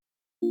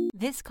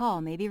This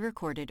call may be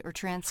recorded or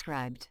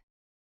transcribed.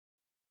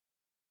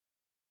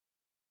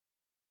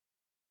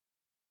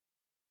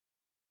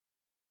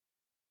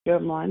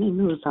 Good morning.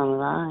 Who's on the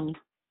line?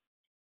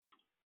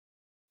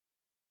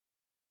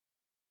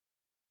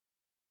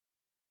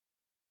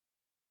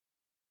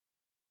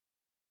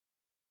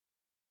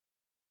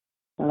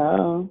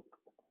 Hello.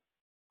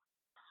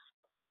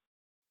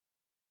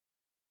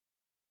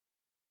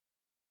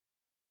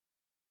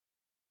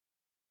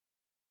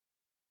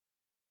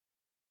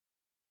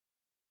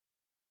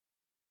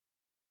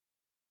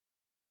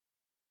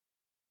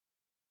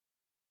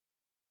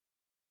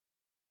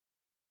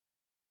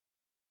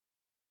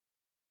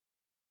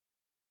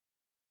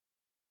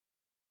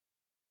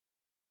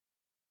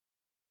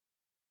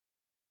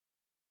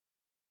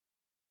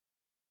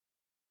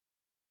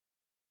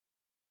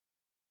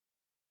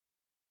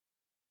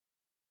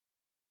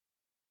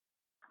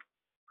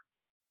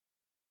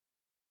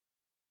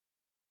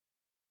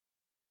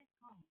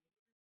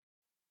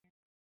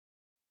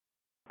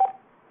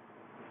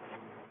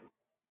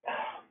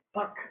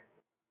 Fuck.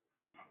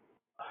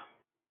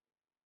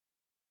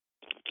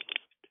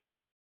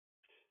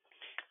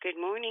 Good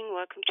morning.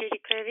 Welcome to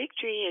Declare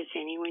Victory. Has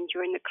anyone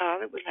joined the call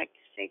that would like to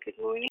say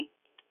good morning?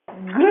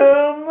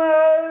 Good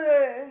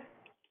morning.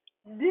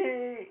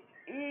 The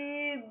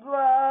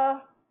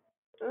Eva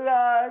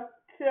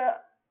Lata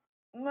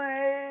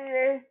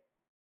Mary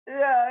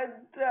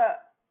Lata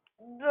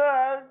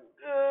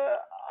Dr.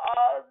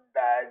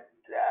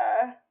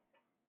 Aldata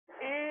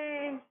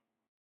E.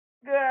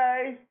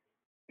 Guy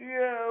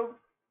you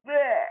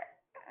back.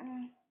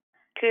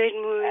 Good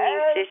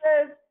morning,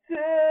 sister.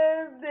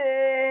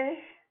 Today.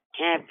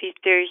 Happy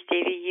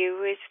Thursday to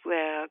you as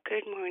well.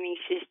 Good morning,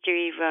 Sister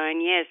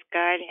Yvonne. Yes,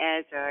 God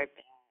has our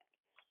back.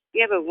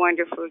 You have a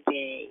wonderful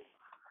day.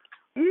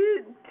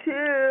 You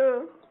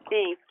too.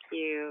 Thank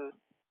you.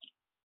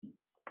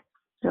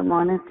 Good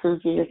morning,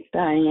 Susie. It's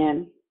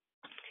Diane.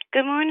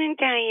 Good morning,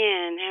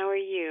 Diane. How are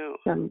you?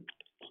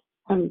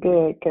 I'm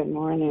good. Good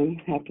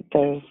morning. Happy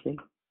Thursday.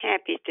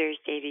 Happy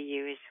Thursday to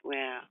you as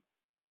well.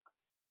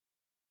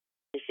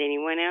 Has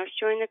anyone else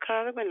joined the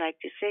call that would like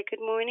to say good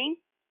morning?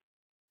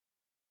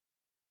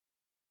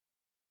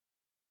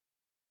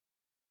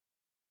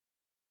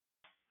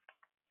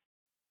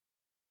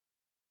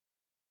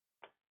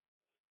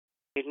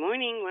 Good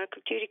morning.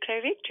 Welcome to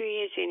Declare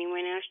Victory. Has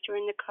anyone else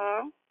joined the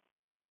call?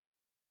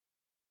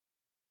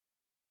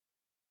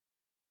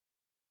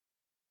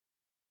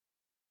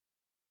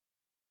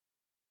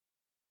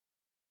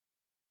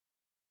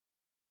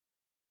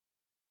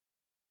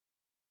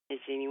 Has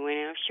anyone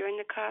else joined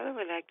the call that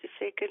would like to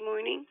say good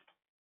morning?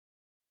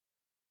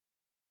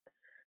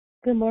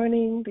 Good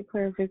morning,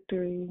 Declare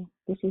Victory.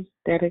 This is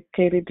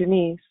Dedicated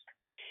Denise.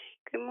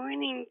 Good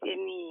morning,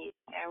 Denise.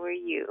 How are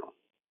you?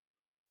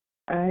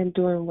 I'm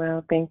doing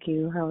well, thank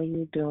you. How are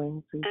you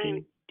doing,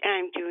 Susie?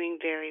 I'm doing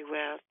very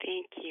well,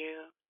 thank you.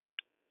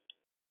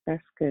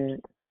 That's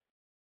good.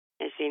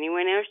 Has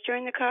anyone else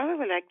joined the call who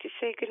would like to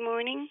say good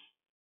morning?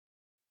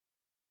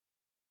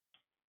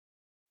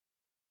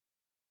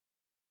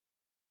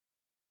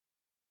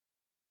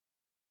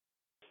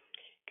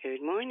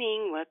 Good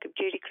morning. Welcome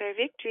to Declare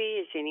Victory.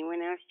 Has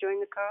anyone else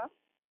joined the call?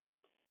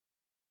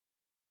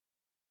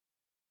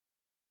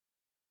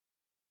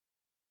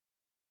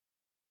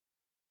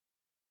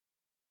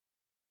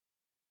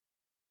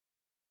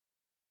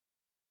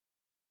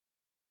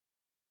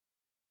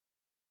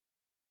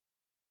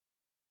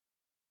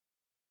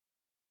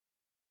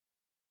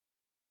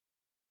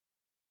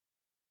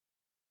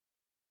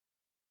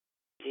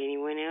 Has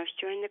anyone else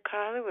joined the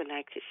call who would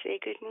like to say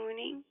good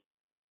morning?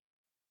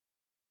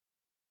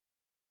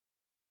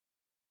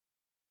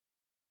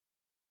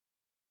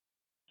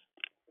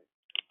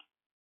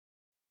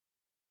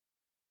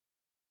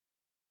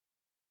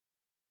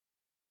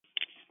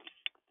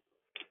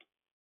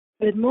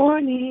 Good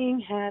morning.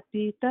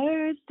 Happy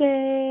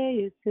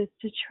Thursday. It's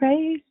Sister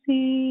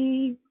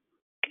Tracy.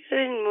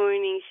 Good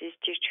morning,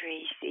 Sister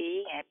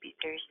Tracy. Happy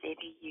Thursday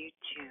to you,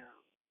 too.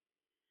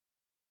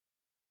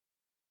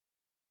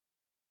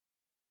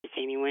 Has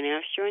anyone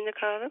else joined the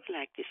call who would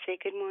like to say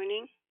good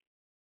morning?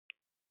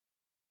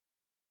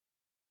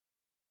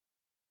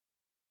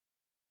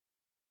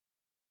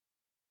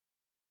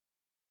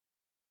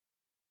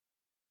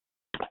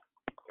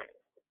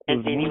 Has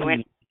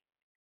anyone?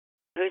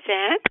 Who's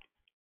that?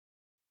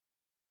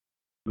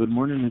 Good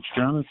morning, it's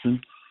Jonathan.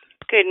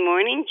 Good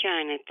morning,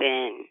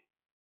 Jonathan.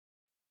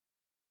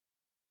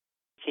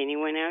 Has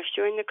anyone else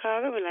joined the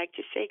call who would like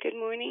to say good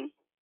morning?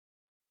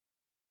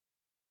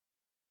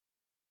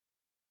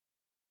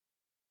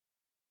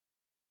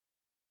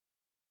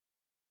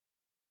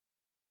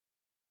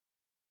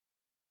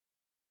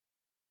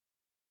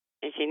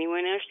 Has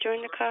anyone else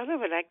joined the call who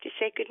would like to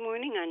say good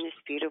morning on this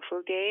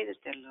beautiful day that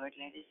the Lord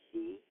let us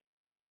see?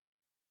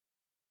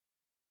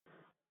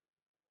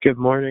 Good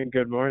morning,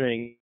 good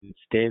morning. It's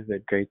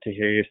David. Great to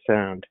hear your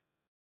sound.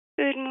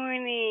 Good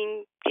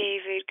morning,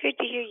 David. Good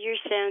to hear your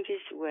sound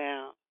as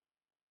well.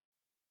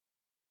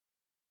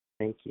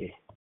 Thank you.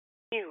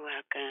 You're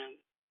welcome.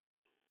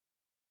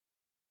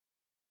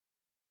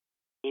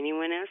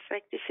 Anyone else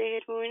like to say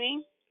good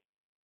morning?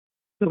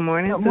 Good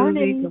morning, Good Susie.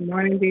 morning. Good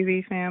morning,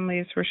 BB family.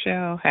 It's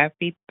Rochelle.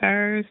 Happy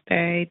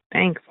Thursday.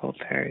 Thankful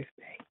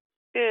Thursday.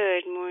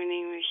 Good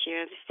morning,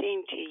 Rochelle. The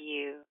same to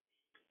you.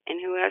 And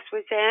who else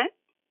was that?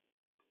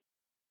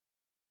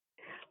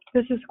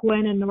 This is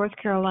Gwen in North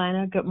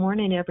Carolina. Good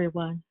morning,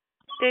 everyone.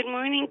 Good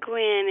morning,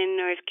 Gwen in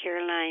North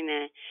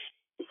Carolina.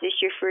 Is this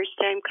your first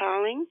time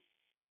calling?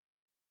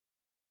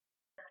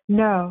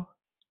 No.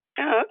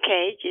 Oh,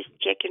 okay. Just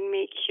check and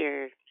make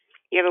sure.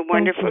 You have a Thank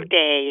wonderful you.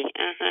 day.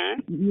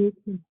 Uh-huh. You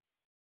too.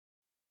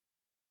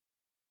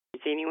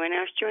 Does anyone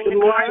else join Good the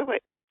morning. call?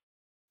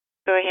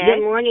 Go Good ahead.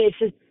 morning.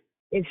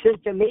 It's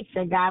Sister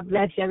Lisa. God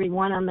bless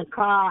everyone on the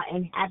call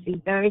and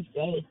happy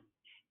Thursday.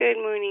 Good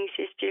morning,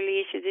 Sister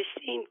Lisa. The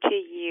same to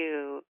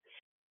you.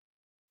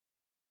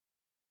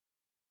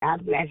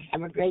 God bless.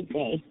 Have a great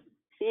day.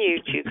 You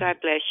too. God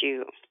bless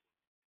you.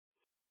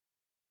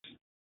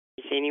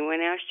 Does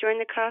anyone else join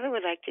the call that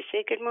would like to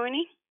say good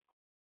morning?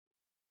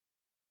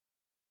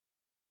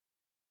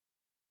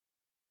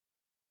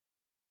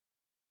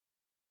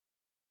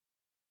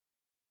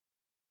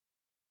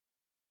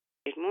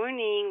 Good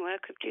morning.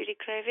 Welcome to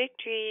Declare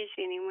Victory. Is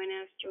anyone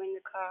else join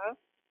the call?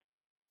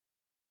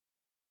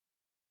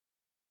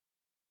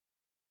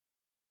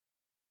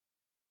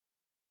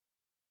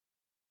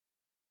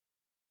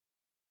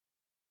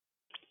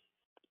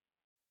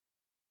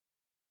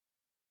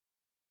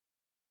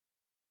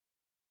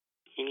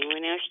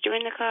 Anyone else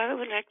join the call that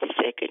would like to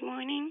say good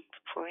morning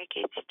before I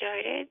get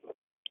started?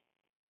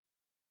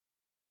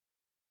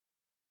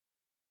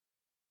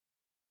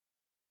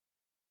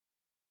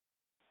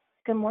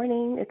 Good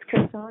morning. It's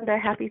Cassandra.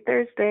 Happy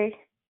Thursday.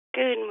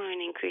 Good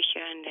morning,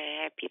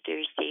 Krishanda. Happy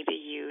Thursday to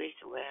you as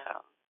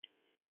well.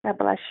 God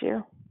bless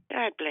you.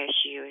 God bless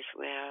you as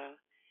well.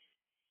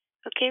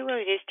 Okay, well,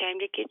 it is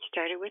time to get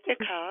started with the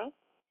call.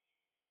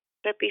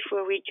 But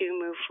before we do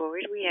move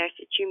forward, we ask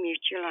that you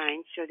mute your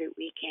line so that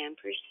we can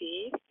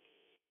proceed.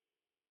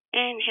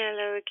 And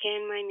hello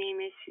again, my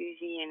name is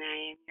Susie and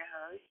I am your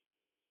host.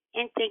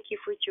 And thank you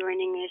for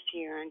joining us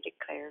here on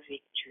Declare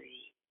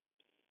Victory.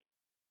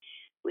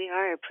 We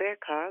are a prayer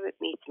call that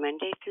meets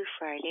Monday through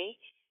Friday,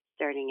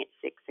 starting at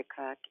 6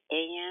 o'clock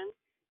a.m.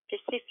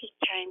 Pacific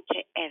time to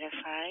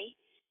edify,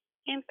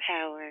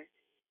 empower,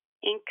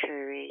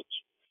 encourage,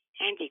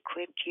 and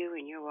equip you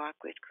in your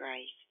walk with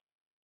Christ.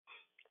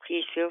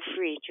 Please feel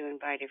free to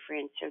invite a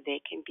friend so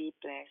they can be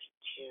blessed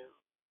too.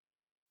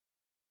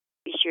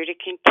 Be sure to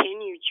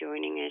continue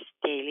joining us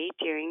daily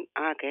during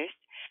August,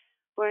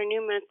 where our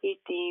new monthly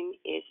theme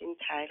is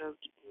entitled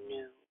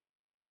New.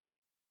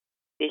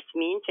 This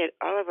means that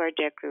all of our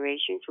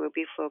declarations will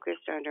be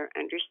focused on our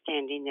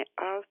understanding that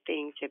all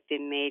things have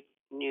been made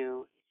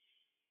new,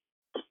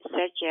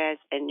 such as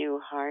a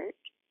new heart,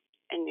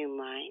 a new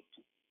mind,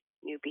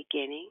 new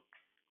beginning,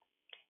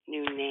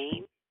 new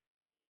name,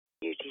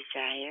 new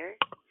desire,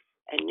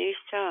 a new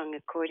song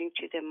according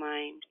to the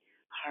mind,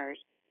 heart,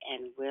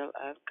 and will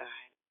of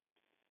God.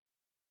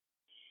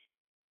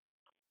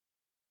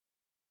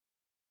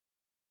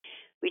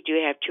 We do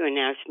have 2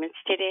 announcements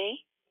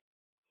today.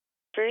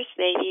 First,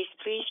 ladies,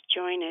 please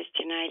join us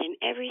tonight and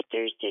every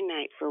Thursday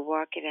night for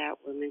Walk It Out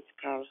Women's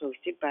Call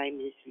hosted by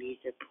Ms.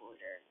 Lisa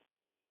Porter.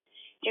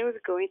 They will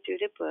be going through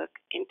the book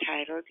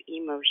entitled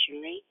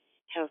Emotionally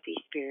Healthy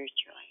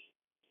Spiritually.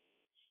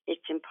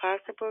 It's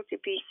impossible to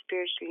be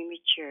spiritually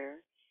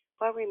mature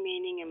while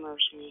remaining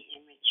emotionally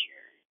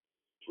immature.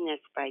 And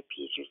that's by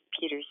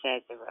Peter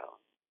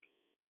Sazero.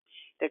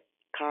 The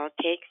call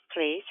takes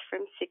place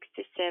from 6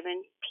 to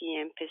 7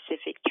 p.m.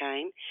 Pacific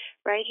time,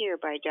 right here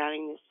by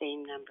dialing the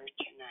same number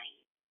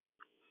tonight.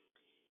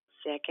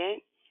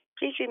 Second,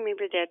 please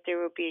remember that there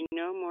will be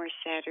no more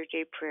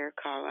Saturday prayer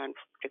call on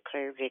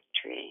Declare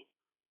Victory.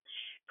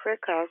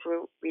 Prayer calls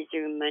will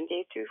resume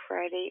Monday through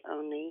Friday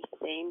only,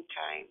 same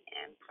time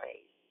and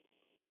place.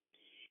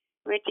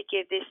 We want to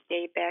give this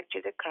day back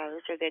to the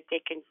callers so that they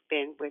can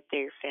spend with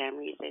their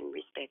families and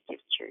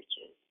respective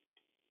churches.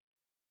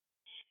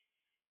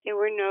 There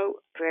were no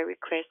prayer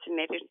requests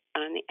submitted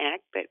on the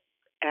app,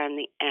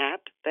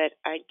 but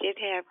I did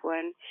have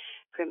one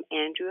from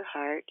Andrew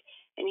Hart,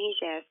 and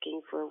he's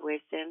asking for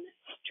wisdom,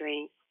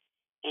 strength,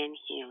 and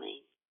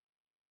healing.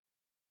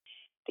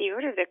 The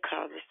order of the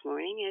call this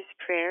morning is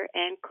prayer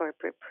and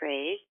corporate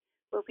praise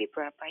will be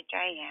brought by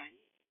Diane.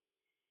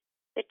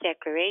 The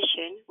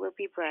declaration will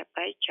be brought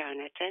by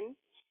Jonathan.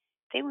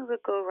 Then we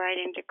will go right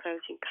into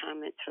closing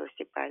comments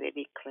hosted by the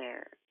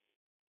Declare.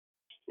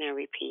 Now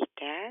repeat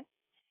that.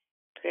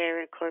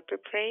 Prayer and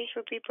corporate praise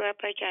will be brought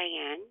by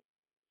Diane,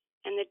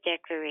 and the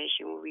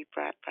declaration will be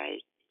brought by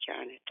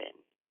Jonathan.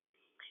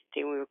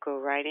 Then we will go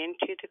right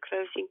into the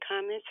closing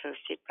comments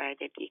hosted by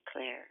the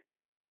Declare.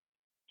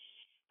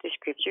 The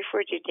scripture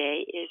for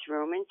today is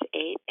Romans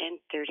 8 and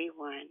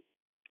 31.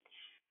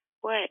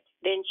 What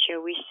then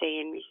shall we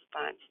say in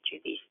response to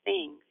these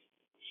things?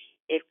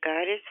 If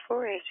God is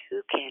for us,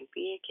 who can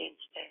be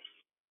against us?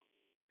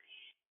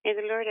 May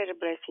the Lord add a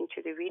blessing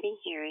to the reading,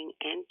 hearing,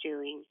 and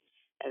doing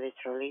of His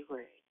holy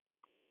word.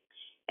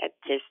 At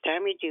this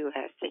time, we do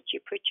ask that you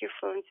put your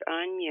phones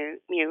on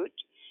mute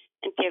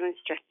until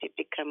instructed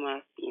to come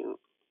off mute.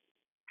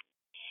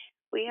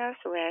 We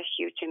also ask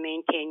you to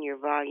maintain your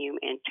volume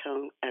and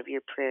tone of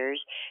your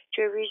prayers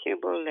to a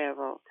reasonable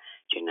level.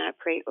 Do not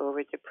pray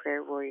over the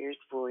prayer warrior's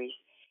voice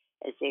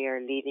as they are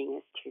leading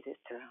us to the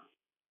throne.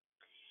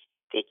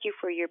 Thank you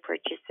for your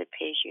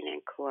participation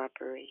and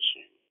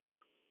cooperation.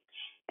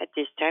 At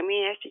this time,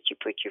 we ask that you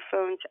put your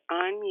phones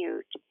on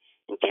mute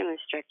until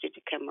instructed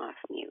to come off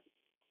mute.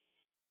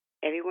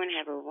 Everyone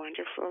have a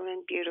wonderful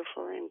and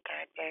beautiful and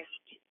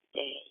God-blessed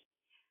day.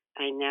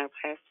 I now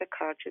pass the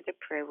call to the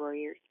prayer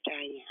warrior,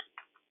 Diane.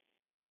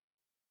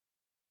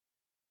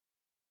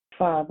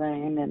 Father,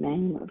 in the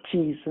name of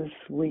Jesus,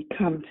 we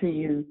come to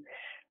you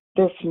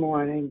this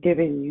morning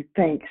giving you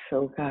thanks,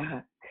 oh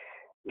God.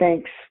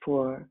 Thanks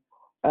for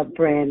a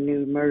brand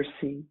new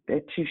mercy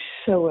that you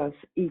show us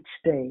each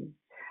day,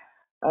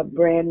 a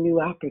brand new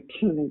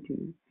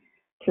opportunity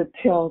to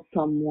tell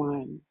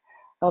someone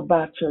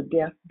about your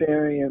death,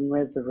 burial, and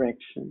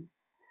resurrection,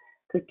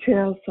 to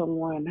tell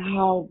someone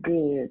how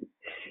good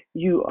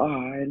you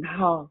are and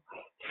how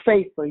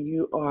faithful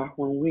you are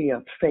when we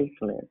are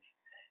faithless.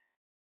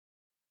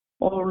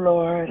 Oh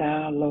Lord,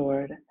 our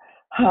Lord,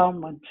 how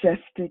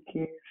majestic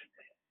is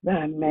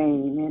thy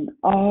name in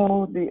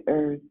all the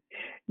earth.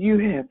 You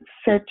have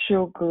set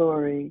your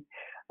glory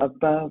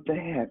above the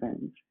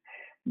heavens.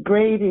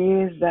 Great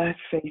is thy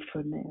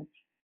faithfulness.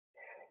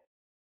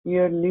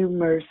 Your new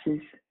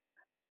mercies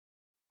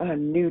are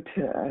new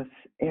to us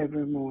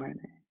every morning.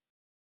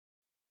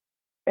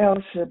 El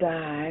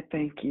Shaddai, I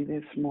thank you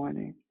this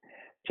morning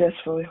just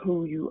for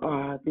who you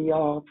are, the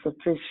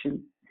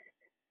all-sufficient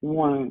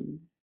one.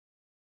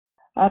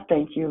 I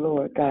thank you,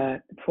 Lord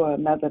God, for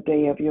another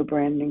day of your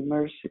brand new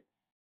mercy.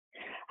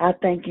 I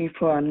thank you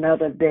for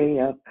another day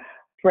of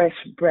fresh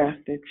breath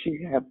that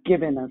you have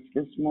given us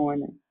this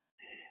morning.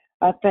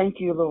 I thank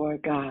you,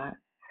 Lord God,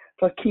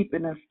 for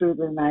keeping us through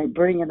the night,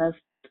 bringing us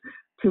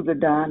to the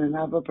dawning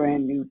of a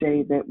brand new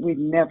day that we've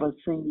never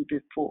seen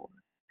before.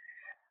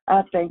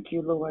 I thank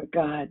you, Lord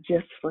God,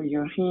 just for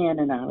your hand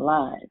in our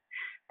lives,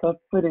 for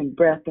putting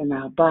breath in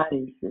our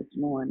bodies this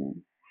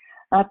morning.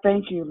 I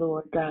thank you,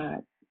 Lord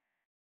God,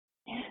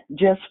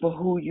 just for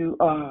who you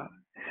are.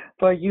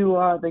 For you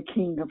are the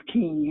King of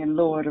kings and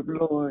Lord of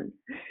lords.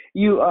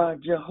 You are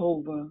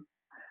Jehovah,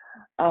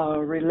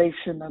 our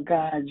relational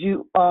God.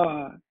 You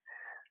are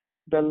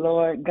the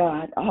Lord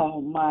God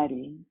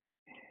Almighty.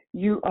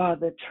 You are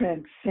the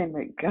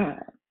transcendent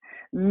God.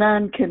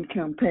 None can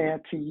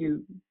compare to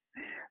you.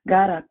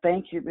 God, I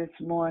thank you this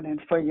morning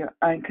for your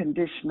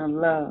unconditional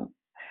love.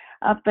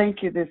 I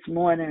thank you this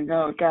morning,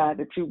 oh God,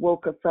 that you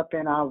woke us up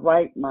in our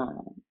right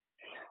mind.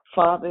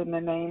 Father, in the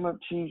name of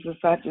Jesus,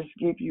 I just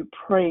give you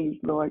praise,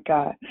 Lord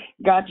God.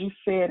 God, you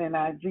said in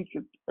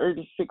Ezekiel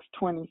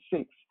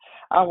 36:26,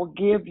 I will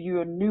give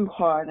you a new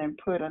heart and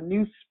put a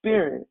new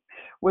spirit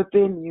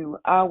within you.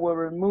 I will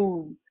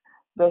remove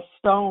the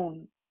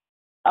stone.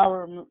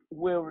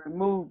 Will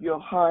remove your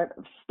heart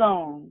of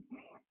stone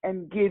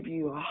and give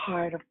you a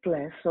heart of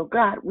flesh. So,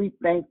 God, we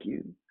thank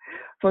you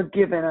for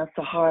giving us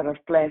a heart of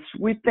flesh.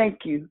 We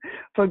thank you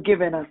for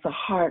giving us a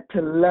heart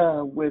to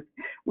love with.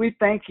 We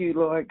thank you,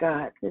 Lord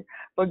God,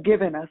 for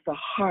giving us a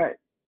heart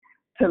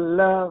to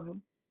love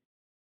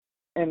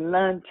and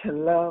learn to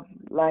love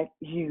like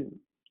you.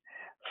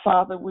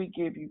 Father, we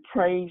give you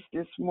praise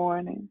this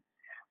morning.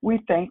 We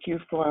thank you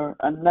for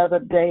another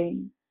day.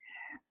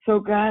 So,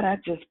 God, I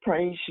just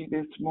praise you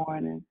this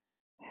morning.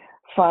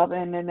 Father,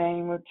 in the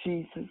name of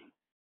Jesus,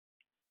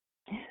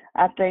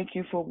 I thank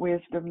you for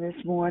wisdom this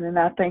morning.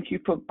 I thank you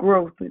for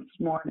growth this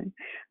morning.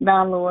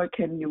 Now, Lord,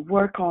 can you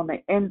work on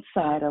the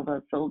inside of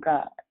us, oh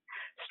God,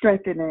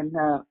 strengthening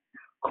the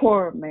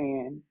core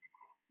man,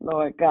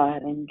 Lord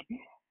God,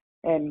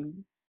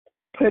 and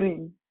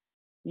putting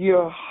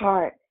your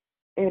heart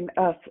in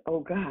us, oh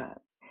God,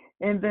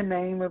 in the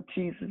name of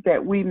Jesus,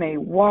 that we may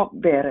walk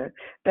better,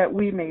 that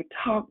we may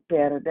talk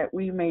better, that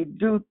we may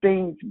do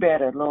things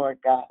better, Lord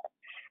God,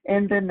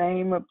 in the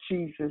name of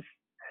Jesus.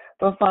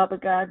 But Father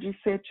God, you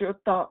said your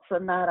thoughts are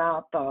not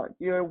our thoughts.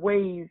 Your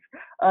ways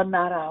are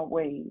not our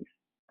ways.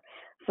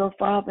 So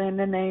Father, in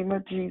the name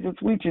of Jesus,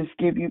 we just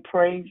give you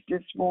praise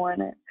this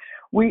morning.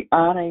 We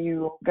honor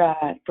you, oh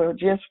God, for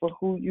just for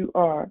who you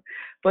are.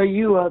 For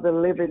you are the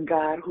living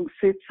God who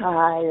sits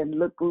high and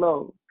look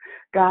low.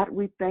 God,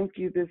 we thank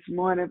you this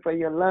morning for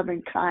your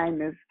loving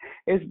kindness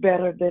is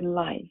better than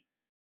life.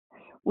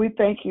 We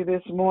thank you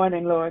this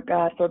morning, Lord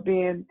God, for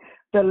being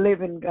the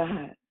living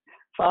God.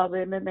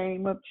 Father, in the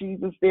name of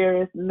Jesus,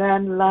 there is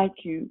none like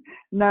you.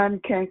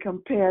 None can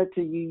compare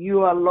to you.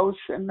 You are Lo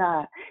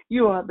Shaddai.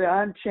 You are the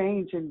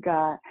unchanging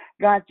God.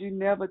 God, you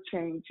never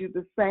change. You're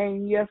the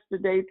same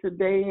yesterday,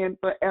 today, and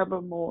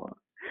forevermore.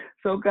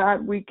 So,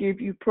 God, we give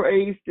you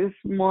praise this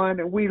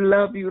morning. We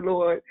love you,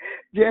 Lord,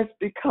 just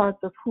because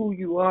of who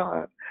you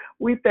are.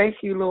 We thank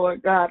you,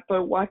 Lord God,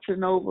 for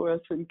watching over us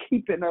and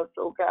keeping us,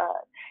 oh God.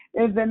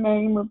 In the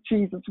name of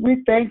Jesus,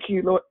 we thank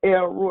you, Lord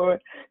Elroy.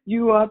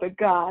 You are the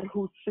God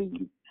who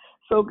sees.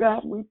 So,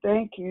 God, we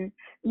thank you.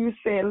 You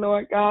said,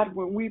 Lord God,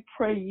 when we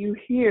pray, you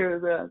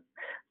hear us.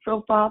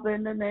 So, Father,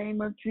 in the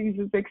name of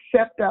Jesus,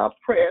 accept our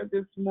prayer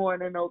this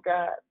morning, oh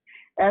God,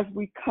 as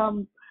we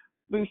come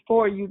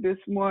before you this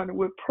morning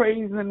with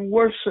praise and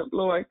worship,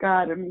 Lord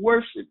God, and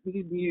worship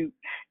you.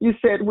 You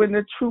said when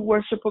the true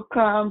worshiper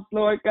comes,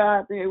 Lord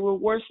God, they will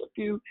worship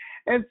you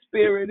in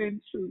spirit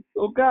and truth.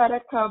 So, God, I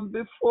come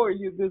before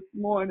you this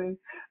morning,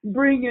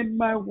 bringing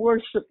my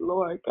worship,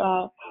 Lord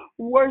God,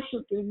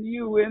 worshiping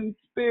you in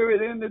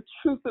spirit and the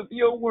truth of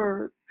your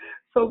word.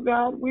 So,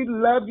 God, we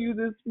love you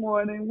this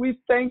morning. We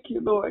thank you,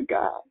 Lord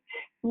God.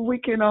 We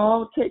can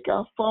all take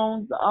our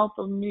phones off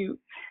of mute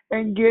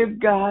and give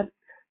God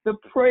the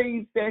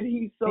praise that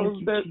he so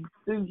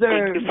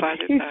deserves.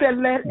 He said,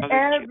 let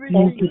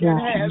everything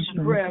that has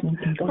breath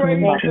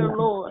praise the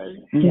Lord.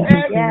 Every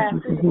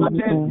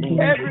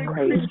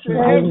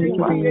creature, every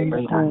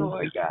creation,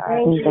 Lord God.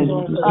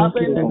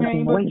 Father, in the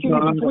name of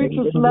Jesus, we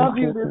just love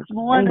you this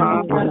morning,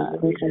 oh God.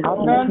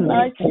 None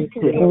like you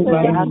can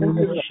compare to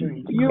you.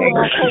 You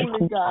are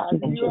holy God.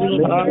 You are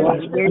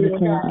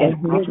magnificent God.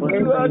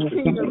 You are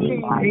King of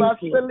Kings.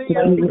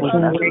 Basilia,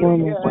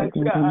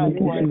 God.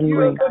 You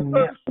are the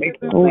first and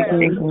the last.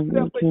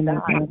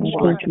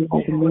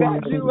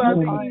 God, you are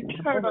the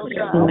eternal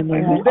God.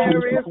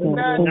 There is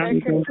none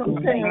that can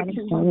compare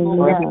to you,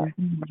 God.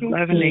 In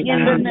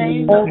the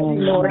name of Jesus,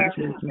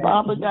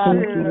 Father God,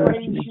 we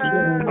praise you.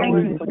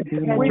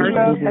 We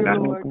love you,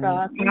 Lord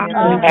God. We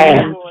honor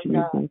you, Lord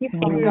God.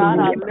 God,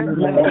 I lift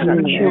up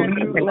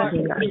Andrew this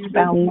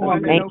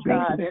morning, oh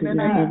God, in the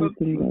name of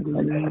Jesus.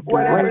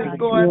 Whatever is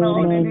going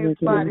on in his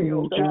body,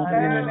 oh God,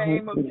 in the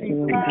name of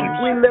Jesus.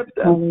 We lift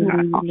up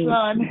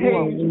Sean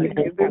Hayes to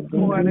you this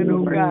morning,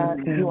 oh God.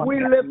 We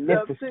lift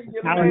up to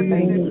you,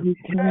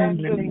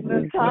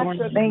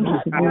 Natasha, thank you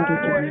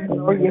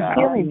for your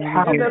healing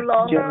power.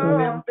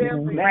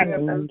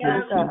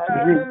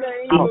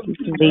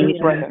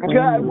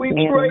 God, we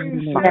praise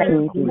you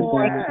this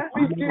morning.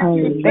 We give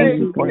you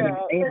thanks,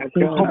 God.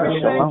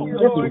 Thank you,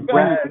 Lord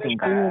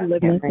God.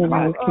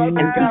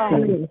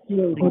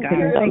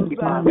 Thank you,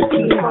 Father.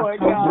 Lord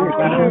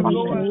God.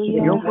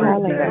 Your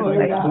word,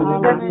 Lord God. We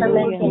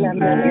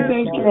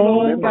thank you,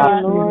 Lord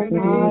God.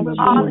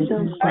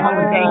 Awesome,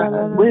 Father God.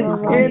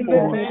 In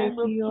the name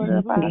of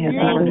Jesus,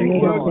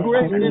 you are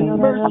great and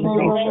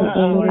merciful,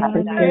 God. In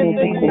the name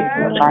of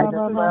Jesus,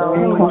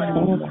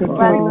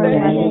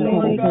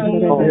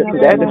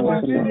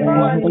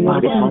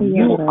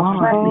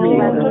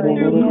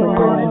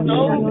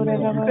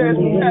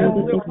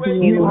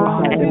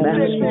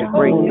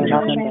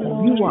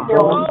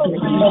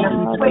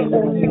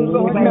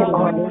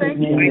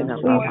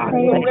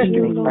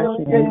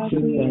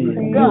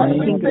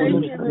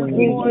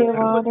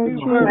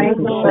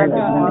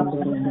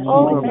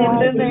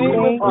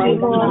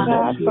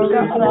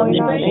 We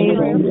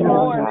thank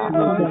you, Lord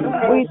God, for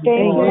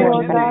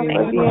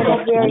being a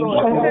very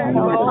present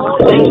help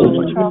in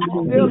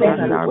trouble.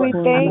 We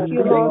thank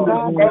you, Lord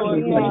God, for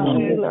being a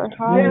healer.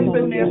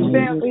 Hallelujah.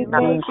 We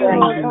thank you,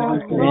 Lord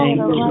God, for being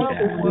a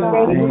righteous God. We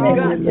thank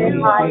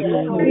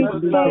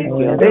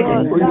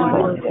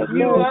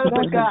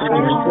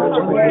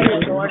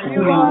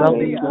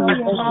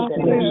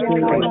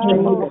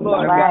you,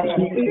 Lord God, that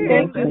there is nothing we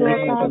thank you,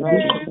 Lord God,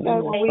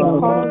 that when we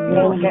call you,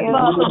 you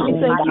answer. We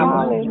thank you,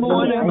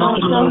 hallelujah.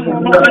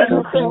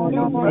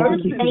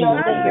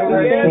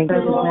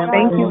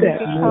 Thank you that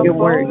your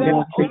word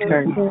never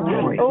returns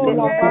void.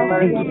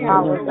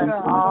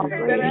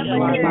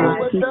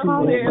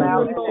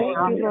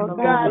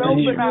 God,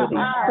 open our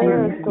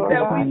eyes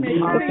that we may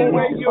see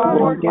where you're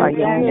working.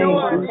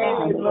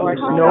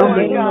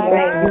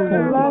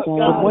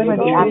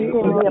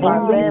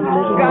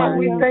 God,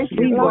 we thank you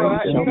for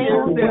our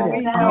ears that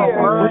we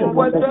hear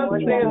what thus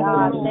says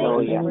the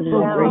Lord.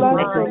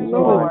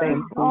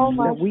 Oh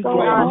my God,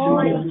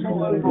 hallelujah,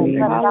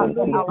 we bless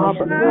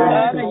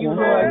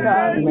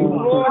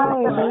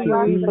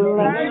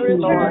you,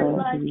 Lord.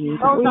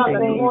 We thank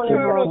you,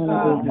 Lord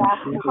God.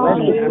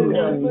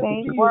 Hallelujah, we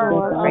thank you,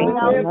 Lord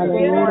God. We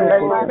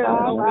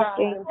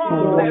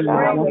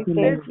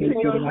thank you,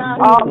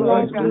 all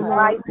Lord God.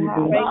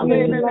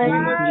 In the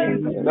name of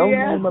Jesus, we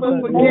ask for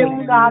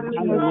forgiveness, God,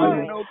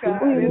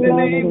 in the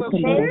name of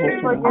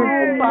Jesus,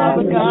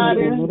 Father God,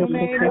 in the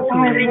name of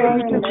Jesus,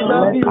 we just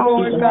love you,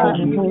 Lord God.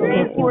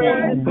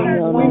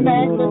 We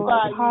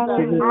magnify you,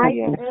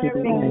 hallelujah.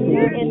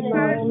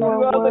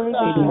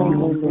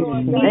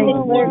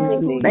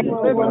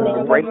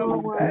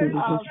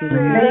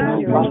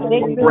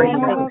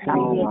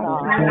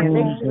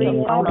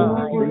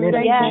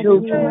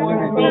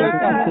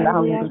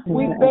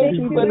 We thank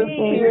you for the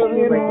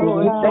spirit,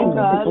 Lord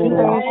God.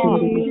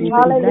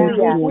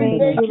 Hallelujah. We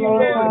thank you,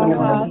 Lord God,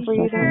 for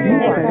freedom. We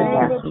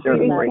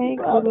thank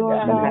you,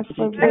 Lord God,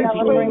 for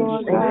victory,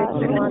 Lord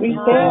God.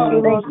 We thank you,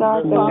 Lord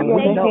God, that we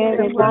are the head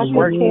and not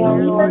the tail,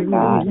 Lord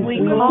God.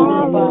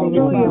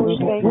 Hallelujah. We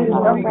thank you,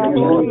 Lord God,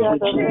 that we are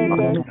the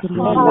lender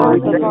and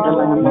not the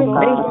borrower.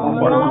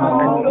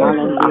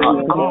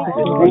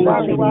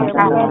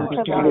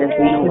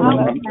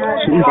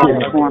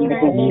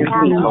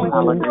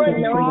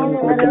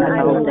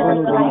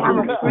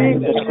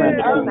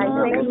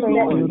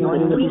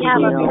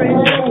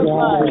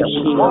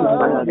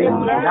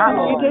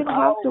 You didn't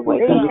have to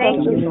wake us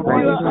up this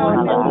morning,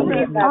 Lord God.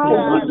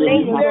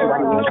 Hallelujah,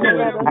 Lord God. You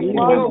let us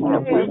know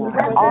that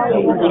we are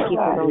able,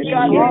 God.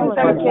 All of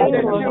the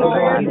day, Lord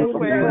God, in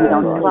prayer,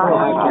 Lord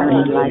God.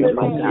 Hallelujah,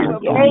 Lord God.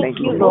 Thank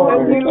you,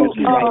 Lord. Thank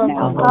you right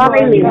now.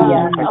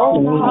 Hallelujah.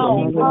 Oh,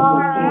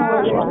 hallelujah,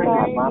 Lord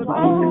God. Mama,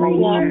 oh,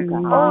 Lord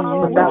God,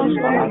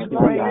 show us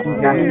like that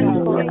on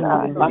today, Lord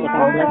God. Oh,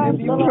 God,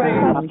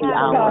 fill our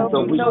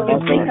cups with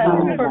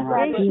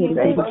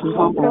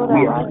well, Lord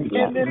God.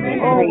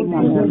 We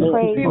give you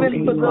praise.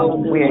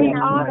 We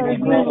honor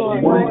you,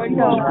 Lord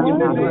God.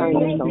 You are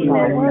worthy. You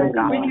are worthy.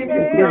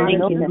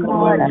 Thank you,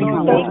 Lord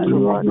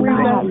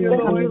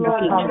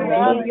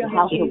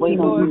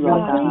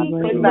God.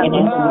 Thank you,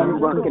 Lord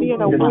God, for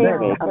being a way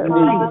maker.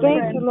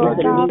 Thank you, Lord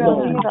God, for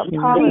being a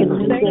promise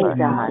keeper.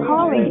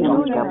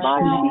 Hallelujah.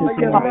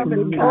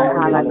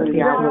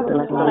 Hallelujah.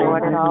 Bless the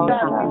Lord at all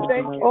times.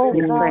 Oh,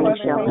 God, we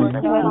praise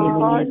you heavy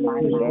hearts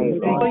today,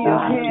 Lord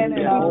God.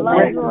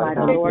 Lord God,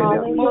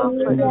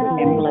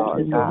 hallelujah,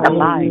 Lord God.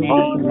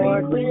 Oh,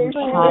 Lord, we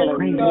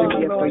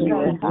hallelujah for you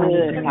are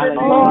good.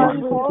 Hallelujah.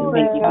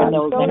 Thank you for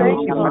those that are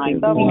on the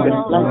line.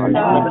 Lord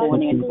God.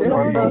 Going in to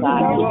work, oh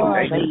God, keep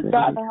them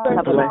safe.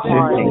 Cover the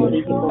cars and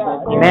vehicles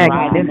as they're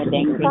riding the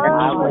dangerous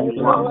highways.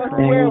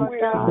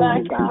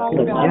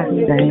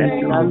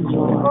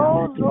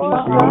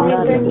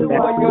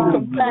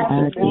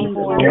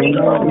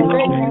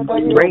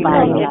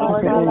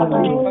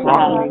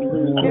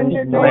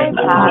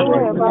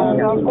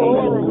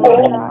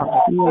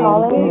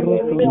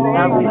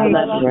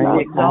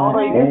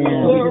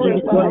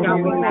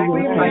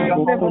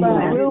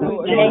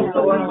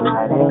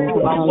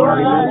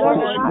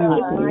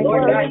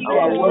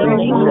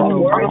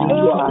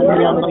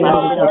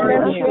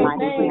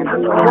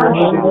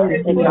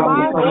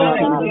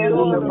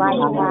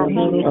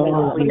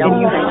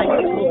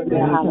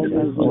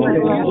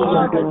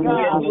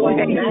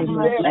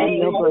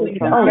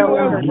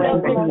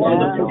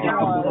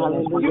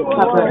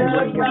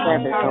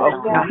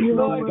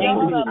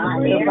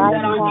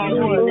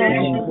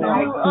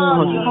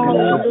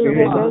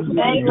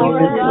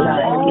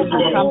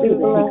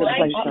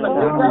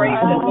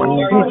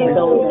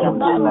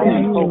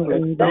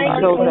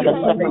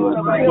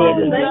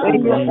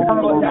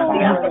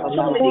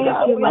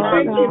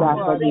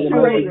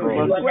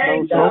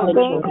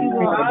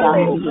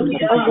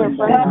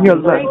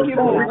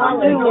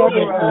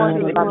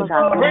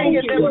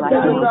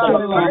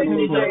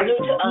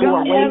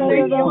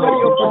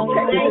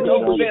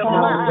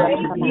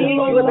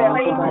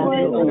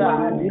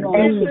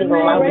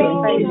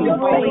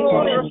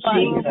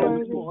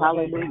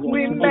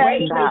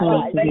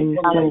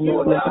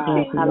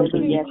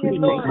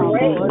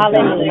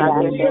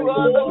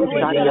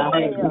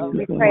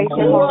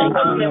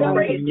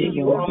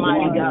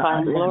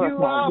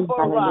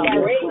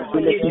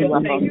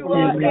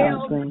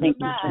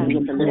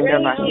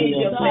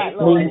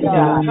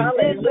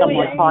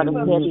 Someone's heart is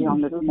heavy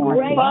on this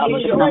morning.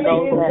 Some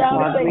those that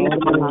are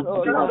grieving the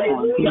hospital.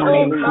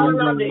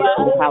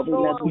 How we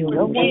love you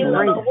and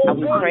how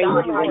we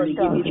praise you and we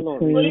give you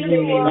glory.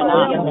 And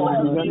honor to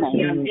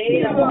your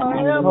name.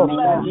 Oh,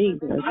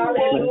 Jesus.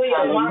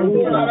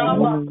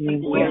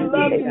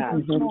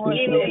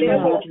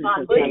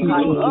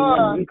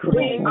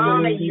 We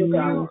honor you,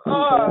 God.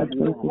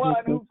 The one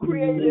who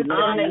created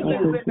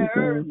heaven and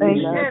earth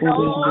and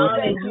all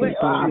that dwells.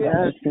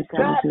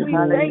 God,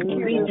 we thank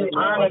you. We do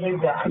honor you,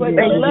 God. For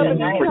the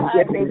loving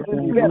kindness.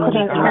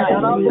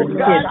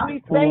 God,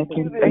 we thank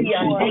you this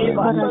morning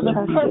for the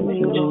purpose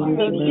you've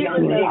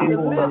given us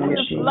to live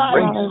this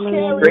life,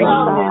 carry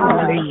on.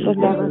 Thank you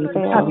for mercy,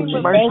 Father.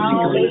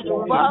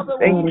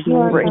 Thank you,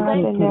 Lord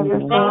God, that never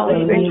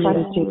fails.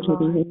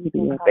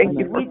 Thank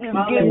you. We just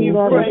give you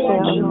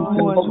praise this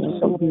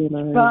morning.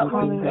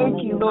 Father,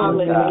 thank you,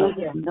 Lord God.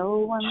 No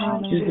one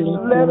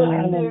let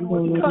us live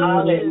with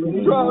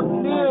confidence, draw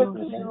near to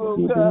you, oh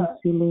God.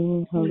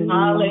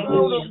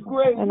 Hallelujah.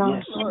 And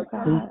awesome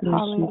God.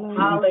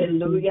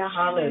 Hallelujah.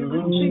 Hallelujah.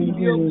 Receive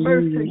your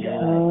mercy,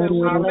 God. That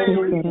we may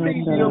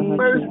receive your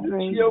mercy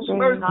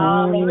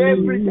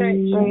every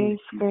day.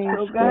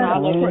 So God, I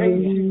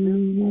praise you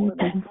this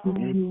morning.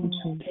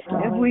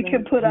 If we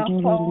can put our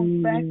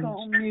phones back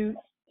on mute,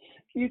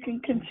 you can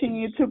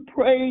continue to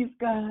praise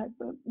God,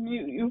 but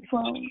mute your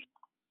phone.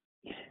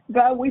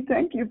 God, we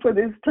thank you for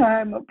this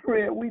time of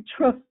prayer. We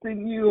trust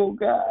in you, oh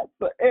God,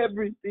 for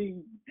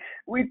everything.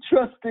 We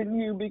trust in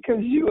you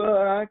because you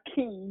are our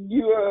King.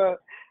 You are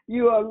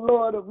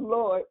Lord of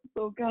Lords.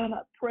 So God,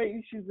 I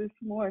praise you this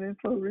morning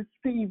for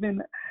receiving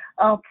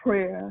our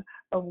prayer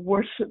of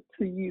worship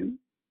to you.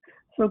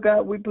 So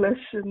God, we bless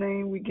your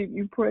name. We give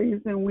you praise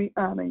and we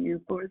honor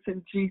you. For it's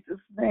in Jesus'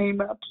 name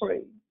I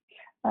pray.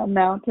 I'll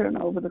now turn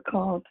over the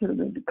call to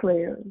the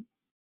declarers.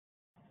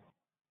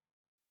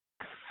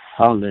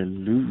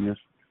 Hallelujah.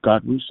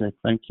 God, we say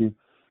thank you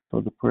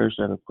for the prayers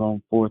that have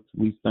gone forth.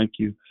 We thank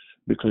you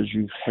because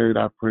you've heard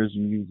our prayers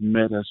and you've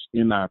met us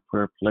in our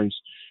prayer place.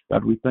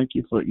 God, we thank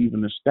you for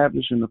even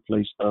establishing a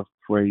place of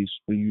praise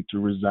for you to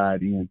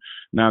reside in.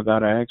 Now,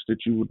 God, I ask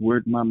that you would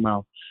word my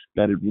mouth,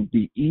 that it would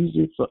be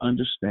easy for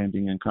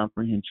understanding and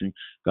comprehension.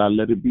 God,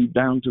 let it be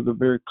down to the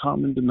very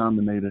common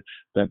denominator,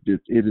 that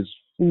it is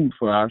food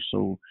for our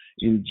soul.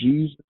 In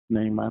Jesus'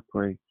 name I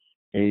pray.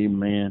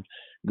 Amen.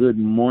 Good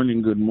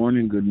morning, good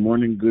morning, good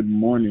morning, good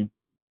morning.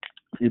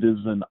 It is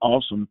an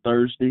awesome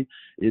Thursday.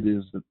 It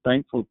is a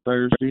thankful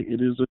Thursday.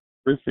 It is a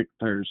terrific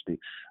Thursday.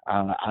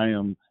 I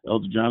am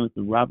Elder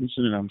Jonathan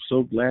Robinson, and I'm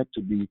so glad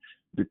to be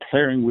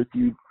declaring with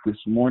you this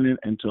morning.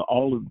 And to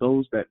all of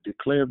those that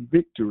declare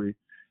victory,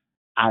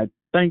 I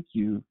thank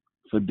you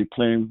for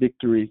declaring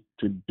victory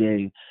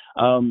today.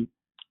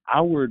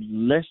 Our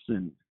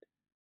lesson,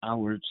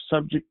 our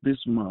subject this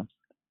month,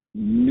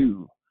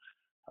 new.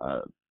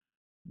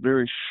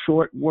 Very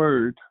short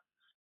word,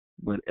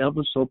 but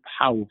ever so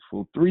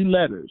powerful. 3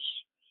 letters.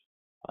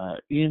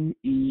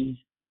 N-E-W,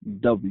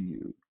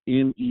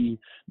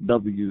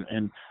 N-E-W,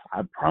 and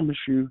I promise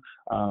you,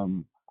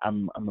 I'm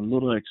a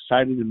little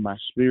excited in my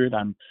spirit.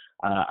 I'm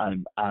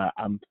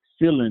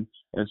feeling,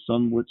 as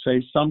some would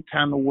say, some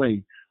kind of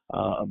way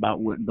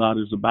about what God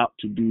is about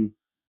to do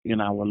in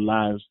our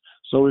lives.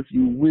 So, if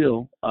you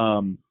will,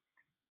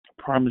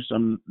 promise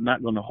I'm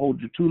not going to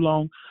hold you too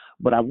long,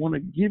 but I want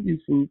to give you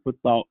food for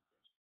thought.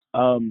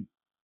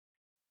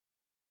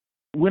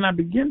 When I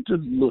begin to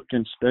look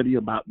and study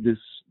about this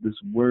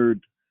word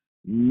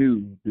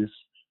new, this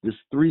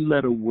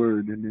 3-letter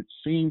word, and it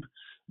seemed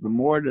the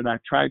more that I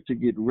tried to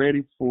get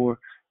ready for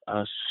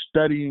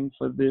studying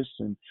for this,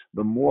 and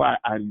the more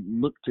I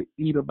looked to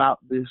eat about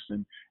this,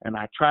 and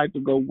I tried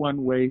to go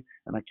one way,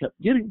 and I kept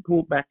getting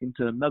pulled back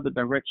into another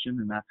direction.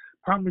 And I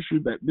promise you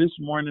that this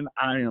morning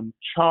I am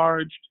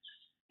charged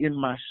in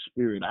my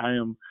spirit. I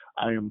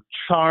am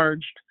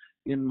charged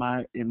in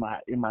my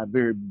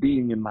very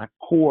being, in my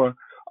core,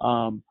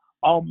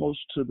 almost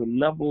to the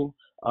level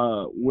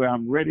where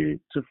I'm ready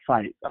to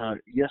fight.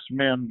 Yes,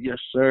 ma'am. Yes,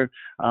 sir.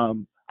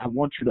 I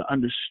want you to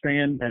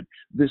understand that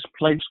this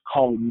place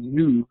called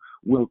new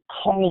will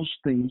cause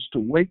things to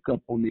wake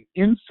up on the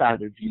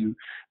inside of you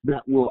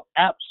that will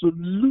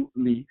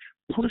absolutely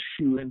push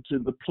you into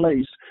the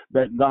place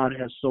that God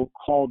has so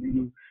called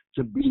you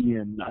to be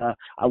in.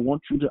 I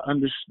want you to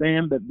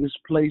understand that this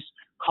place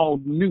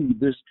called new,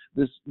 this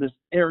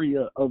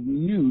area of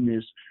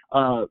newness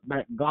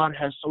that God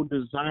has so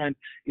designed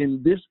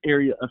in this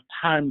area of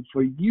time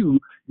for you,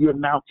 you're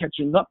now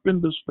catching up in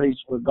the space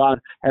where God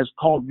has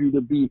called you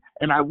to be.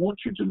 And I want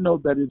you to know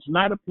that it's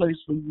not a place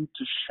for you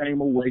to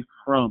shame away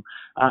from.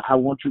 I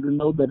want you to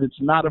know that it's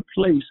not a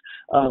place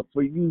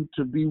for you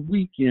to be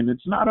weak in.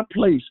 It's not a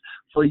place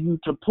for you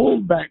to pull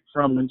back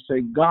from and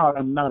say, God,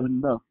 I'm not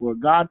enough, or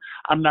God,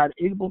 I'm not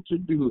able to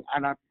do.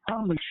 And I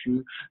promise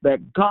you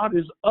that God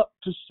is up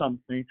to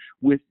something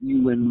with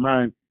you in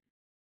mind.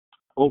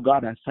 Oh,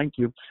 God, I thank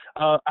you.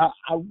 I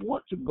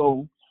want to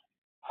go.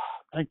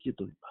 Thank you.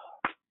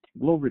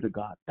 Glory to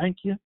God. Thank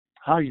you.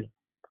 Hallelujah.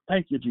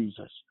 Thank you,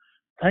 Jesus.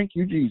 Thank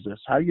you, Jesus.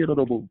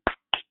 Hallelujah.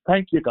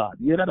 Thank you, God.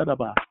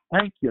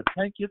 Thank you.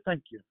 Thank you.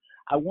 Thank you.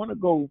 I want to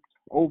go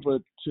over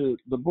to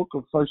the book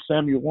of 1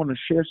 Samuel. I want to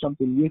share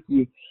something with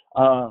you.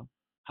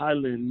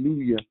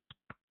 Hallelujah.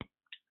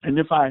 And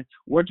if I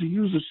were to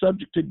use a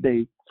subject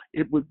today,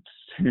 it would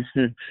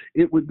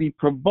it would be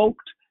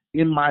provoked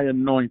in my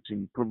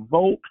anointing.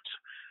 Provoked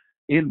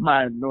in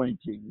my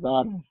anointing.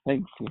 God,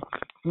 thank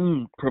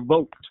you.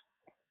 Provoked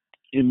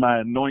in my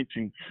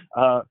anointing.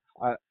 1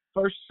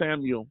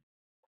 Samuel,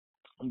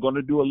 I'm going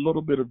to do a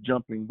little bit of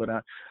jumping, but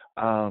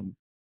 1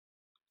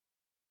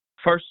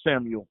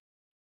 Samuel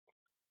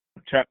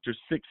chapter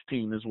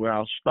 16 is where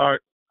I'll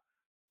start.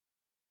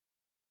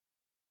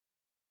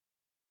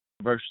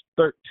 Verse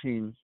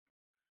 13.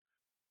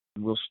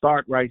 We'll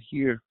start right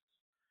here.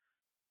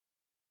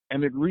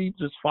 And it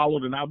reads as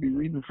followed, and I'll be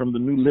reading from the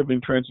New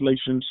Living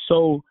Translation.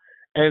 So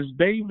as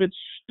David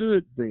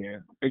stood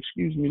there,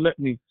 excuse me, let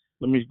me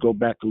go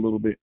back a little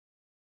bit.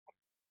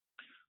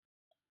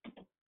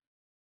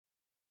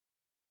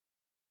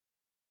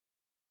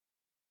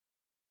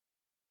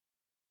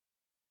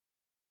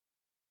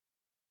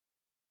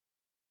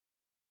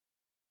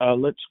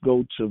 Let's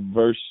go to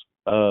verse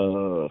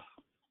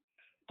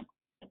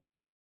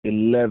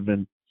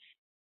 11.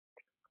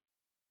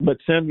 But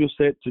Samuel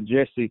said to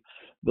Jesse,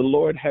 the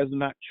Lord has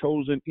not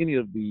chosen any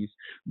of these.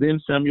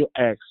 Then Samuel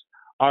asked,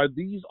 are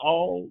these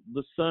all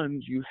the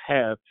sons you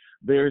have?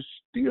 There's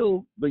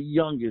still the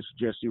youngest,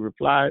 Jesse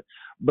replied,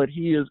 but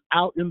he is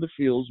out in the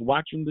fields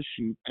watching the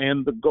sheep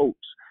and the goats.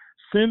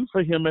 Send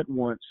for him at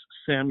once,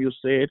 Samuel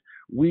said.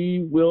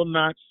 We will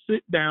not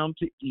sit down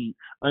to eat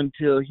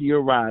until he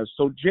arrives.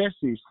 So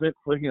Jesse sent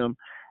for him,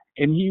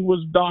 and he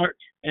was dark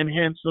and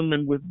handsome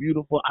and with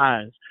beautiful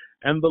eyes.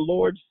 And the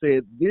Lord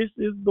said, this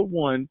is the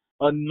one,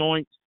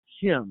 anoint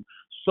him.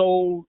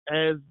 So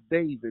as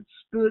David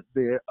stood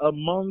there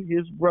among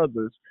his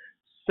brothers,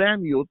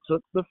 Samuel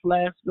took the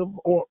flask of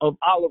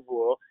olive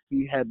oil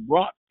he had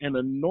brought and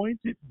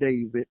anointed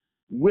David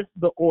with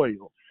the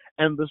oil.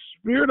 And the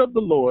Spirit of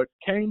the Lord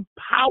came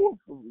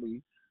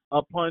powerfully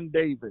upon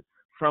David.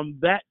 From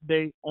that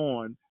day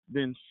on,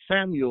 then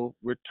Samuel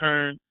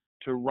returned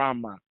to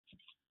Ramah.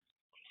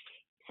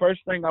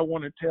 First thing I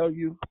want to tell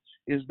you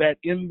is that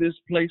in this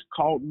place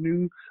called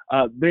New,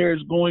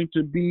 there's going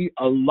to be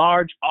a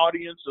large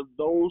audience of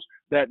those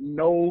that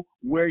know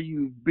where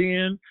you've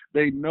been.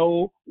 They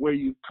know where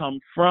you've come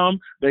from.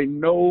 They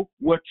know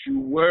what you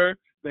were.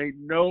 They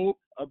know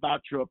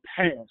about your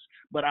past.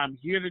 But I'm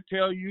here to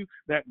tell you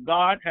that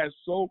God has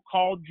so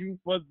called you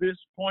for this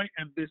point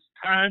and this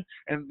time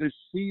and this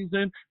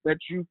season that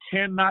you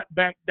cannot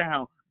back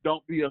down.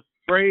 Don't be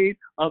afraid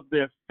of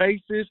their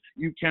faces.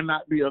 You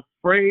cannot be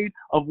afraid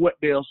of what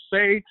they'll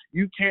say.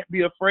 You can't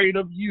be afraid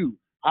of you.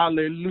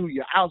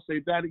 Hallelujah. I'll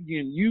say that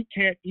again. You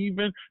can't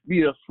even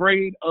be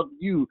afraid of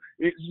you.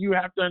 You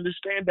have to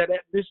understand that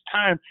at this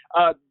time,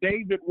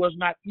 David was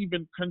not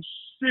even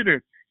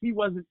considered. He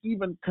wasn't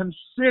even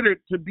considered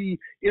to be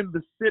in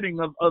the sitting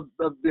of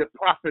the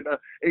prophet.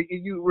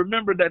 You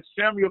remember that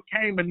Samuel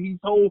came and he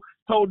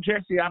told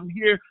Jesse, I'm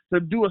here to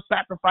do a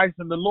sacrifice.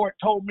 And the Lord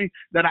told me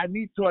that I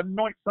need to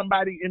anoint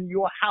somebody in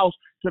your house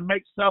to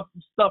make stuff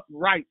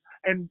right.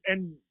 And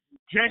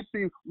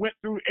Jesse went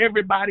through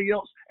everybody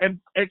else and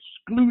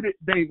excluded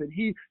David.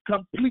 He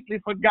completely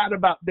forgot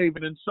about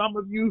David. And some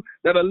of you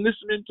that are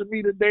listening to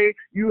me today,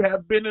 you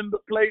have been in the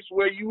place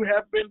where you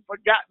have been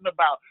forgotten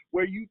about,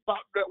 where you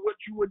thought that what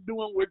you were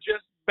doing was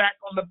just back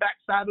on the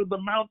backside of the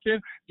mountain,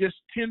 just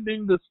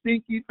tending the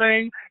stinky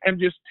thing and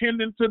just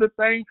tending to the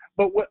thing.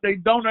 But what they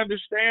don't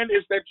understand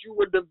is that you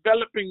were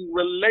developing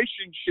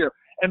relationship.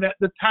 And at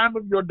the time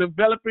of your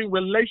developing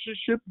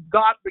relationship,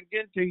 God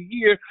began to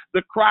hear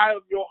the cry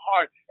of your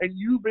heart, and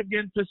you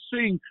begin to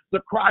sing the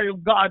cry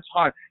of God's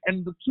heart.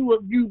 And the two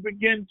of you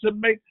begin to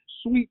make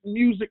sweet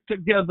music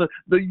together.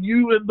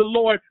 You and the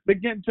Lord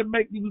begin to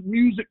make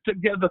music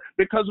together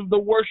because of the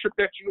worship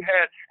that you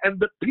had. And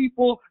the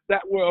people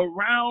that were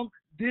around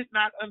did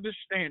not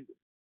understand it.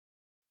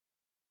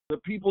 The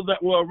people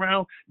that were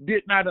around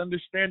did not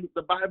understand it.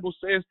 The Bible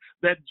says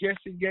that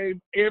Jesse gave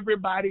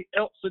everybody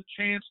else a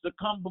chance to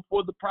come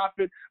before the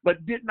prophet,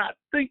 but did not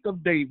think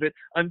of David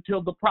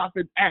until the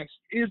prophet asked,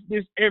 is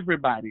this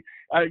everybody?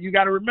 You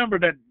got to remember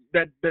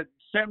that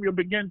Samuel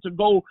began to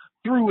go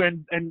through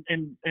and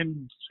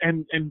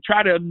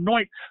try to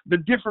anoint the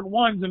different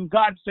ones. And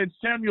God said,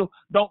 Samuel,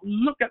 don't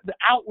look at the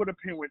outward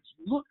appearance.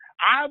 Look,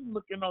 I'm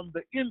looking on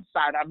the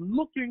inside. I'm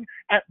looking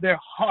at their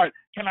heart.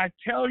 Can I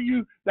tell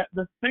you that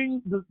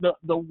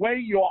the way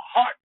your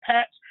heart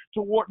pats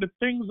toward the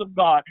things of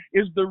God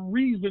is the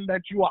reason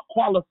that you are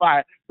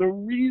qualified. The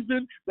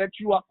reason that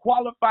you are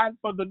qualified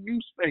for the new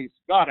space.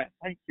 God, I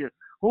thank you.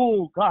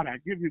 Oh, God, I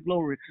give you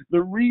glory.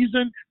 The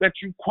reason that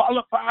you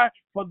qualify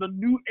for the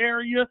new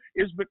area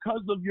is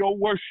because of your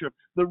worship.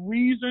 The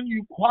reason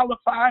you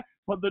qualify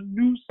for the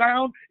new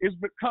sound is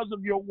because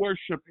of your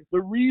worship.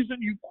 The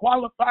reason you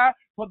qualify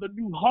for the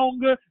new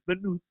hunger, the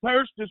new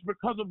thirst is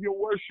because of your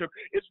worship.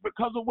 It's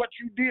because of what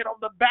you did on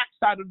the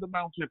backside of the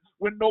mountain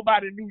when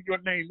nobody knew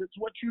your name. It's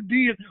what you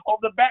did on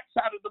the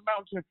backside of the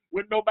mountain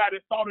when nobody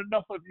thought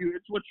enough of you.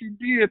 It's what you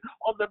did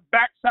on the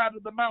backside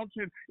of the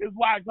mountain is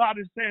why God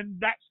is saying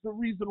that's the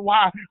reason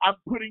why I'm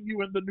putting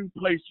you in the new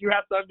place. You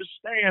have to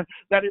understand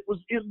that it was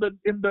in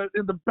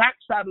the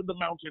backside of the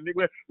mountain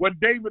where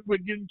David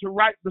began to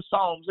write the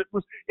Psalms. It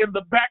was in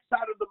the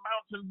backside of the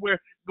mountain where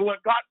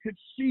God could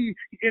see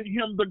in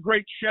him the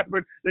great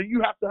shepherd. Then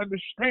you have to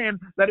understand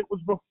that it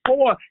was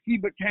before he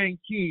became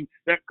king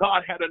that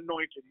God had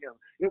anointed him.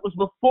 It was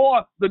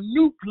before the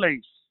new place,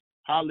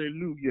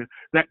 hallelujah,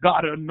 that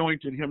God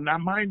anointed him. Now,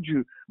 mind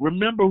you,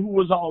 remember who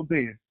was all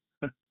there.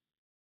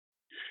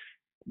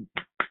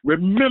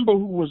 Remember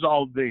who was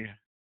all there.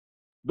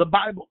 The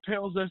Bible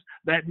tells us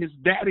that his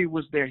daddy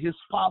was there. His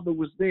father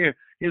was there.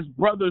 His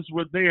brothers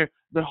were there.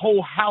 The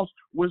whole house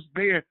was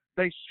there.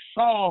 They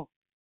saw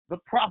the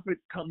prophet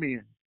come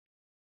in.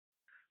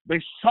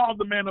 They saw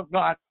the man of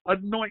God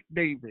anoint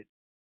David.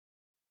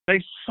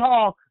 They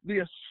saw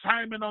the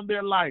assignment on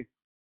their life.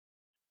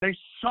 They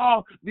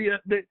saw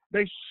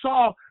they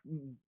saw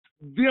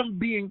them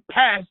being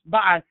passed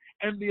by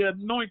and the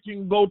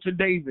anointing go to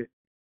David.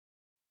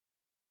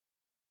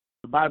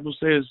 The Bible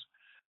says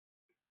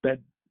that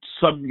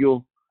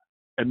Samuel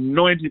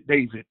anointed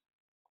David.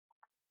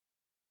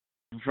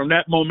 And from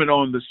that moment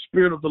on, the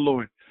Spirit of the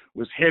Lord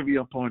was heavy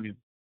upon him.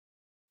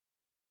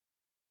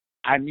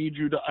 I need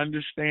you to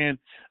understand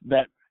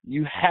that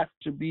you have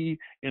to be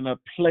in a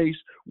place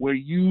where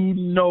you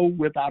know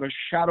without a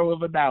shadow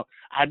of a doubt.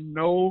 I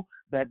know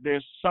that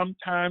there's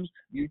sometimes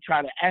you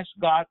try to ask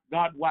God,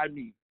 why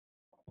me?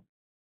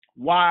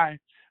 Why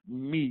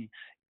me?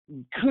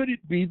 Could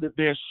it be that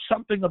there's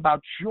something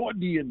about your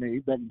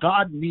DNA that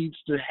God needs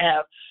to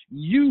have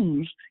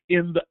used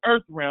in the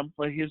earth realm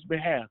for his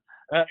behalf?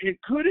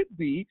 Could it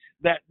be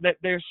that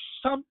there's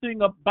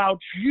something about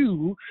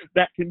you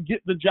that can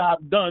get the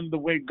job done the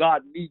way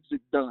God needs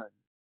it done?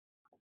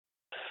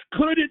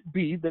 Could it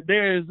be that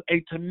there is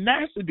a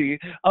tenacity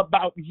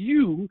about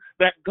you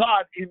that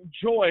God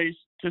enjoys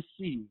to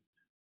see?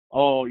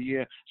 Oh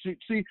yeah.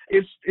 See,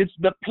 it's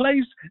the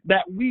place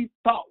that we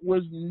thought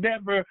was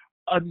never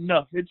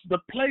enough. It's the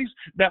place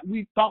that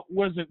we thought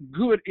wasn't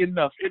good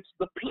enough. It's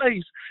the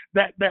place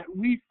that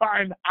we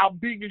find our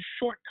biggest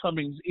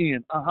shortcomings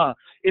in.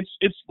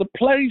 It's the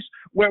place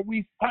where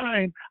we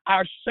find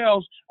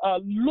ourselves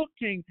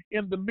looking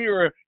in the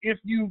mirror. If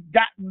you've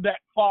gotten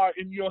that far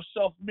in your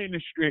self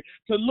ministry,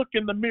 to look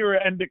in the mirror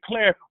and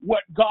declare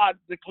what God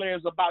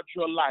declares about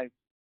your life.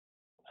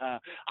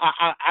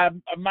 I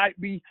might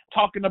be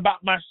talking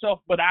about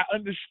myself, but I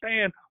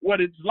understand what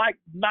it's like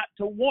not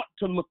to want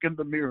to look in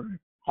the mirror.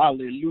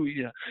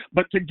 Hallelujah.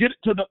 But to get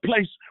to the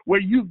place where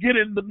you get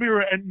in the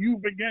mirror and you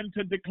begin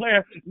to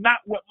declare not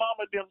what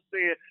mama them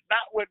said,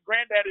 not what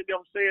granddaddy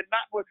them said,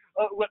 not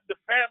what the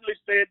family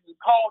said and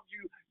called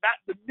you, not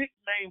the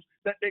nicknames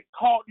that they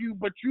called you,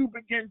 but you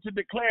begin to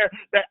declare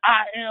that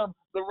I am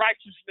the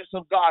righteousness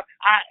of God.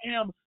 I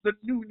am the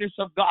newness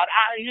of God.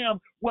 I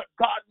am what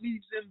God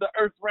needs in the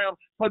earth realm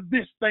for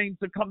this thing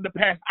to come to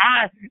pass.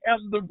 I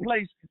am the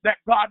place that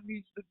God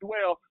needs to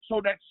dwell so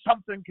that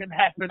something can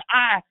happen.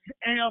 I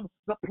am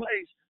the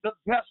place, the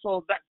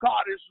vessel that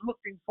God is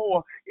looking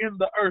for in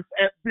the earth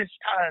at this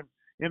time,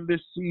 in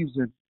this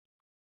season.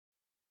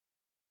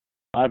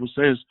 The Bible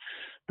says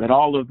that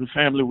all of the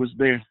family was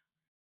there.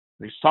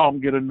 They saw him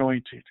get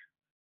anointed.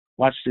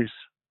 Watch this.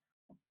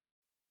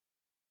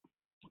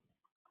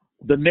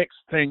 The next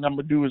thing I'm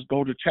going to do is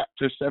go to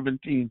chapter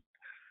 17,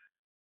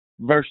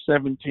 verse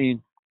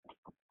 17.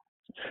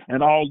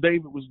 And all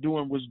David was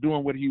doing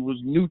what he was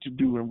new to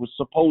do and was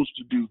supposed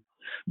to do.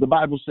 The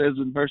Bible says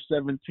in verse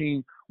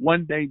 17,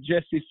 one day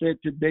Jesse said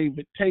to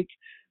David, take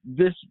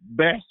this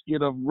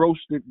basket of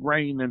roasted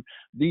grain and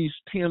these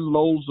 10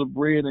 loaves of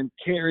bread and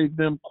carry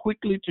them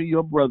quickly to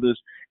your brothers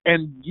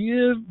and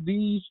give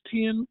these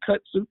 10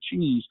 cuts of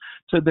cheese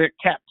to their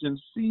captain.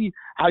 See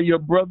how your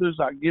brothers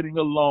are getting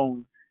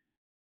along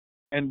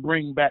and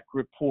bring back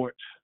report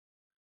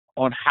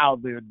on how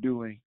they're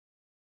doing.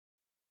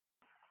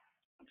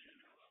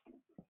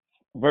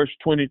 Verse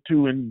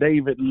 22, and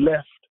David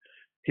left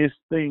his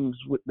things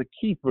with the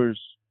keepers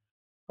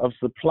of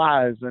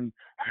supplies and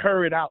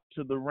hurried out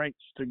to the ranks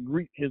to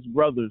greet his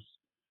brothers.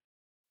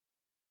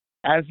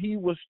 As he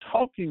was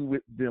talking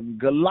with them,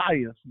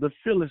 Goliath, the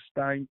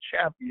Philistine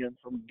champion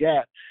from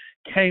Gath,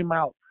 came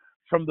out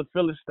from the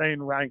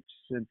Philistine ranks,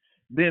 and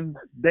then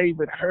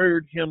David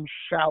heard him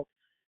shout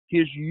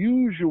his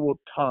usual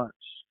taunts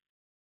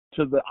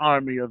to the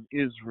army of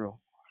Israel.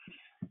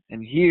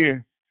 And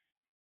here,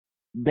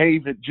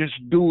 David just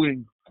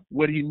doing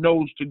what he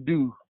knows to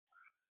do.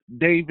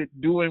 David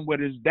doing what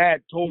his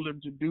dad told him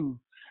to do.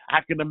 I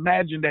can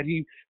imagine that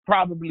he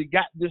probably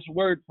got this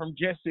word from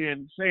Jesse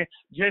and saying,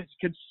 Jesse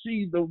could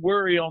see the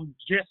worry on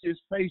Jesse's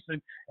face.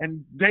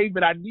 And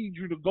David, I need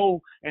you to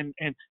go and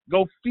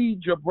go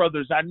feed your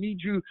brothers. I need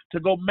you to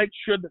go make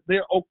sure that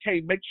they're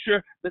okay. Make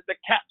sure that the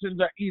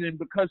captains are eating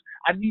because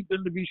I need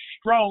them to be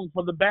strong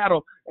for the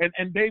battle.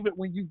 And David,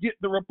 when you get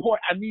the report,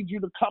 I need you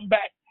to come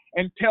back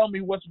and tell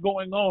me what's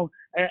going on.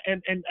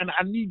 And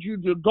I need you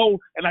to go,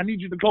 and I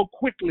need you to go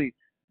quickly,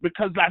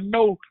 because I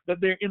know that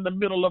they're in the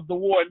middle of the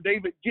war. And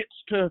David gets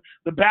to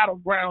the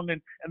battleground,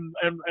 and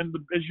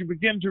as you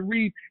begin to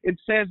read, it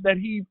says that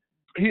he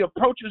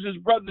approaches his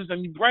brothers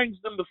and he brings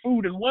them the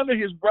food. And one of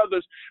his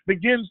brothers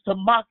begins to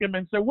mock him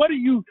and say, what are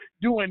you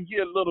doing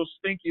here, little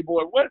stinky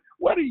boy?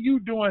 What are you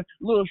doing,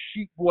 little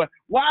sheep boy?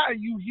 Why are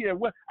you here?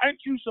 Ain't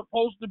you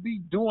supposed to be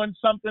doing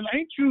something?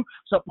 Ain't you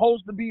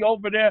supposed to be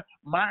over there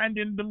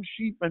minding them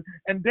sheep?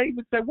 And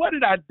David said, what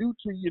did I do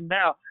to you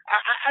now?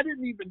 I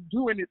didn't even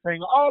do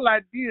anything. All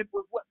I did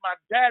was what my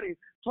daddy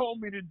told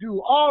me to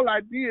do. All I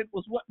did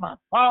was what my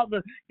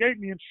father gave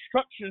me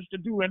instructions to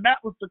do, and that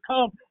was to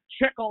come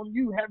check on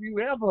you. Have you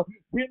ever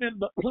been in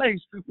the place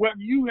where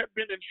you have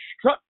been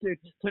instructed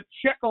to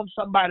check on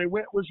somebody,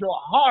 where it was your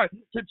heart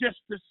to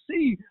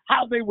see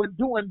how they were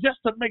doing, just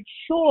to make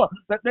sure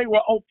that they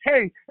were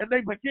okay, and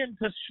they begin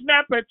to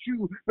snap at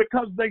you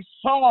because they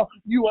saw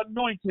you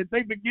anointed.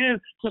 They begin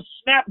to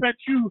snap at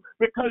you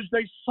because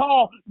they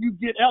saw you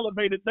get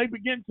elevated. They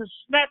begin to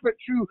snap at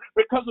you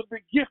because of the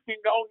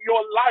gifting on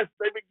your life.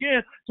 They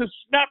begin to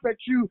snap at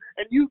you,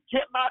 and you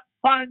cannot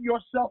find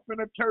yourself in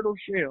a turtle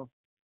shell.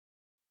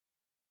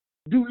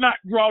 Do not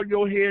draw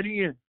your head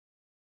in.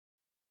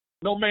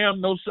 No,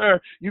 ma'am, no, sir.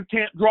 You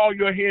can't draw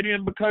your head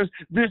in, because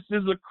this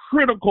is a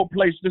critical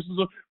place. This is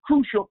a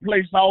crucial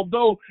place.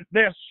 Although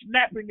they're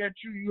snapping at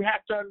you, you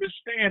have to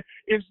understand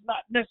it's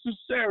not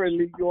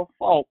necessarily your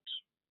fault.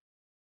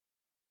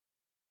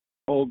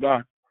 Oh,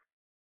 God.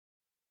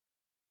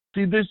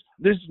 See, this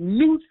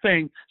new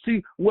thing,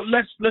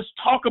 let's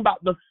talk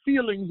about the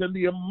feelings and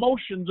the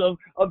emotions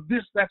of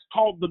this that's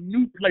called the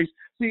new place.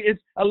 See,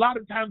 it's a lot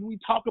of times we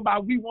talk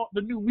about we want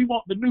the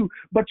new,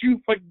 but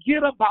you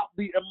forget about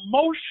the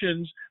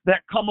emotions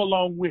that come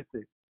along with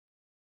it.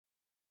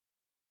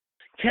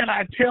 Can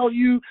I tell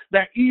you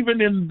that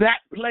even in that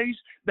place,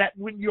 that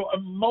when your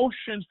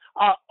emotions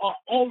are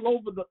all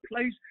over the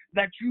place,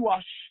 that you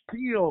are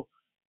still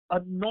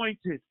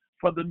anointed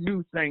for the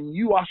new thing.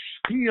 You are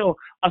still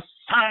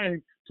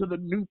assigned to the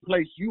new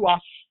place. You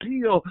are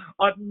still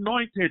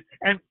anointed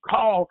and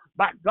called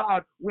by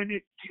God when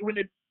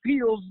it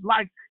feels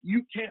like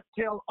you can't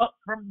tell up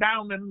from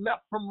down and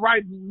left from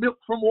right and milk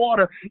from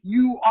water.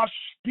 You are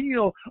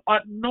still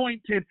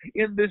anointed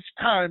in this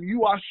time.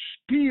 You are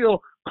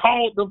still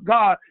called of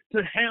God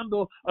to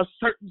handle a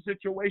certain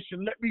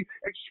situation. Let me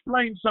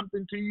explain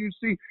something to you.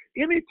 See,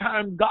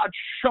 anytime God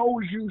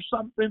shows you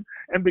something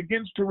and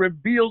begins to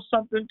reveal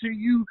something to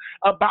you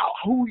about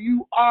who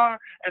you are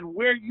and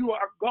where you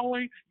are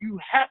going, you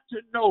have to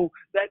know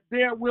that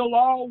there will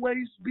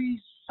always be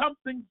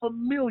something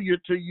familiar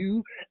to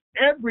you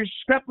every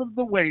step of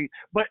the way.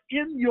 But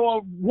in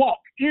your walk,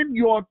 in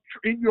your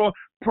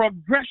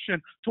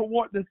progression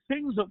toward the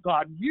things of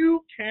God,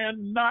 you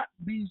cannot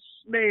be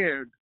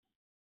snared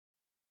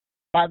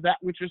by that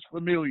which is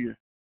familiar.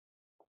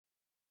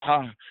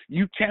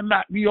 You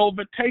cannot be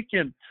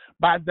overtaken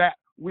by that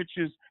which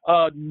is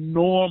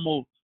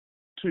normal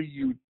to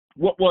you.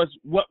 What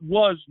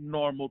was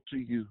normal to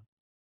you?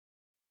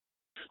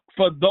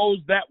 For those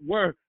that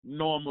were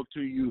normal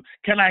to you,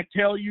 can I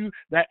tell you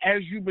that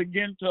as you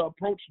begin to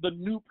approach the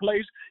new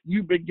place,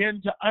 you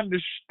begin to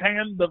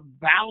understand the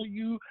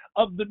value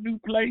of the new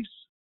place?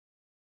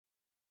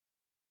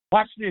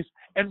 Watch this.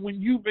 And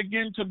when you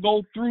begin to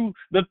go through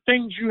the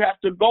things you have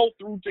to go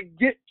through to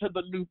get to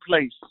the new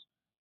place,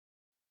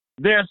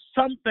 there are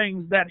some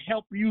things that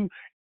help you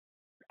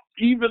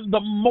even the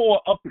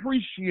more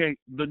appreciate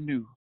the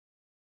new.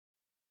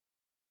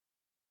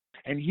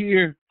 And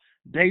here,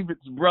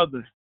 David's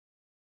brother,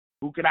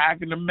 I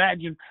can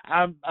imagine,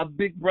 I'm a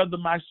big brother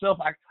myself.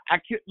 I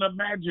couldn't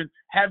imagine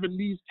having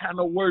these kind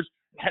of words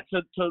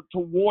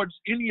towards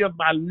any of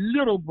my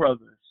little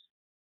brothers.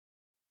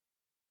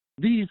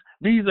 These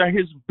are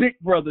his big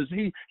brothers.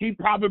 He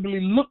probably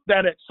looked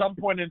at some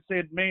point and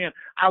said, man,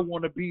 I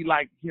want to be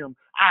like him.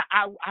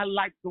 I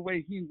like the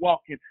way he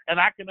walking. And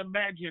I can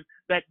imagine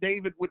that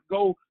David would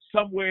go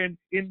somewhere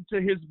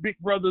into his big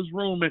brother's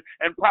room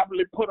and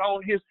probably put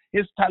on his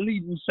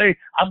talit and say,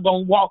 I'm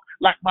going to walk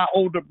like my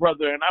older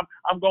brother, and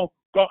I'm going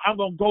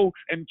to go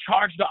and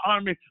charge the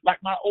army like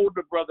my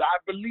older brother.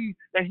 I believe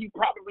that he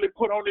probably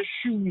put on his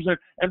shoes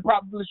and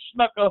probably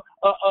snuck a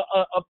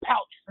pouch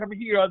from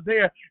here or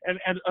there and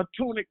a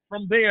tunic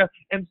from there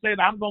and said,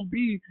 I'm going to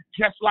be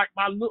just like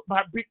my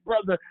big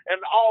brother.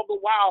 And all the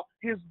while,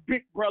 his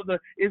big brother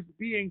is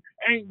being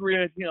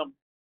angry at him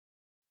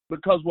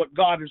because what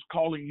God is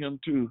calling him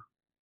to.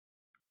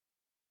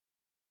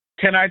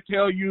 Can I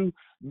tell you,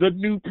 the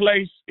new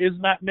place is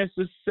not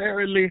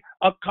necessarily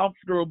a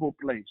comfortable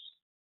place.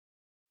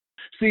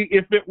 See,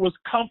 if it was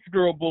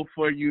comfortable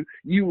for you,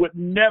 you would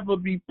never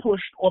be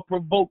pushed or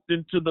provoked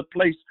into the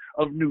place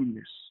of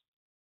newness.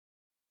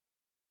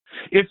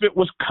 If it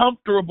was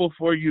comfortable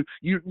for you,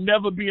 you'd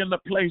never be in a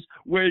place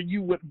where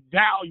you would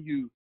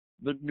value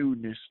the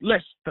newness.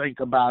 Let's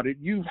think about it.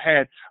 You've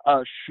had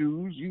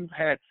shoes, you've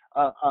had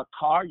a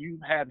car,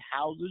 you've had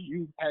houses,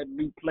 you've had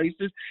new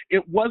places.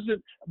 It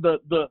wasn't the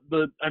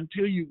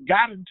until you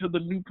got into the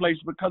new place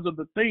because of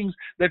the things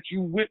that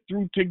you went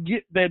through to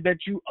get there that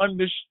you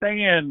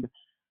understand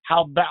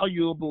how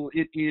valuable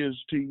it is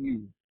to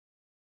you.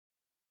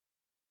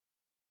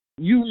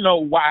 You know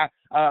why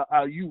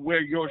you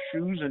wear your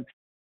shoes, and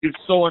if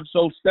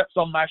so-and-so steps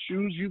on my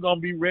shoes, you're going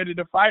to be ready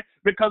to fight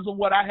because of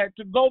what I had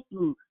to go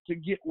through to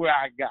get where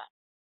I got.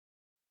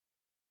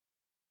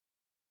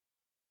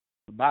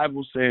 The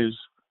Bible says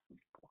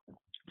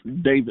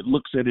David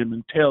looks at him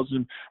and tells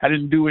him, I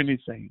didn't do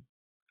anything.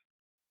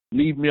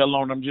 Leave me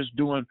alone. I'm just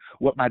doing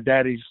what my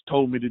daddy's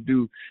told me to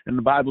do. And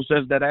the Bible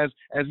says that as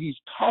he's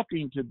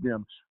talking to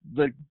them,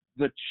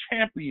 the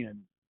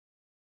champion,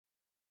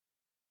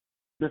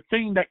 the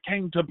thing that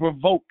came to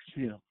provoke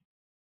him,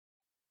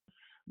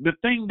 the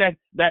thing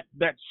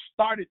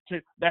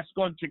that's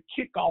going to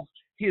kick off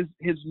his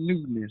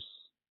newness.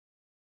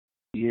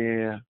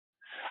 Yeah.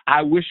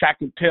 I wish I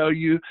could tell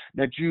you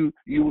that you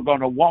were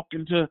going to walk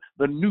into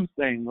the new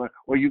thing,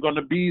 or you're going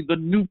to be the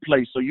new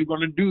place, or you're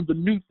going to do the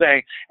new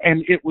thing,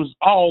 and it was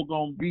all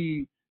going to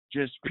be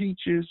just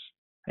peaches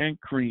and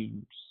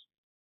creams,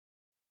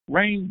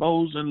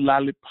 rainbows and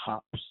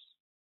lollipops,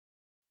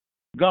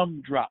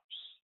 gumdrops.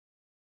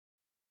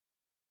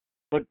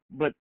 But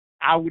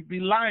I would be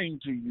lying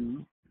to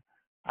you.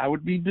 I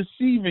would be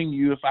deceiving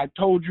you if I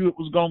told you it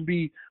was going to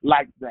be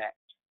like that.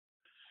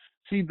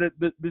 See,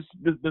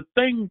 the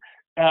thing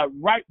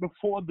right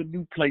before the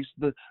new place,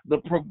 the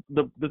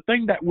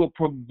thing that will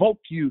provoke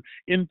you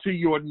into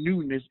your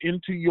newness,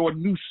 into your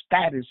new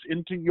status,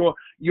 into your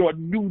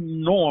new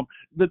norm,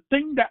 the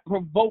thing that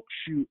provokes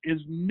you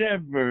is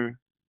never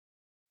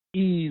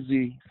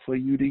easy for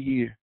you to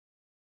hear.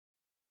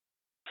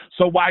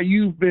 So while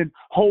you've been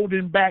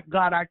holding back,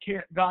 God, I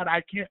can't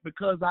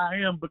because I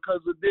am,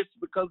 because of this,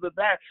 because of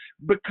that,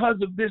 because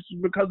of this,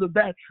 because of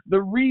that.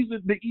 The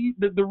reason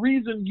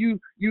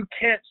you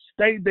can't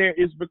stay there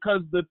is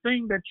because the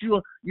thing that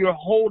you're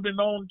holding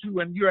on to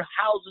and you're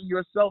housing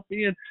yourself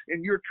in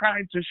and you're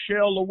trying to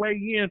shell away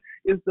in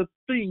is the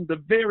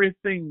very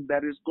thing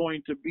that is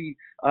going to be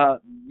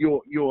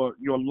your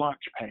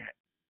launch pad.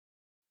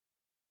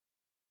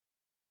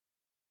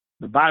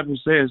 The Bible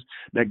says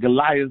that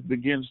Goliath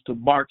begins to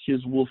bark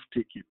his wolf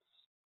tickets.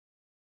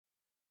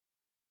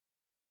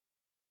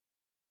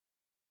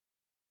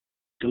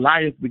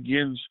 Goliath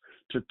begins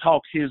to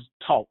talk his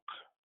talk.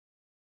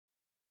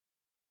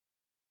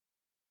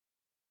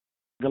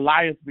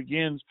 Goliath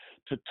begins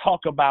to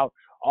talk about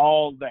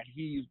all that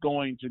he's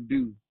going to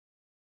do.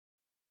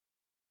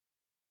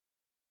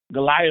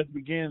 Goliath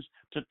begins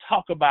to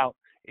talk about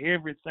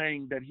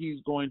everything that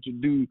he's going to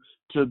do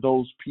to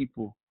those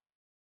people.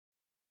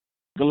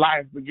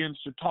 Goliath begins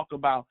to talk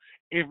about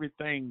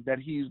everything that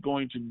he's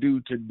going to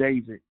do to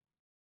David.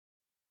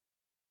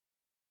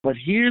 But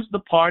here's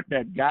the part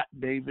that got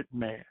David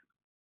mad.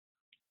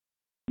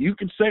 You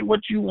can say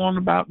what you want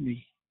about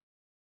me.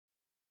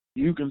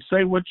 You can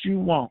say what you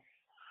want.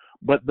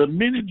 But the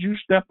minute you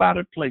step out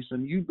of place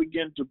and you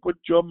begin to put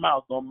your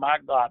mouth on my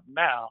God,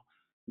 now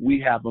we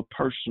have a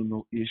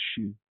personal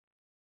issue.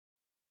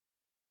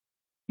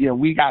 Yeah,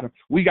 we got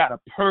a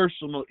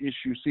personal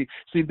issue.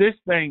 See this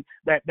thing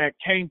that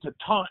came to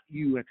taunt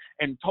you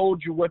and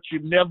told you what you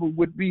never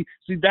would be.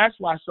 See, that's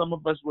why some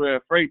of us were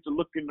afraid to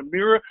look in the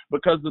mirror,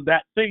 because of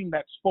that thing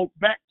that spoke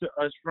back to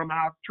us from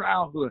our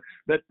childhood,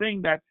 that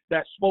thing that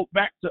spoke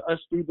back to us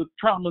through the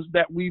traumas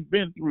that we've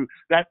been through,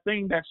 that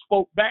thing that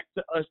spoke back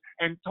to us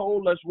and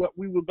told us what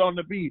we were going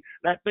to be,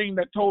 that thing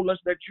that told us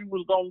that you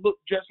was going to look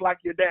just like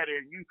your daddy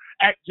and you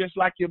act just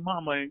like your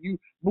mama and you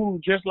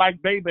move just like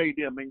Baby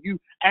them and you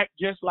act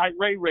just like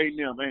Ray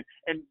them,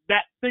 and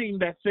that thing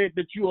that said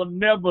that you'll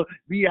never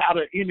be out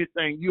of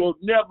anything, you'll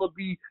never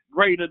be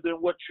greater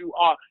than what you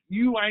are,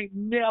 you ain't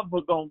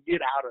never gonna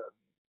get out of it.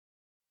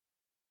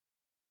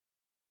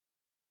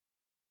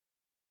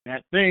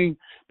 That thing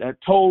that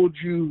told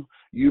you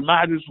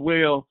might as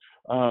well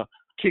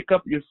kick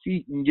up your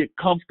feet and get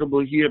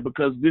comfortable here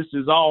because this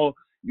is all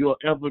you'll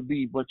ever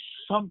be, but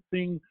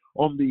something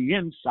on the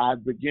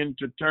inside begin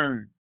to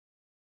turn.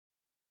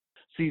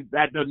 See,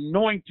 that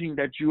anointing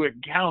that you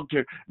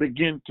encounter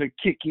begin to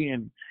kick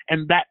in.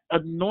 And that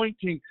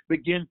anointing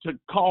begin to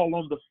call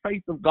on the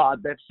faith of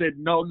God that said,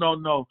 no,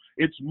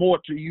 it's more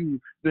to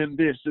you than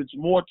this. It's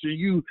more to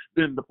you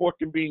than the Pork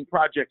and Bean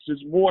projects.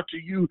 It's more to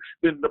you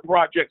than the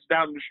projects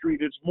down the street.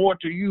 It's more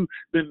to you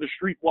than the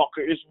streetwalker.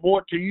 It's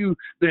more to you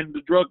than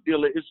the drug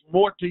dealer. It's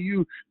more to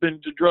you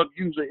than the drug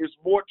user. It's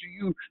more to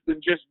you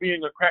than just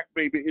being a crack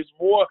baby. It's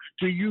more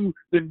to you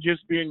than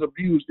just being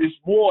abused. It's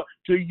more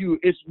to you.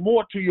 It's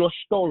more to your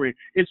story.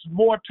 It's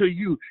more to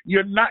you.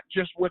 You're not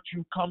just what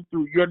you come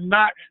through. You're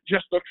not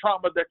just the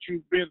trauma that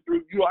you've been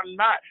through. You are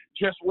not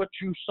just what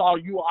you saw.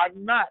 You are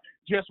not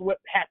just what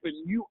happened.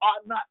 You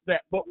are not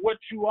that. But what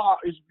you are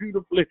is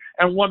beautifully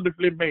and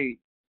wonderfully made.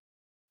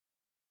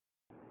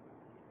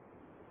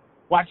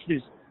 Watch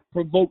this.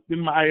 Provoked in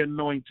my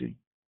anointing.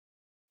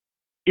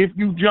 If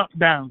you jump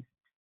down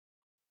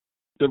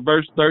to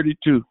verse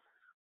 32,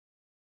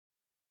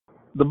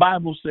 the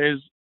Bible says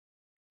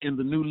in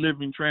the New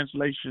Living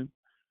Translation,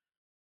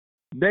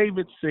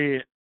 David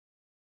said,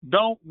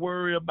 don't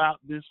worry about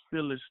this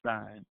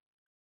Philistine.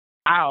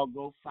 I'll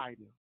go fight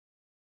him.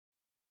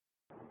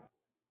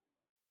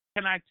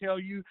 Can I tell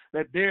you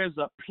that there's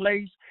a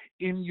place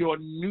in your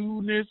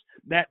newness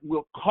that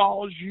will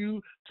cause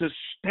you to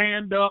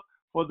stand up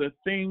for the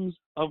things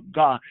of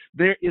God?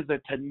 There is a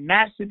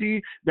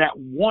tenacity that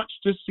wants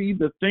to see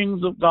the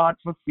things of God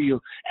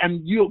fulfilled.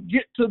 And you'll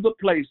get to the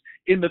place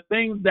in the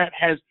things that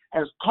has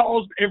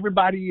caused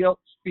everybody else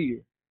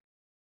fear.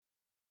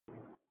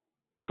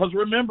 Because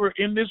remember,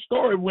 in this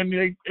story,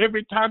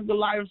 every time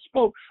Goliath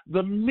spoke,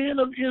 the men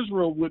of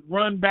Israel would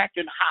run back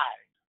and hide.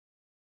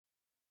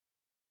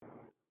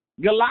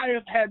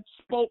 Goliath had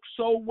spoke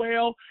so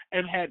well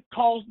and had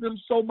caused them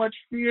so much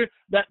fear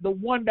that the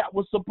one that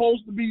was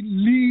supposed to be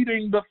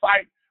leading the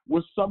fight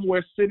was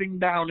somewhere sitting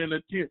down in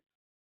a tent,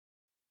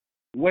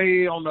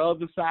 way on the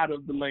other side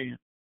of the land,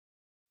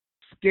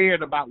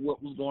 scared about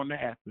what was going to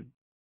happen.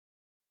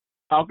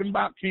 Talking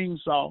about King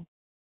Saul.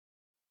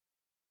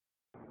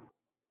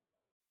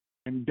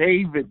 And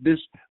David, this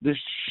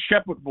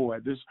shepherd boy,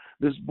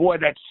 this boy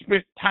that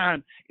spent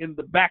time in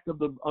the back of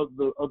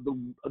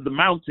the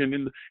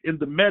mountain, in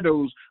the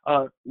meadows,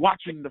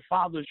 watching the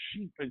father's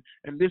sheep,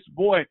 and this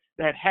boy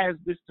that has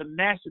this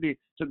tenacity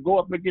to go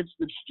up against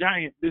this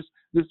giant, this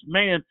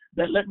man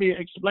that, let me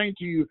explain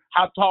to you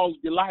how tall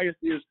Goliath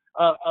is.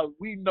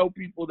 We know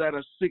people that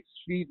are 6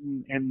 feet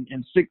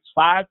and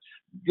 6'5".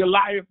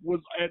 Goliath was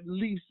at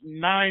least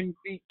 9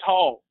 feet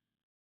tall.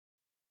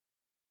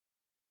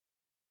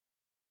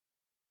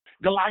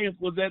 Goliath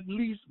was at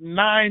least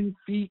 9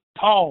 feet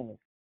tall.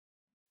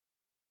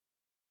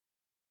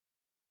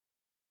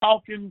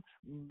 Talking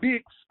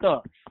big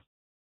stuff.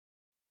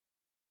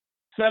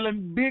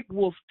 selling big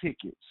wolf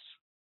tickets,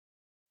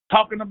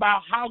 talking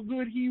about how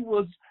good he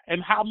was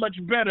and how much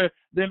better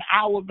than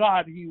our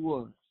God he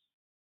was.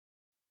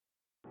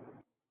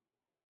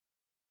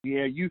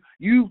 Yeah,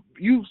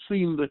 you've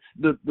seen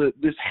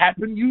this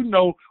happen. You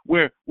know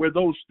where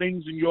those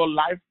things in your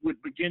life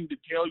would begin to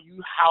tell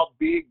you how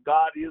big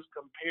God is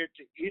compared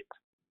to it.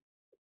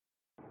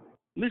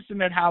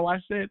 Listen at how I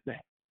said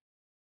that.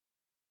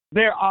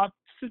 There are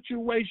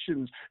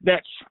situations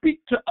that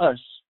speak to us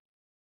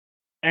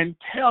and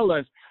tell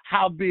us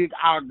how big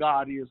our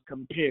God is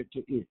compared to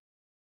it.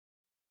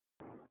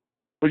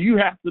 But you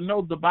have to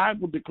know the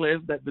Bible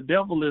declares that the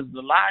devil is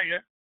the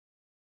liar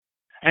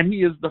and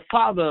he is the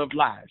father of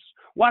lies.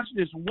 Watch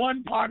this.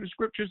 One part of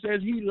Scripture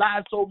says he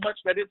lies so much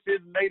that it's his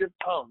native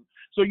tongue.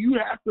 So you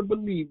have to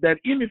believe that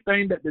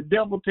anything that the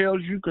devil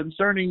tells you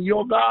concerning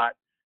your God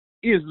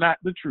is not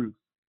the truth.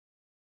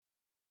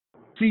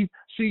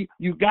 See,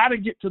 you got to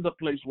get to the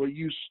place where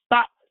you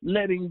stop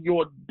letting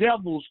your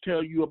devils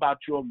tell you about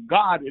your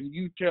God and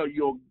you tell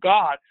your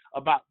God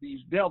about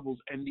these devils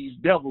and these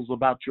devils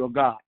about your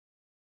God.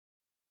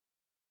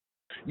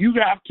 You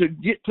have to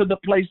get to the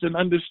place and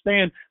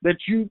understand that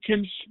you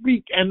can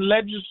speak and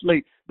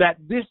legislate that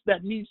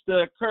needs to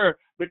occur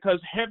because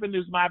heaven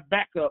is my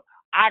backup.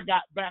 I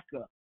got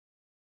backup.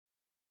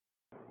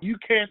 You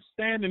can't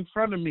stand in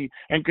front of me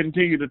and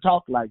continue to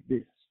talk like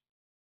this.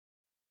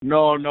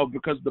 No,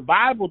 because the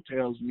Bible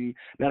tells me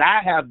that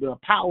I have the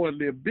power and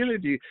the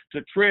ability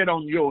to tread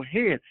on your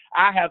head.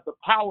 I have the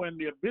power and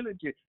the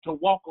ability to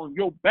walk on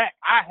your back.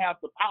 I have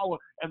the power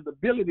and the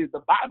ability.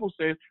 The Bible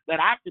says that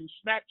I can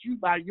snatch you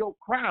by your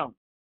crown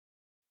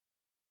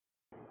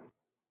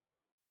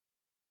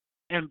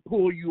and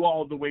pull you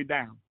all the way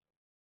down.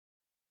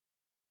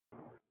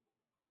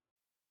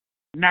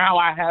 Now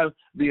I have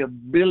the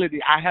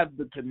ability, I have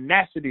the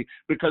tenacity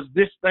because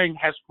this thing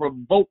has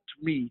provoked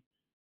me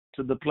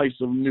to the place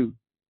of new.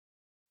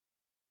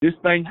 This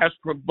thing has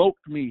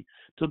provoked me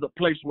to the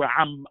place where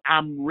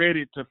I'm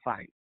ready to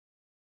fight.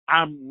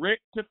 I'm ready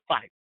to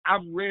fight.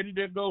 I'm ready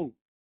to go.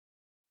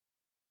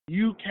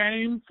 You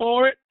came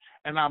for it,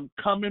 and I'm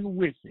coming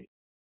with it.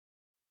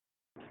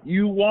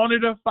 You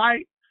wanted a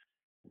fight?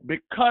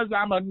 Because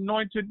I'm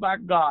anointed by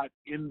God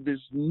in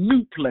this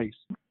new place,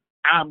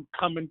 I'm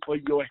coming for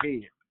your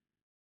head.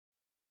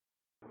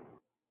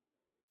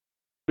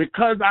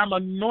 Because I'm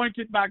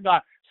anointed by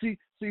God. See,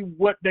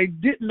 what they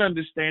didn't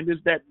understand is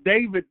that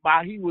David,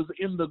 while he was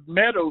in the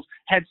meadows,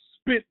 had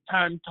spent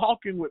time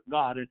talking with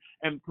God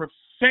and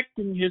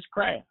perfecting his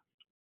craft.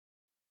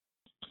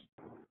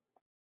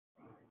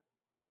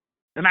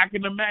 And I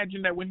can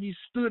imagine that when he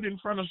stood in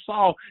front of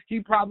Saul, he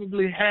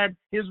probably had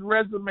his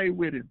resume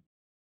with him.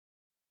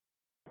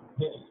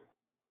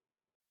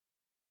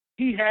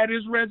 He had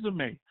his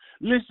resume.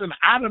 Listen,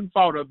 I done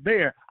fought a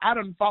bear. I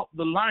done fought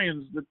the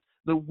lions,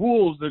 the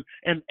wolves,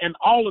 and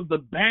all of the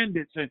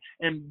bandits.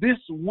 And this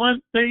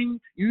one thing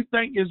you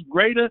think is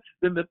greater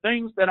than the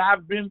things that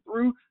I've been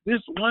through?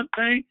 This one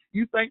thing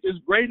you think is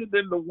greater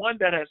than the one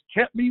that has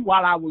kept me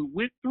while I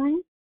went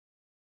through?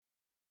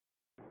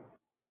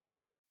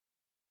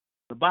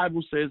 The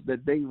Bible says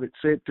that David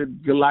said to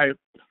Goliath,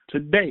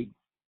 today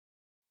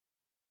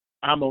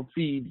I'm going to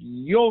feed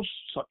your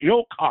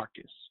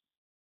carcass.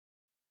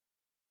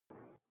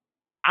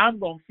 I'm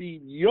going to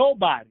feed your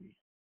body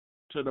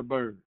to the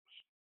birds.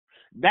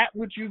 That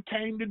which you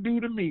came to do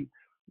to me,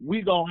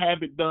 we're going to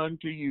have it done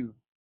to you.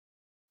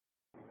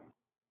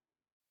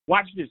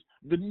 Watch this.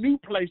 The new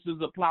place is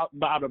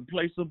about a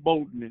place of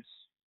boldness.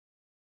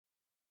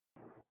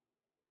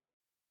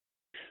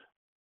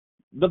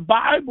 The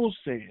Bible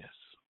says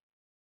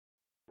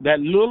that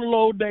little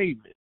old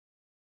David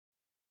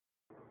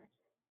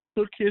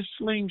took his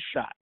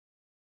slingshot,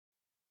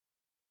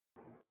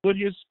 put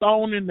his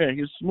stone in there,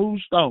 his smooth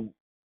stone,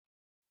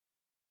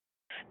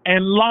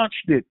 and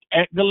launched it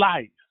at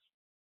Goliath.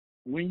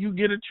 When you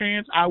get a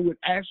chance, I would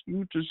ask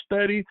you to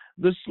study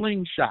the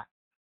slingshot,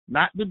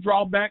 not the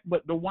drawback,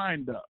 but the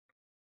wind up.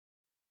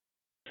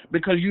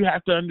 Because you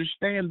have to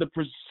understand the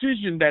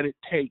precision that it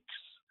takes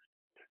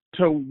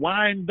to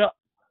wind up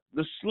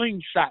the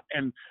slingshot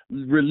and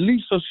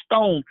release a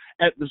stone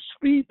at the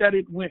speed that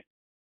it went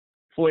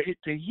for it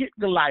to hit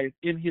Goliath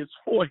in his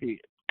forehead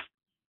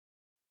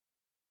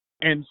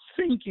and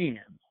sink in.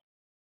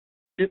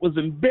 It was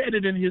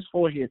embedded in his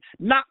forehead,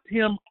 knocked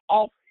him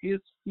off his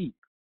feet.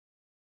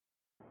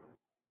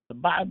 The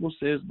Bible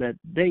says that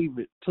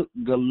David took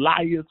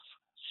Goliath's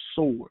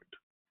sword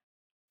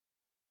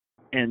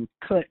and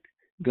cut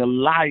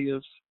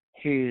Goliath's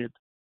head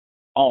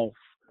off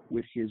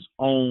with his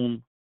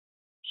own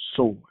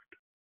sword.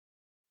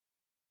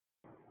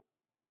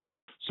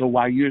 So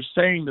while you're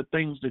saying the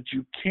things that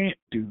you can't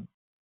do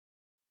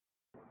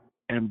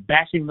and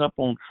backing up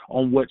on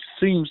what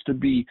seems to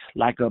be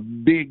like a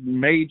big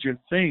major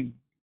thing,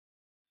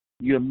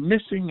 you're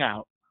missing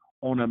out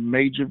on a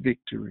major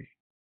victory.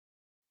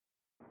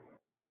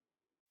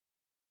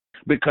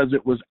 Because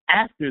it was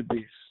after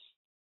this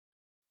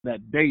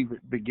that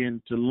David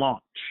began to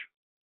launch.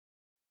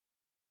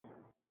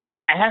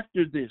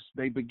 After this,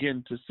 they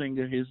began to sing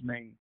his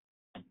name.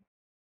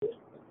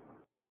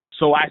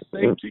 So I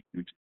say to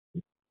you,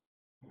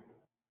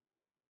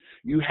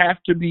 you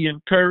have to be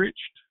encouraged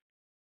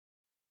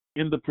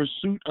in the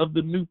pursuit of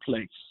the new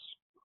place.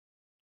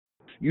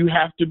 You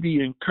have to be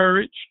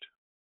encouraged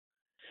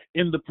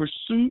in the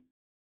pursuit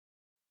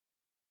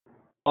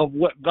of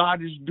what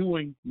God is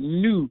doing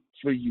new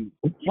for you.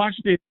 Watch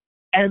this.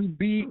 And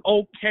be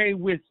okay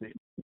with it.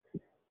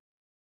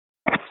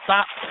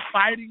 Stop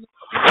fighting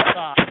against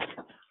God.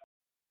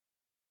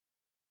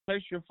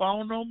 Place your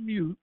phone on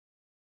mute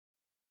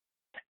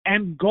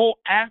and go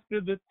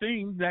after the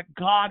things that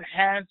God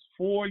has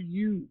for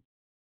you.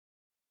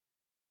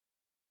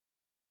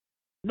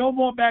 No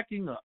more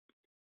backing up.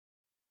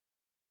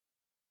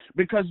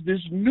 Because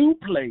this new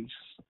place,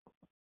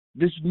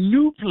 this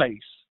new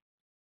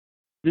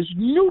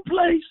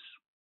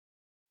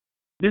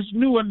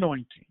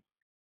anointing,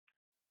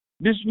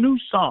 this new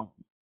song,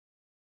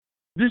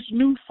 this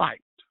new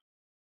fight,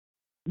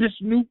 this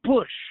new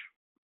push,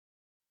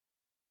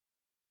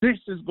 this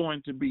is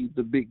going to be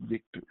the big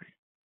victory.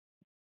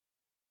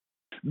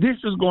 This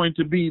is going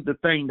to be the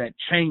thing that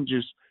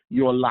changes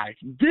your life.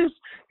 This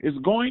is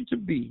going to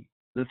be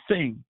the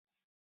thing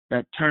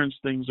that turns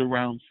things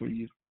around for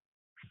you.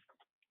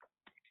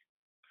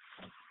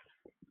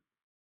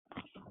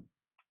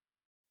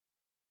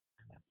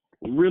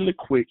 Really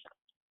quick,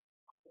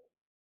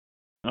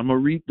 I'm going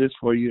to read this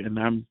for you, and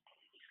I'm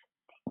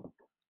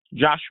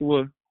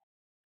Joshua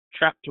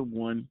chapter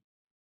 1,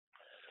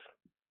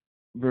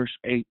 verse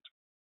 8.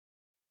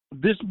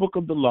 This book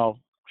of the law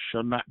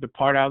shall not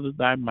depart out of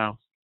thy mouth,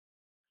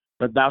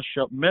 but thou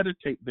shalt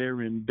meditate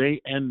therein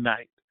day and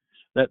night,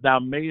 that thou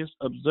mayest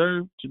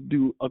observe to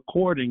do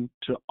according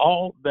to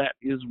all that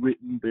is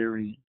written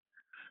therein.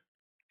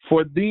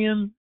 For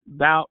then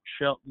thou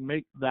shalt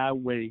make thy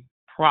way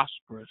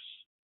prosperous,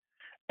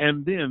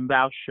 and then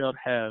thou shalt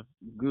have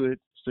good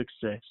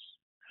success.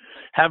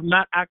 Have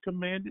not I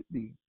commanded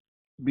thee?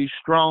 Be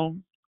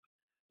strong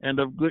and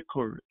of good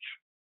courage.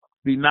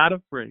 Be not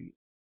afraid,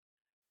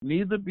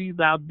 neither be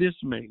thou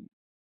dismayed.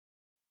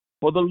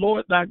 For the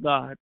Lord thy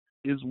God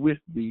is with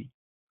thee,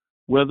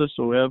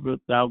 whithersoever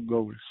thou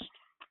goest.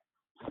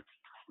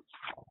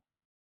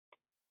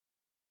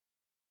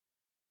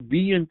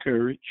 Be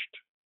encouraged.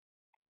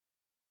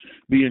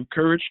 Be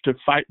encouraged to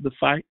fight the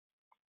fight.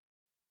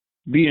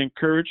 Be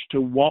encouraged to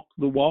walk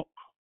the walk.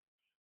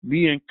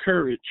 Be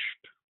encouraged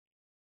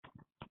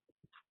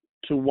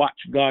to watch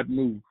God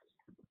move.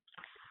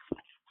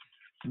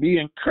 Be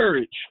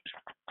encouraged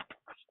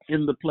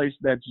in the place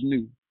that's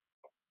new.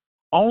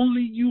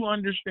 Only you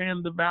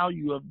understand the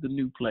value of the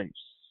new place.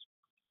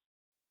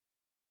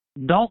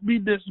 Don't be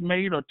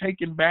dismayed or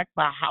taken back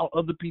by how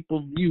other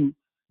people view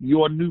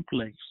your new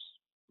place.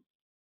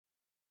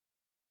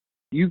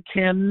 You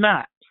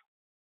cannot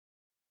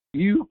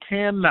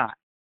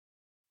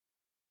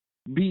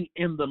be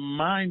in the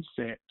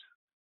mindset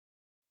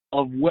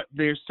of what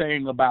they're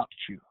saying about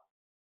you.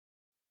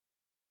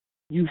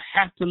 You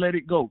have to let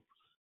it go.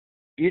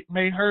 It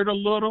may hurt a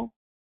little,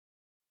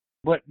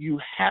 but you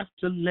have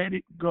to let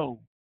it go.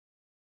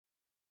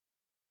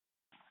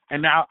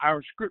 And now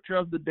our scripture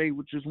of the day,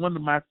 which is one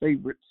of my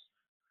favorites.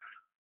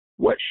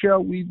 What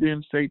shall we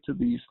then say to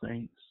these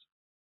things?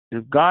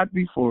 If God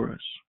be for us,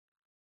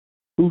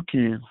 who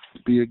can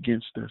be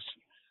against us?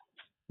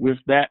 With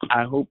that,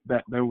 I hope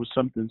that there was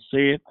something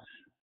said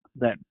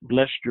that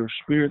blessed your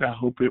spirit. I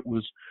hope it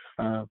was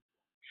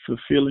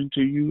fulfilling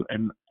to you.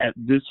 And at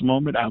this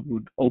moment, I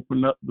would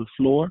open up the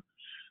floor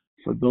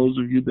for those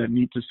of you that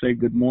need to say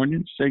good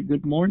morning. Say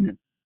good morning.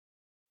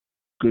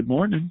 Good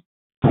morning.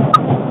 Good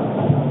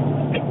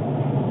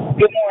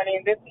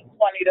morning. This is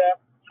Juanita.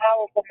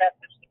 Powerful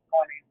message this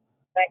morning.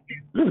 Thank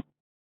you. Good,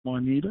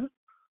 Juanita.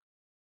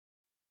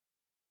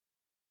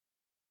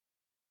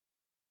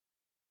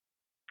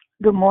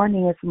 Good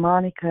morning. It's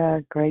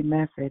Monica. Great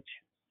message.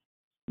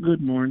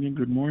 Good morning.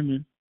 Good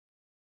morning.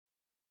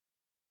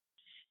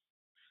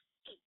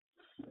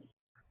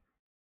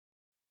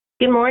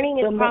 Good morning.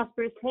 It's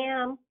Prosperous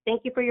Pam.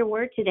 Thank you for your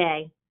word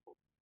today.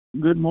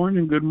 Good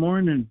morning. Good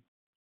morning.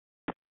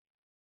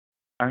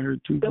 I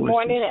heard two voices. Good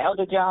morning,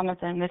 Elder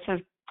Jonathan. This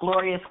is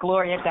Gloria.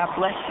 God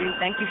bless you.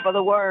 Thank you for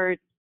the word.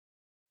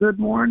 Good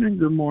morning.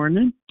 Good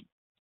morning.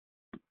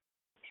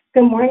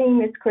 Good morning,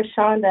 Ms.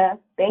 Krishanda.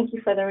 Thank you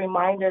for the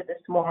reminder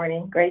this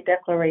morning. Great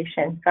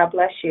declaration. God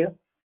bless you.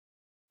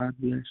 God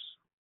bless.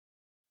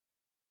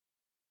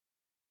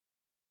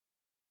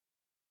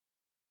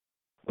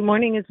 Good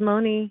morning, it's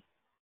Moni.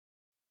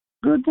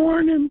 Good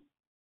morning.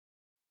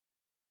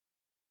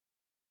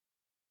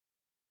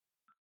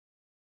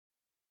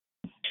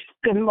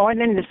 Good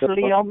morning, Miss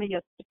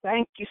Leomia.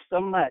 Thank you so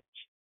much.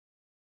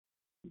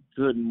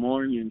 Good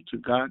morning. To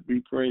God be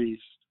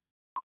praised.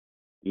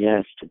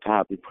 Yes, to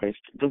God be praised.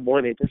 Good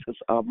morning. This is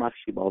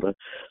Moxie Mulder.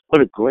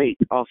 What a great,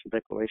 awesome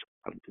declaration.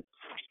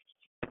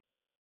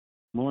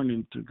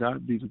 Morning. To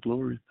God be the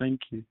glory.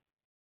 Thank you.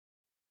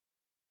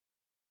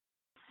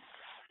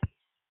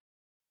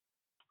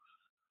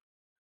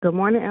 Good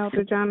morning,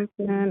 Elder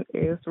Jonathan.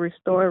 It's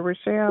Restore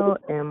Rochelle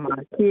and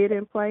my kid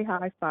in play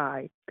high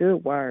five. Good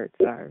word,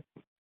 sir.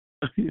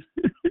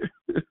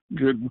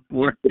 Good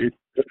morning.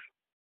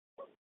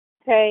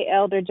 Hey,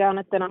 Elder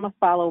Jonathan, I'm going to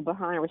follow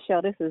behind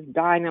Rochelle. This is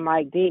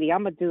Dynamite Didi.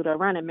 I'm going to do the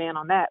running man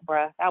on that,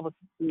 bruh. That was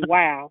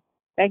wow.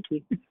 Thank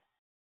you.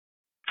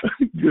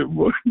 Good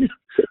morning.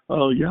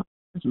 Oh, yeah.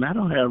 And I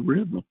don't have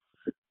rhythm.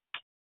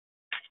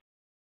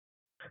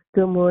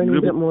 Good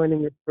morning. Good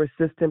morning. It's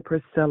Persistent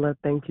Priscilla.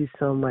 Thank you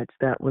so much.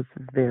 That was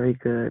very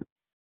good.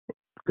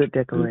 Good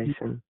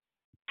declaration.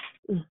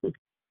 Good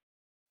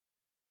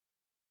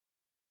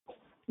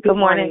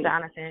morning,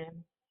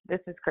 Jonathan. This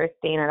is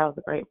Christina. That was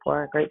a great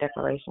pour, great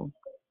declaration.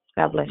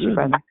 God bless you,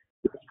 brother.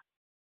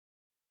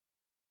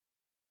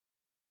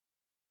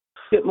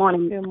 Good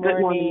morning. Good Good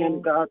morning, morning.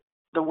 and God.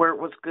 The word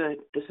was good.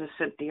 This is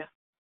Cynthia.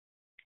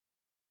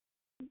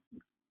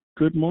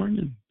 Good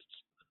morning.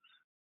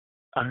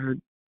 I heard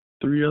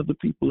 3 other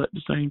people at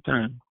the same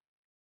time.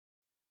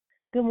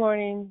 Good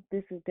morning.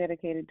 This is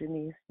Dedicated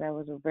Denise. That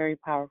was a very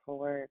powerful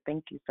word.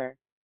 Thank you, sir.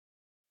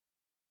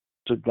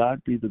 To God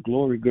be the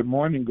glory. Good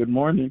morning. Good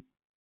morning.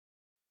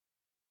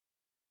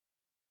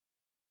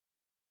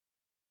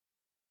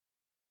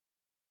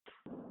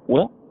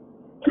 Well,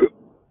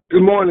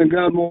 good morning.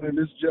 God morning.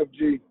 This is Jeff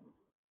G.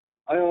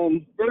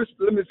 First,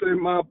 let me say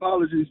my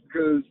apologies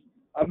because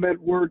I'm at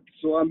work,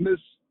 so I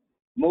missed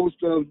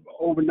most of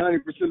over 90%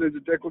 of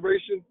the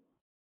declaration.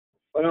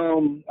 But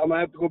I'm gonna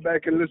have to go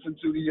back and listen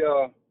to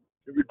the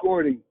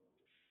recording.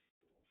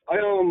 I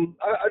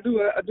do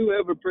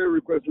have a prayer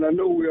request, and I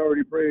know we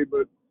already prayed,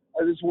 but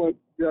I just want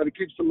to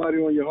keep somebody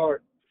on your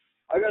heart.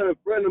 I got a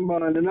friend of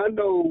mine, and I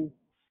know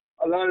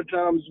a lot of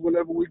times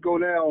whenever we go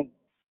down,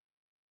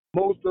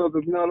 most of,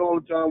 if not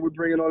all the time, we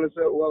bring it on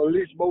ourselves. Well, at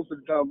least most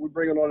of the time, we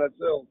bring it on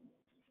ourselves.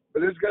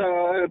 But this guy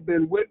I have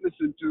been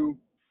witnessing to,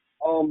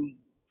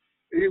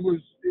 he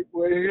is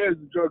a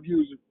drug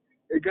user.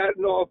 He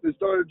gotten off and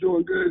started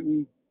doing good,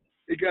 and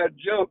he got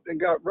jumped and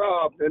got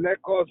robbed, and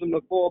that caused him to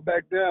fall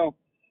back down.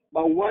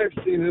 My wife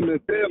seen him in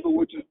Fayetteville,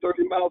 which is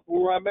 30 miles from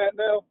where I'm at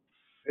now,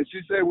 and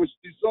she said when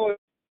she saw him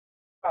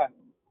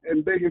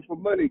and begging for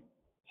money,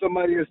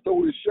 somebody had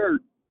stole his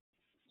shirt.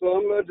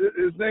 So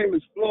his name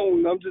is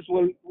Flown. I'm just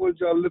want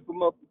y'all to lift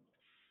him up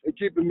and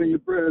keep him in your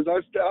prayers.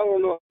 I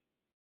don't know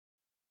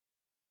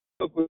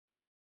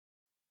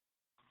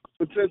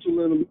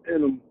potential in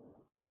him,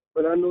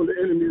 but I know the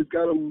enemy has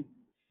got him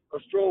a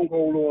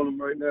stronghold on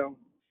him right now.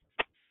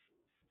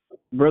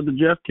 Brother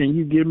Jeff, can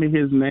you give me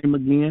his name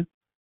again?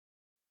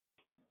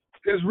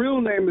 His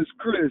real name is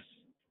Chris,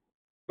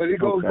 but he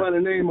goes by the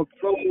name of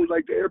Flown,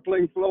 like the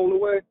airplane flown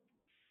away.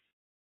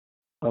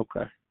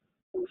 Okay.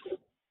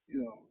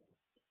 You know.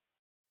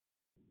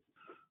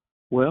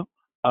 Well,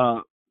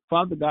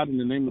 Father God, in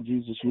the name of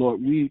Jesus,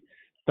 Lord, we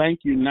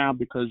thank you now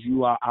because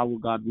you are our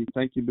God. We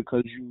thank you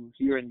because you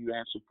hear and you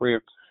answer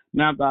prayer.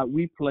 Now, God,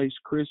 we place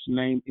Chris'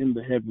 name in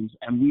the heavens,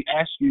 and we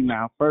ask you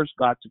now, first,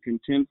 God, to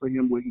contend for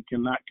him where he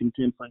cannot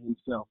contend for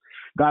himself.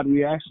 God,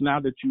 we ask now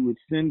that you would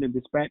send and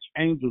dispatch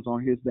angels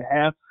on his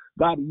behalf.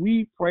 God,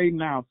 we pray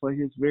now for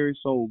his very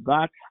soul.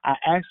 God, I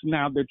ask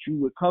now that you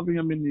would cover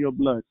him in your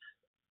blood.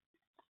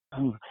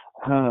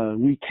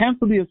 We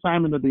cancel the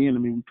assignment of the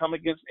enemy. We come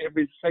against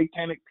every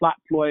satanic plot,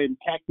 ploy, and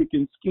tactic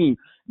and scheme.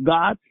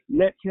 God,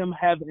 let him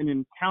have an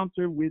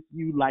encounter with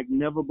you like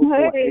never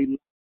before, a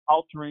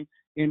life-altering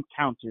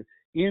encounter.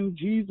 In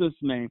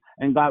Jesus' name.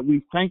 And God,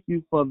 we thank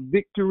you for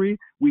victory.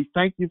 We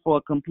thank you for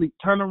a complete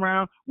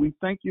turnaround. We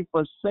thank you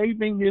for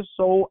saving his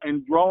soul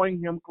and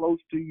drawing him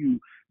close to you.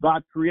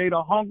 God, create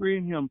a hunger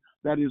in him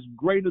that is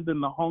greater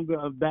than the hunger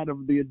of that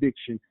of the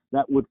addiction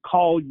that would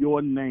call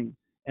your name.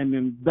 And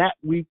in that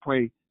we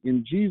pray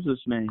in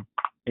Jesus' name.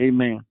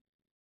 Amen.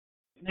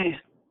 Amen.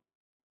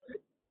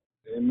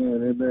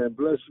 Amen.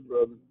 Bless you,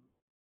 brother.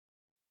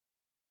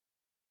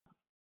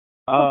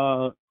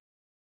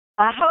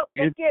 I hope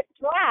it gets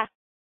dry.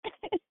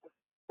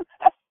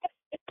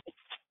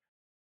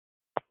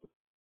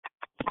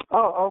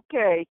 Oh,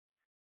 okay.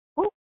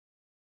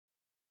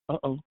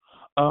 All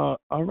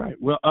right.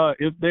 Well,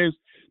 if there's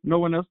no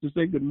one else to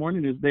say good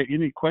morning, is there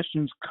any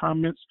questions,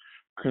 comments,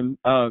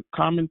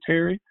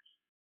 commentary?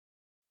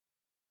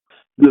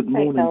 Good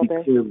morning,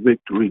 declare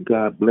victory.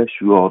 God bless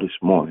you all this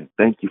morning.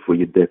 Thank you for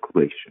your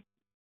declaration.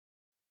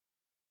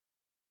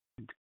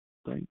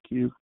 Thank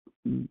you.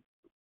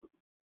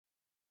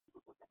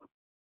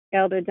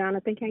 Elder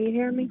Jonathan, can you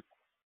hear me?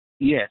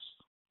 Yes.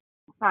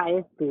 Hi,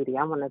 it's Didi.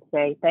 I want to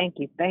say thank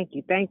you.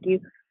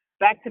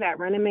 Back to that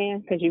running man,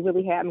 because you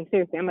really had me.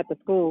 Seriously, I'm at the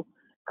school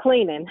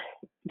cleaning,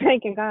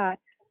 thanking God.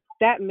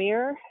 That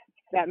mirror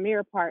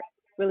part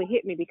really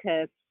hit me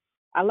because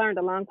I learned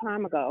a long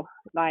time ago,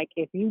 like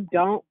if you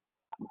don't,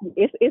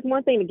 it's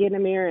one thing to get in the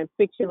mirror and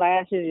fix your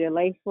lashes, your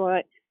lace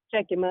front,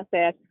 check your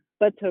mustache,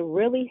 but to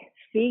really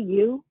see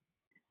you,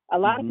 a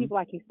lot of people,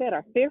 like you said,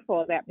 are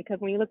fearful of that because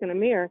when you look in the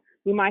mirror,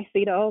 you might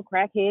see the old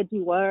crackhead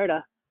you were,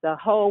 the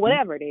whole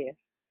whatever it is.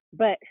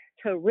 But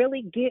to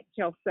really get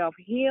yourself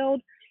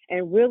healed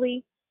and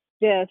really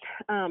just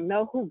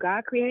know who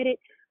God created,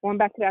 going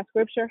back to that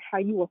scripture, how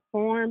you were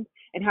formed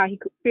and how he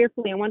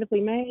fearfully and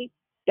wonderfully made,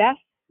 that's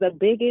the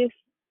biggest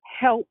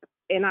help.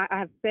 And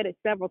I've said it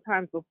several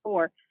times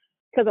before.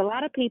 Because a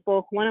lot of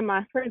people, one of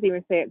my friends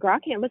even said, girl, I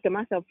can't look at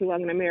myself too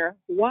long in the mirror.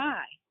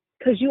 Why?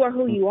 Because you are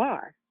who you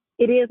are.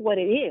 It is what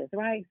it is,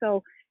 right?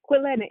 So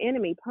quit letting the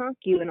enemy punk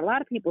you. And a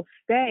lot of people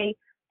stay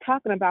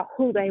talking about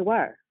who they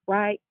were,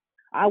 right?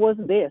 I was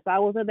this, I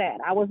was a that,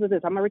 I was a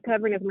this, I'm a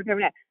recovering this, I'm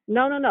recovering that.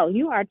 No.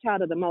 You are a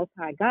child of the Most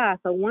High God.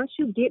 So once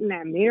you get in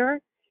that mirror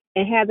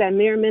and have that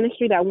mirror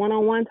ministry, that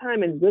one-on-one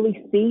time, and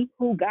really see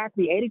who God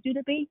created you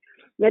to be,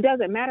 it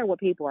doesn't matter what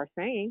people are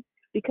saying,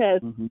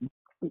 because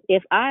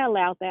if I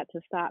allowed that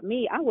to stop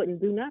me, I wouldn't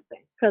do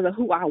nothing because of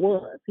who I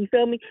was. You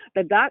feel me?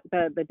 The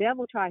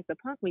devil tries to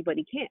punk me, but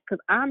he can't,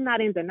 because I'm not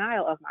in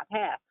denial of my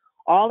past.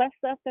 All that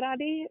stuff that I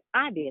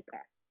did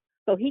that.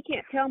 So he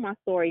can't tell my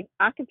story.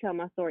 I can tell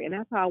my story, and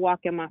that's how I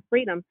walk in my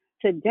freedom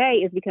today,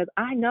 is because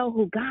I know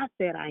who God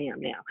said I am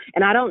now.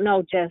 And I don't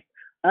know just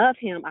of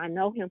him. I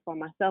know him for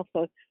myself.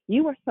 So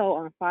you were so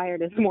on fire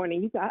this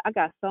morning. I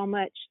got so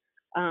much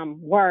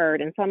word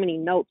and so many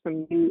notes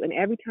from you, and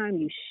every time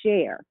you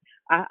share,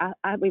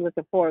 I be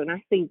looking forward. And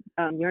I see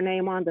your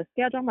name on the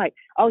schedule, I'm like,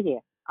 oh yeah,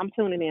 I'm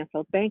tuning in.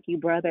 So thank you,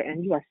 brother,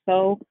 and you are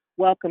so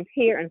welcome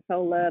here and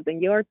so loved,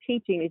 and your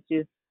teaching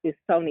is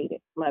so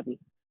needed. Love you.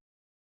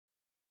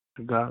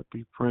 To God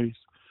be praised.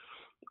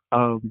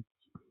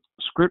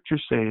 Scripture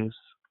says,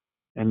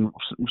 and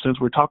since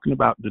we're talking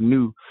about the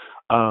new,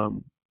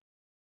 oh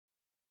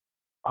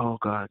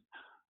God,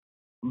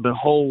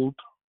 behold,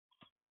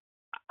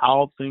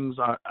 all things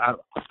are,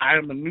 I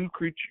am a new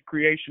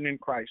creation in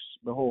Christ.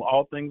 Behold,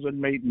 all things are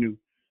made new.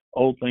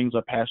 Old things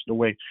are passed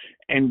away.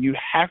 And you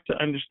have to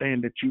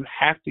understand that you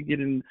have to get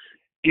in.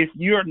 If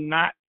you're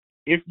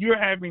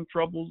having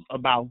troubles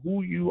about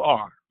who you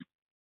are,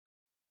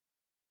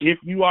 if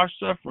you are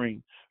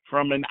suffering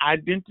from an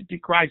identity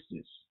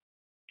crisis,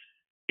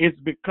 it's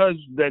because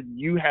that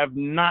you have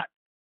not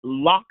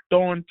locked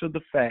on to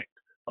the fact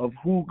of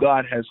who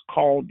God has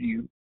called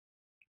you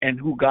and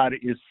who God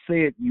has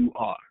said you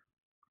are.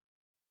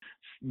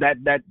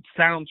 That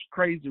sounds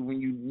crazy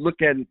when you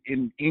look at it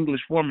in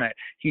English format.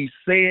 He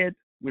said,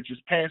 which is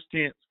past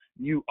tense,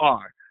 you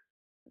are,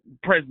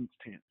 present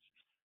tense.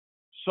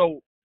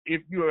 So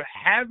if you're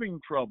having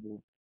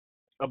trouble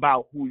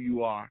about who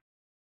you are,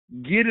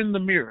 get in the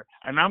mirror.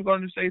 And I'm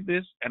going to say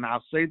this, and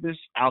I'll say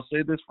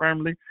this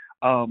firmly,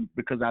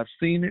 because I've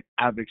seen it,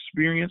 I've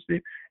experienced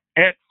it.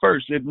 At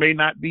first, it may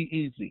not be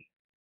easy.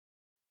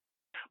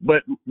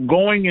 But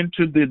going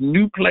into the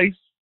new place,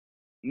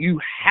 you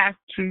have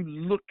to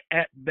look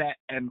at that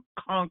and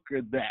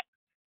conquer that.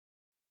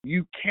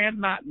 You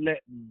cannot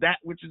let that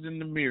which is in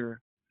the mirror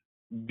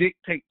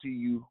dictate to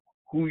you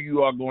who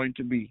you are going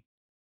to be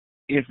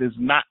if it's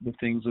not the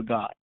things of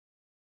God.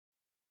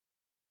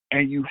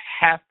 And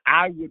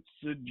I would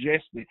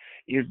suggest it.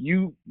 If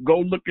you go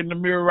look in the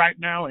mirror right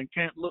now and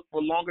can't look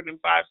for longer than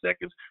 5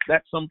 seconds,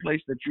 that's some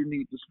place that you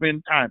need to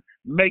spend time.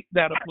 Make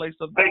that a place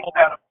of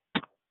God.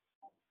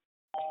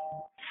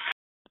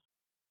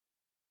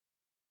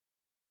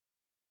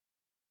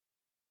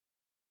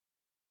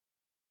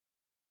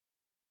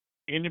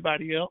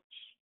 Anybody else?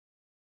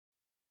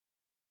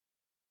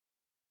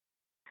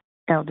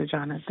 Elder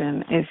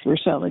Jonathan, it's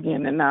Rochelle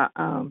again.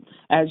 And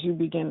as you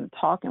begin to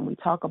talk and we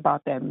talk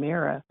about that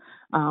mirror,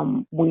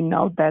 we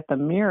know that the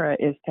mirror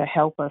is to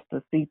help us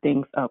to see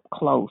things up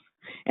close.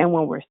 And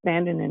when we're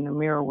standing in the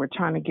mirror, we're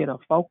trying to get a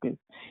focus.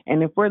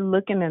 And if we're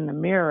looking in the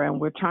mirror and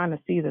we're trying to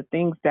see the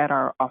things that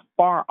are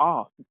far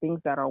off, the things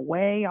that are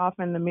way off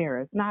in the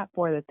mirror, it's not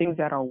for the things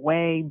that are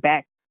way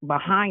back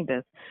behind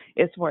us.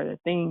 It's for the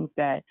things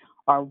that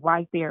are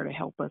right there to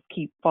help us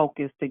keep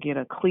focused, to get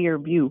a clear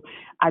view.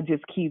 I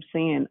just keep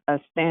seeing us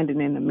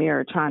standing in the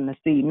mirror trying to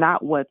see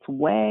not what's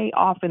way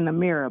off in the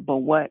mirror, but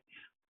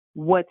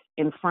what's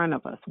in front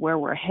of us, where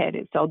we're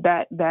headed. So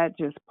that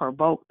just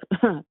provoked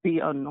the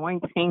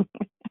anointing.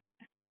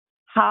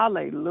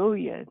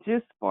 Hallelujah.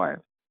 Just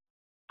for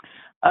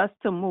us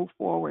to move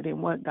forward in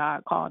what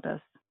God called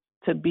us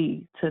to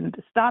be, to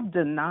stop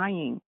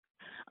denying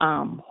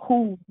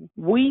who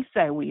we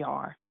say we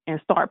are and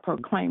start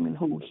proclaiming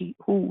who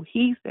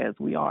he says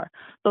we are.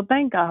 So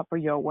thank God for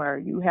your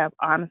word. You have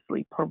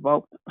honestly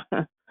provoked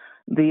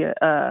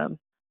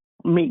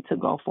me to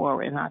go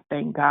forward, and I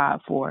thank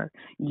God for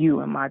you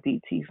and my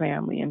DT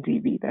family and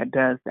DV that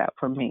does that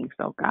for me.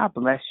 So God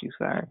bless you,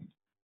 sir.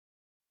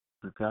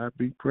 To God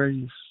be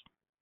praised.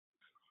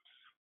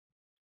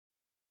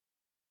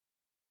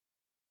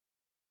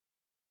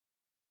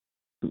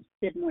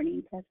 Good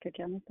morning, Pastor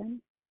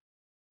Jonathan.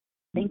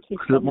 Thank you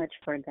so much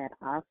for that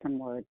awesome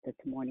word this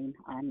morning.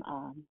 I'm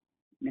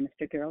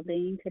Minister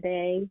Geraldine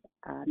today.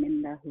 I'm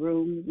in the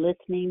room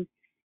listening.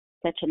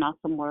 Such an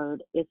awesome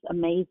word. It's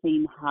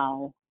amazing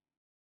how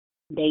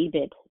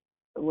David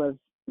was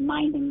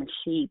minding the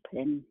sheep,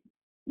 and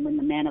when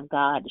the man of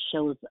God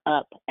shows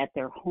up at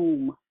their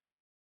home,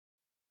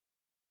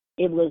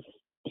 it was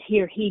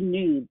here he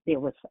knew there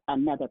was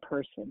another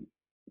person,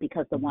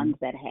 because the ones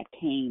that had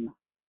came,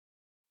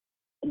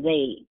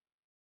 they,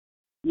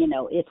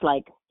 it's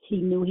like he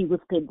knew he was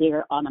good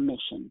there on a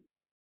mission,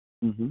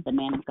 the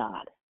man of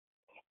God.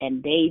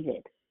 And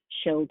David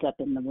shows up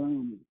in the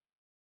room,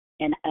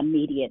 and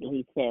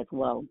immediately says,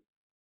 well,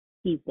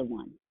 he's the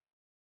one.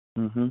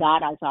 Mm-hmm.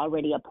 God has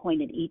already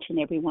appointed each and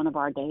every one of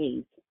our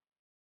days.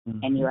 Mm-hmm.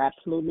 And you're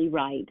absolutely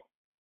right.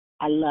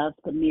 I love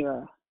the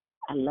mirror.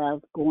 I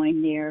love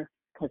going there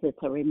because it's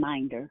a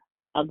reminder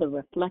of the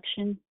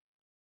reflection.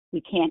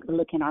 We can't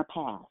look in our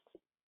past.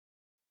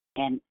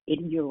 And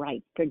you're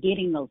right,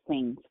 forgetting those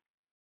things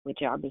which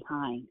are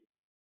behind.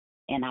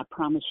 And I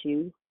promise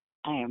you,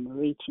 I am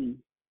reaching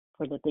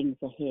for the things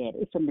ahead.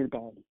 It's a new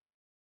day.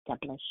 God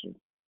bless you.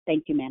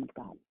 Thank you, man of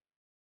God.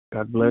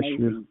 God bless Amazing.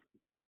 you.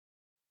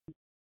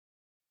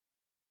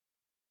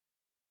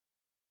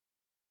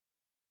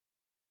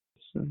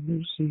 It's a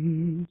new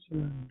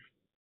season.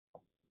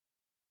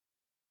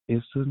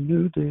 It's a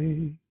new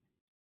day.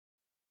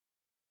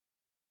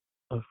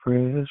 A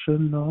fresh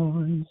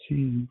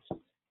anointing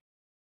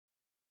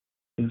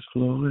is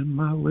flowing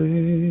my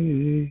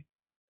way.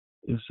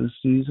 It's a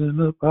season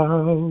of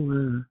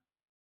power,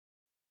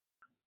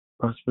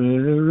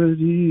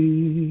 prosperity.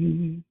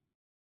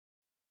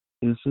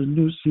 It's a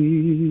new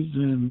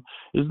season.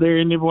 Is there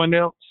anyone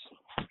else?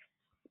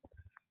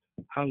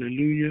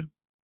 Hallelujah.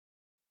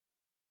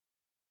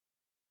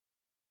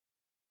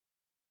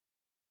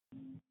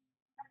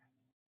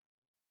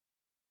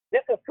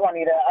 This is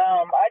Juanita.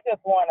 I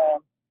just want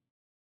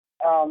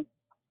to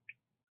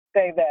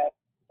say that,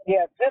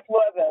 yes, this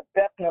was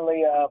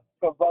definitely a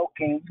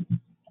provoking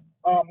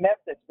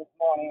message this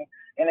morning,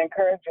 an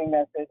encouraging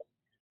message,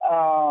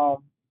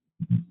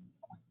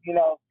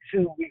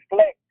 to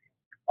reflect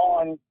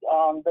on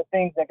the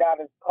things that God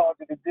has called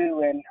you to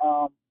do and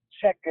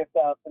check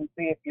yourself and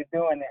see if you're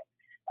doing it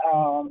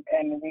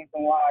and the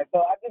reason why. So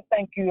I just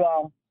thank you,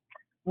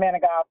 man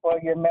of God, for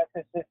your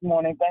message this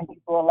morning. Thank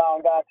you for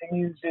allowing God to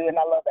use you, and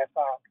I love that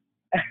song.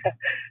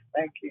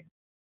 Thank you.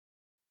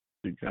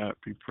 To God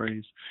be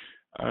praised.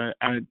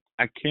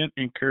 I can't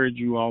encourage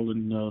you all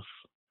enough.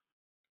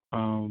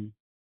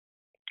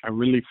 I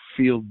really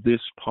feel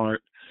this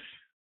part.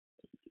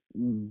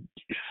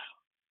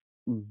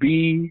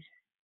 Be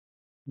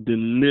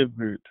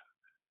delivered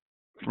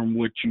from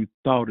what you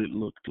thought it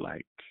looked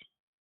like.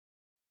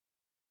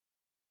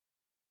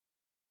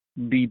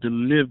 Be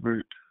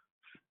delivered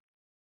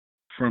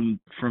from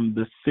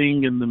the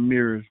thing in the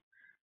mirror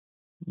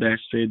that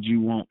said you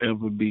won't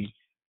ever be.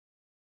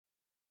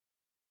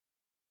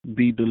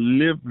 Be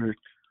delivered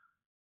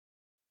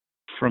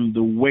from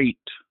the weight.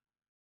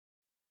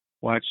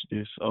 Watch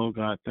this. Oh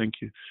God, thank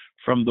you.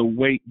 From the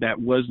weight that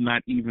was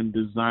not even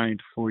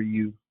designed for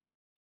you.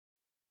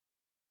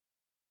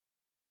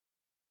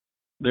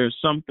 There's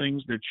some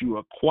things that you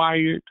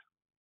acquired,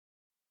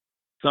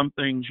 some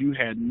things you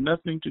had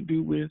nothing to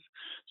do with,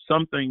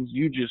 some things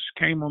you just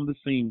came on the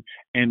scene,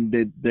 and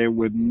that there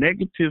were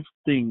negative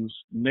things,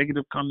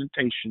 negative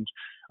connotations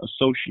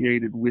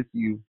associated with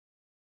you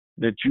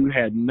that you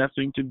had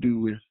nothing to do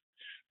with.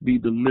 Be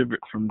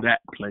delivered from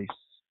that place.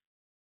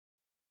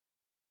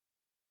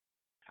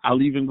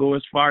 I'll even go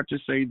as far to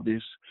say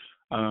this.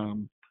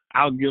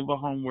 I'll give a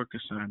homework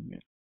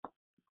assignment.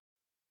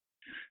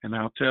 And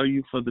I'll tell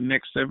you for the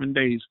next 7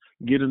 days,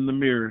 get in the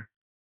mirror.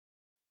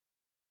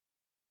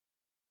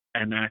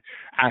 And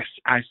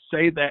I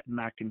say that, and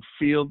I can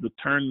feel the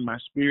turn in my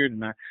spirit,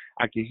 and I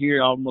can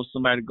hear almost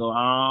somebody go,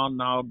 oh,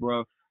 no,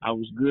 bro, I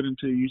was good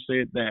until you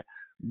said that.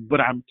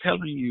 But I'm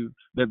telling you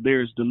that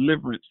there's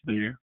deliverance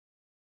there.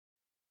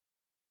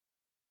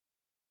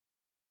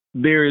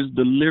 There is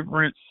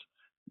deliverance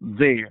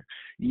there.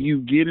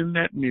 You get in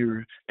that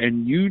mirror,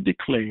 and you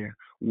declare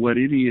what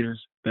it is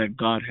that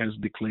God has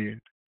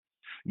declared.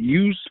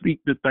 You speak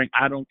the thing.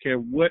 I don't care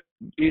what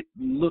it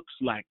looks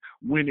like.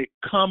 When it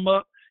come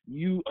up,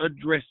 you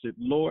address it.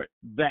 Lord,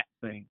 that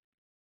thing.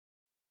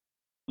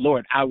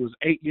 Lord, I was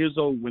 8 years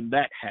old when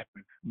that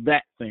happened.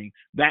 That thing.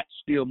 That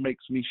still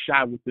makes me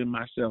shy within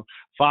myself.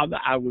 Father,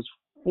 I was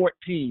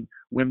 14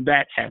 when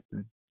that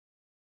happened.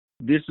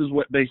 This is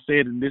what they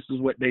said and this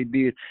is what they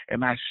did,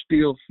 and I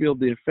still feel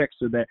the effects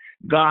of that.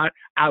 God,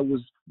 I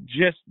was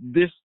just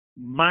this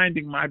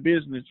minding my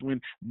business when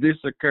this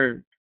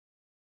occurred.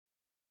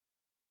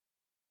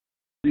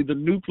 See, the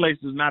new place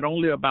is not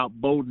only about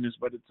boldness,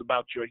 but it's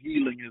about your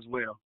healing as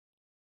well.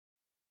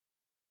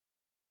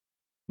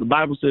 The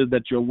Bible says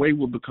that your way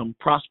will become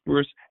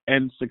prosperous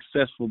and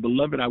successful.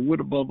 Beloved, I would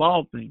above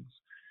all things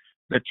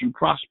that you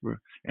prosper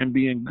and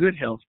be in good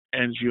health,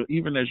 and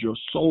even as your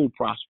soul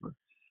prosper.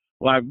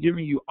 Well, I've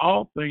given you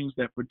all things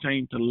that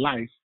pertain to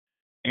life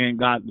and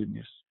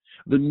godliness.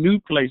 The new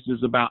place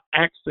is about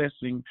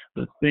accessing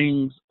the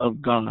things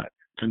of God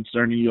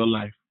concerning your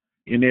life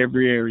in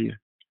every area.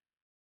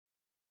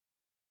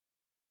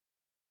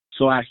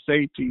 So I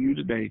say to you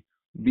today,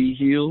 be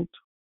healed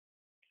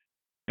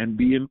and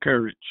be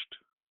encouraged.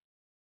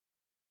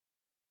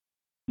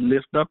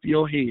 Lift up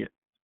your head.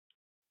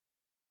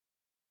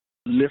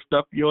 Lift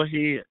up your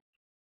head.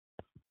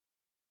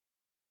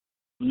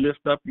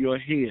 Lift up your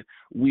head.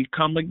 We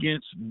come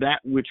against that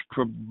which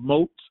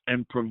promotes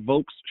and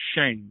provokes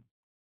shame.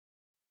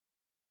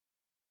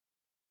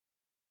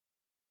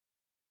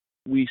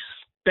 We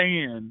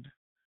stand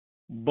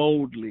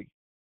boldly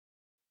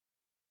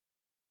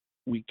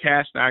We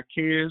cast our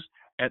cares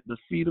at the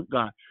feet of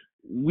God.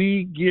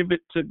 We give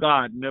it to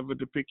God, never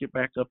to pick it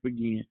back up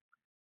again.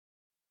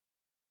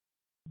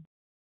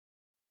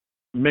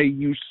 May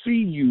you see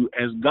you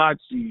as God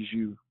sees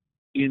you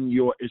in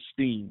your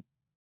esteem.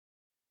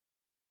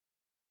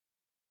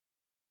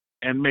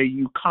 And may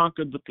you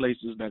conquer the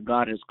places that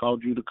God has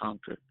called you to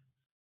conquer.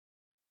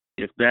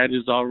 If that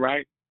is all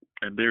right,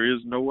 and there is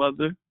no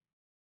other,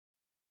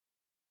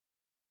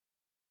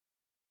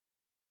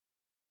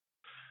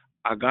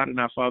 our God and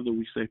our Father,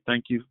 we say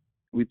thank you.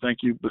 We thank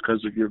you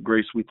because of your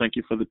grace. We thank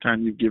you for the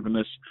time you've given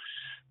us.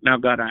 Now,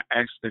 God, I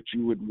ask that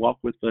you would walk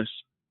with us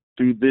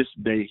through this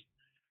day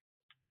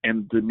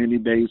and the many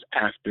days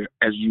after,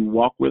 as you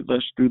walk with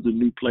us through the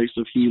new place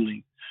of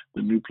healing,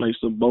 the new place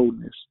of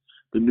boldness,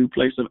 the new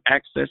place of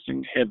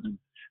accessing heaven,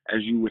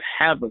 as you would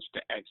have us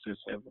to access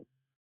heaven,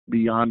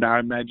 beyond our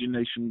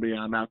imagination,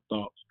 beyond our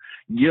thoughts.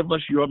 Give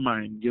us your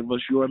mind, give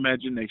us your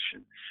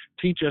imagination.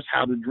 Teach us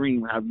how to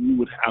dream, how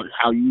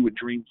you would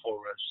dream for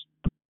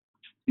us.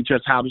 Teach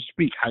us how to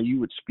speak, how you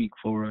would speak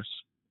for us.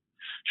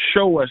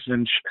 Show us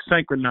and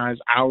synchronize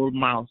our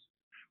mouth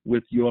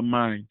with your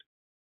mind.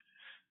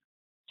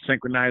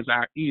 Synchronize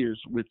our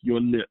ears with your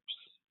lips.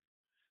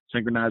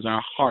 Synchronize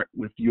our heart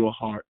with your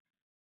heart.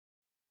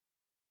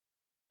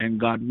 And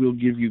God will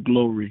give you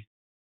glory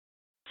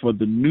for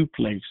the new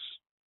place,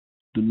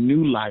 the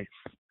new life,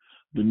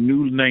 the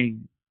new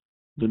name,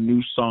 the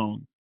new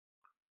song.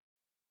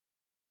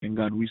 And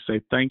God, we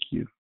say thank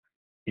you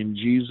in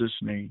Jesus'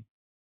 name.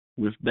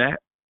 With that,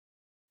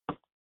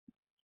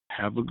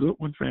 have a good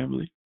one,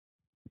 family.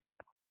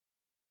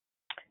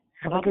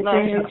 Have a good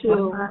day,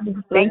 too.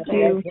 Thank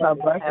you. God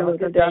bless you,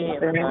 Mr.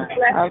 Jonathan.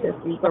 Have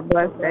a super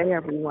blessed day,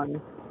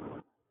 everyone.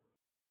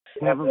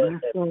 Have a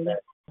blessed day.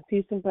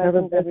 Peace and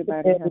blessings,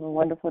 everybody. Have a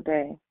wonderful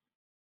day.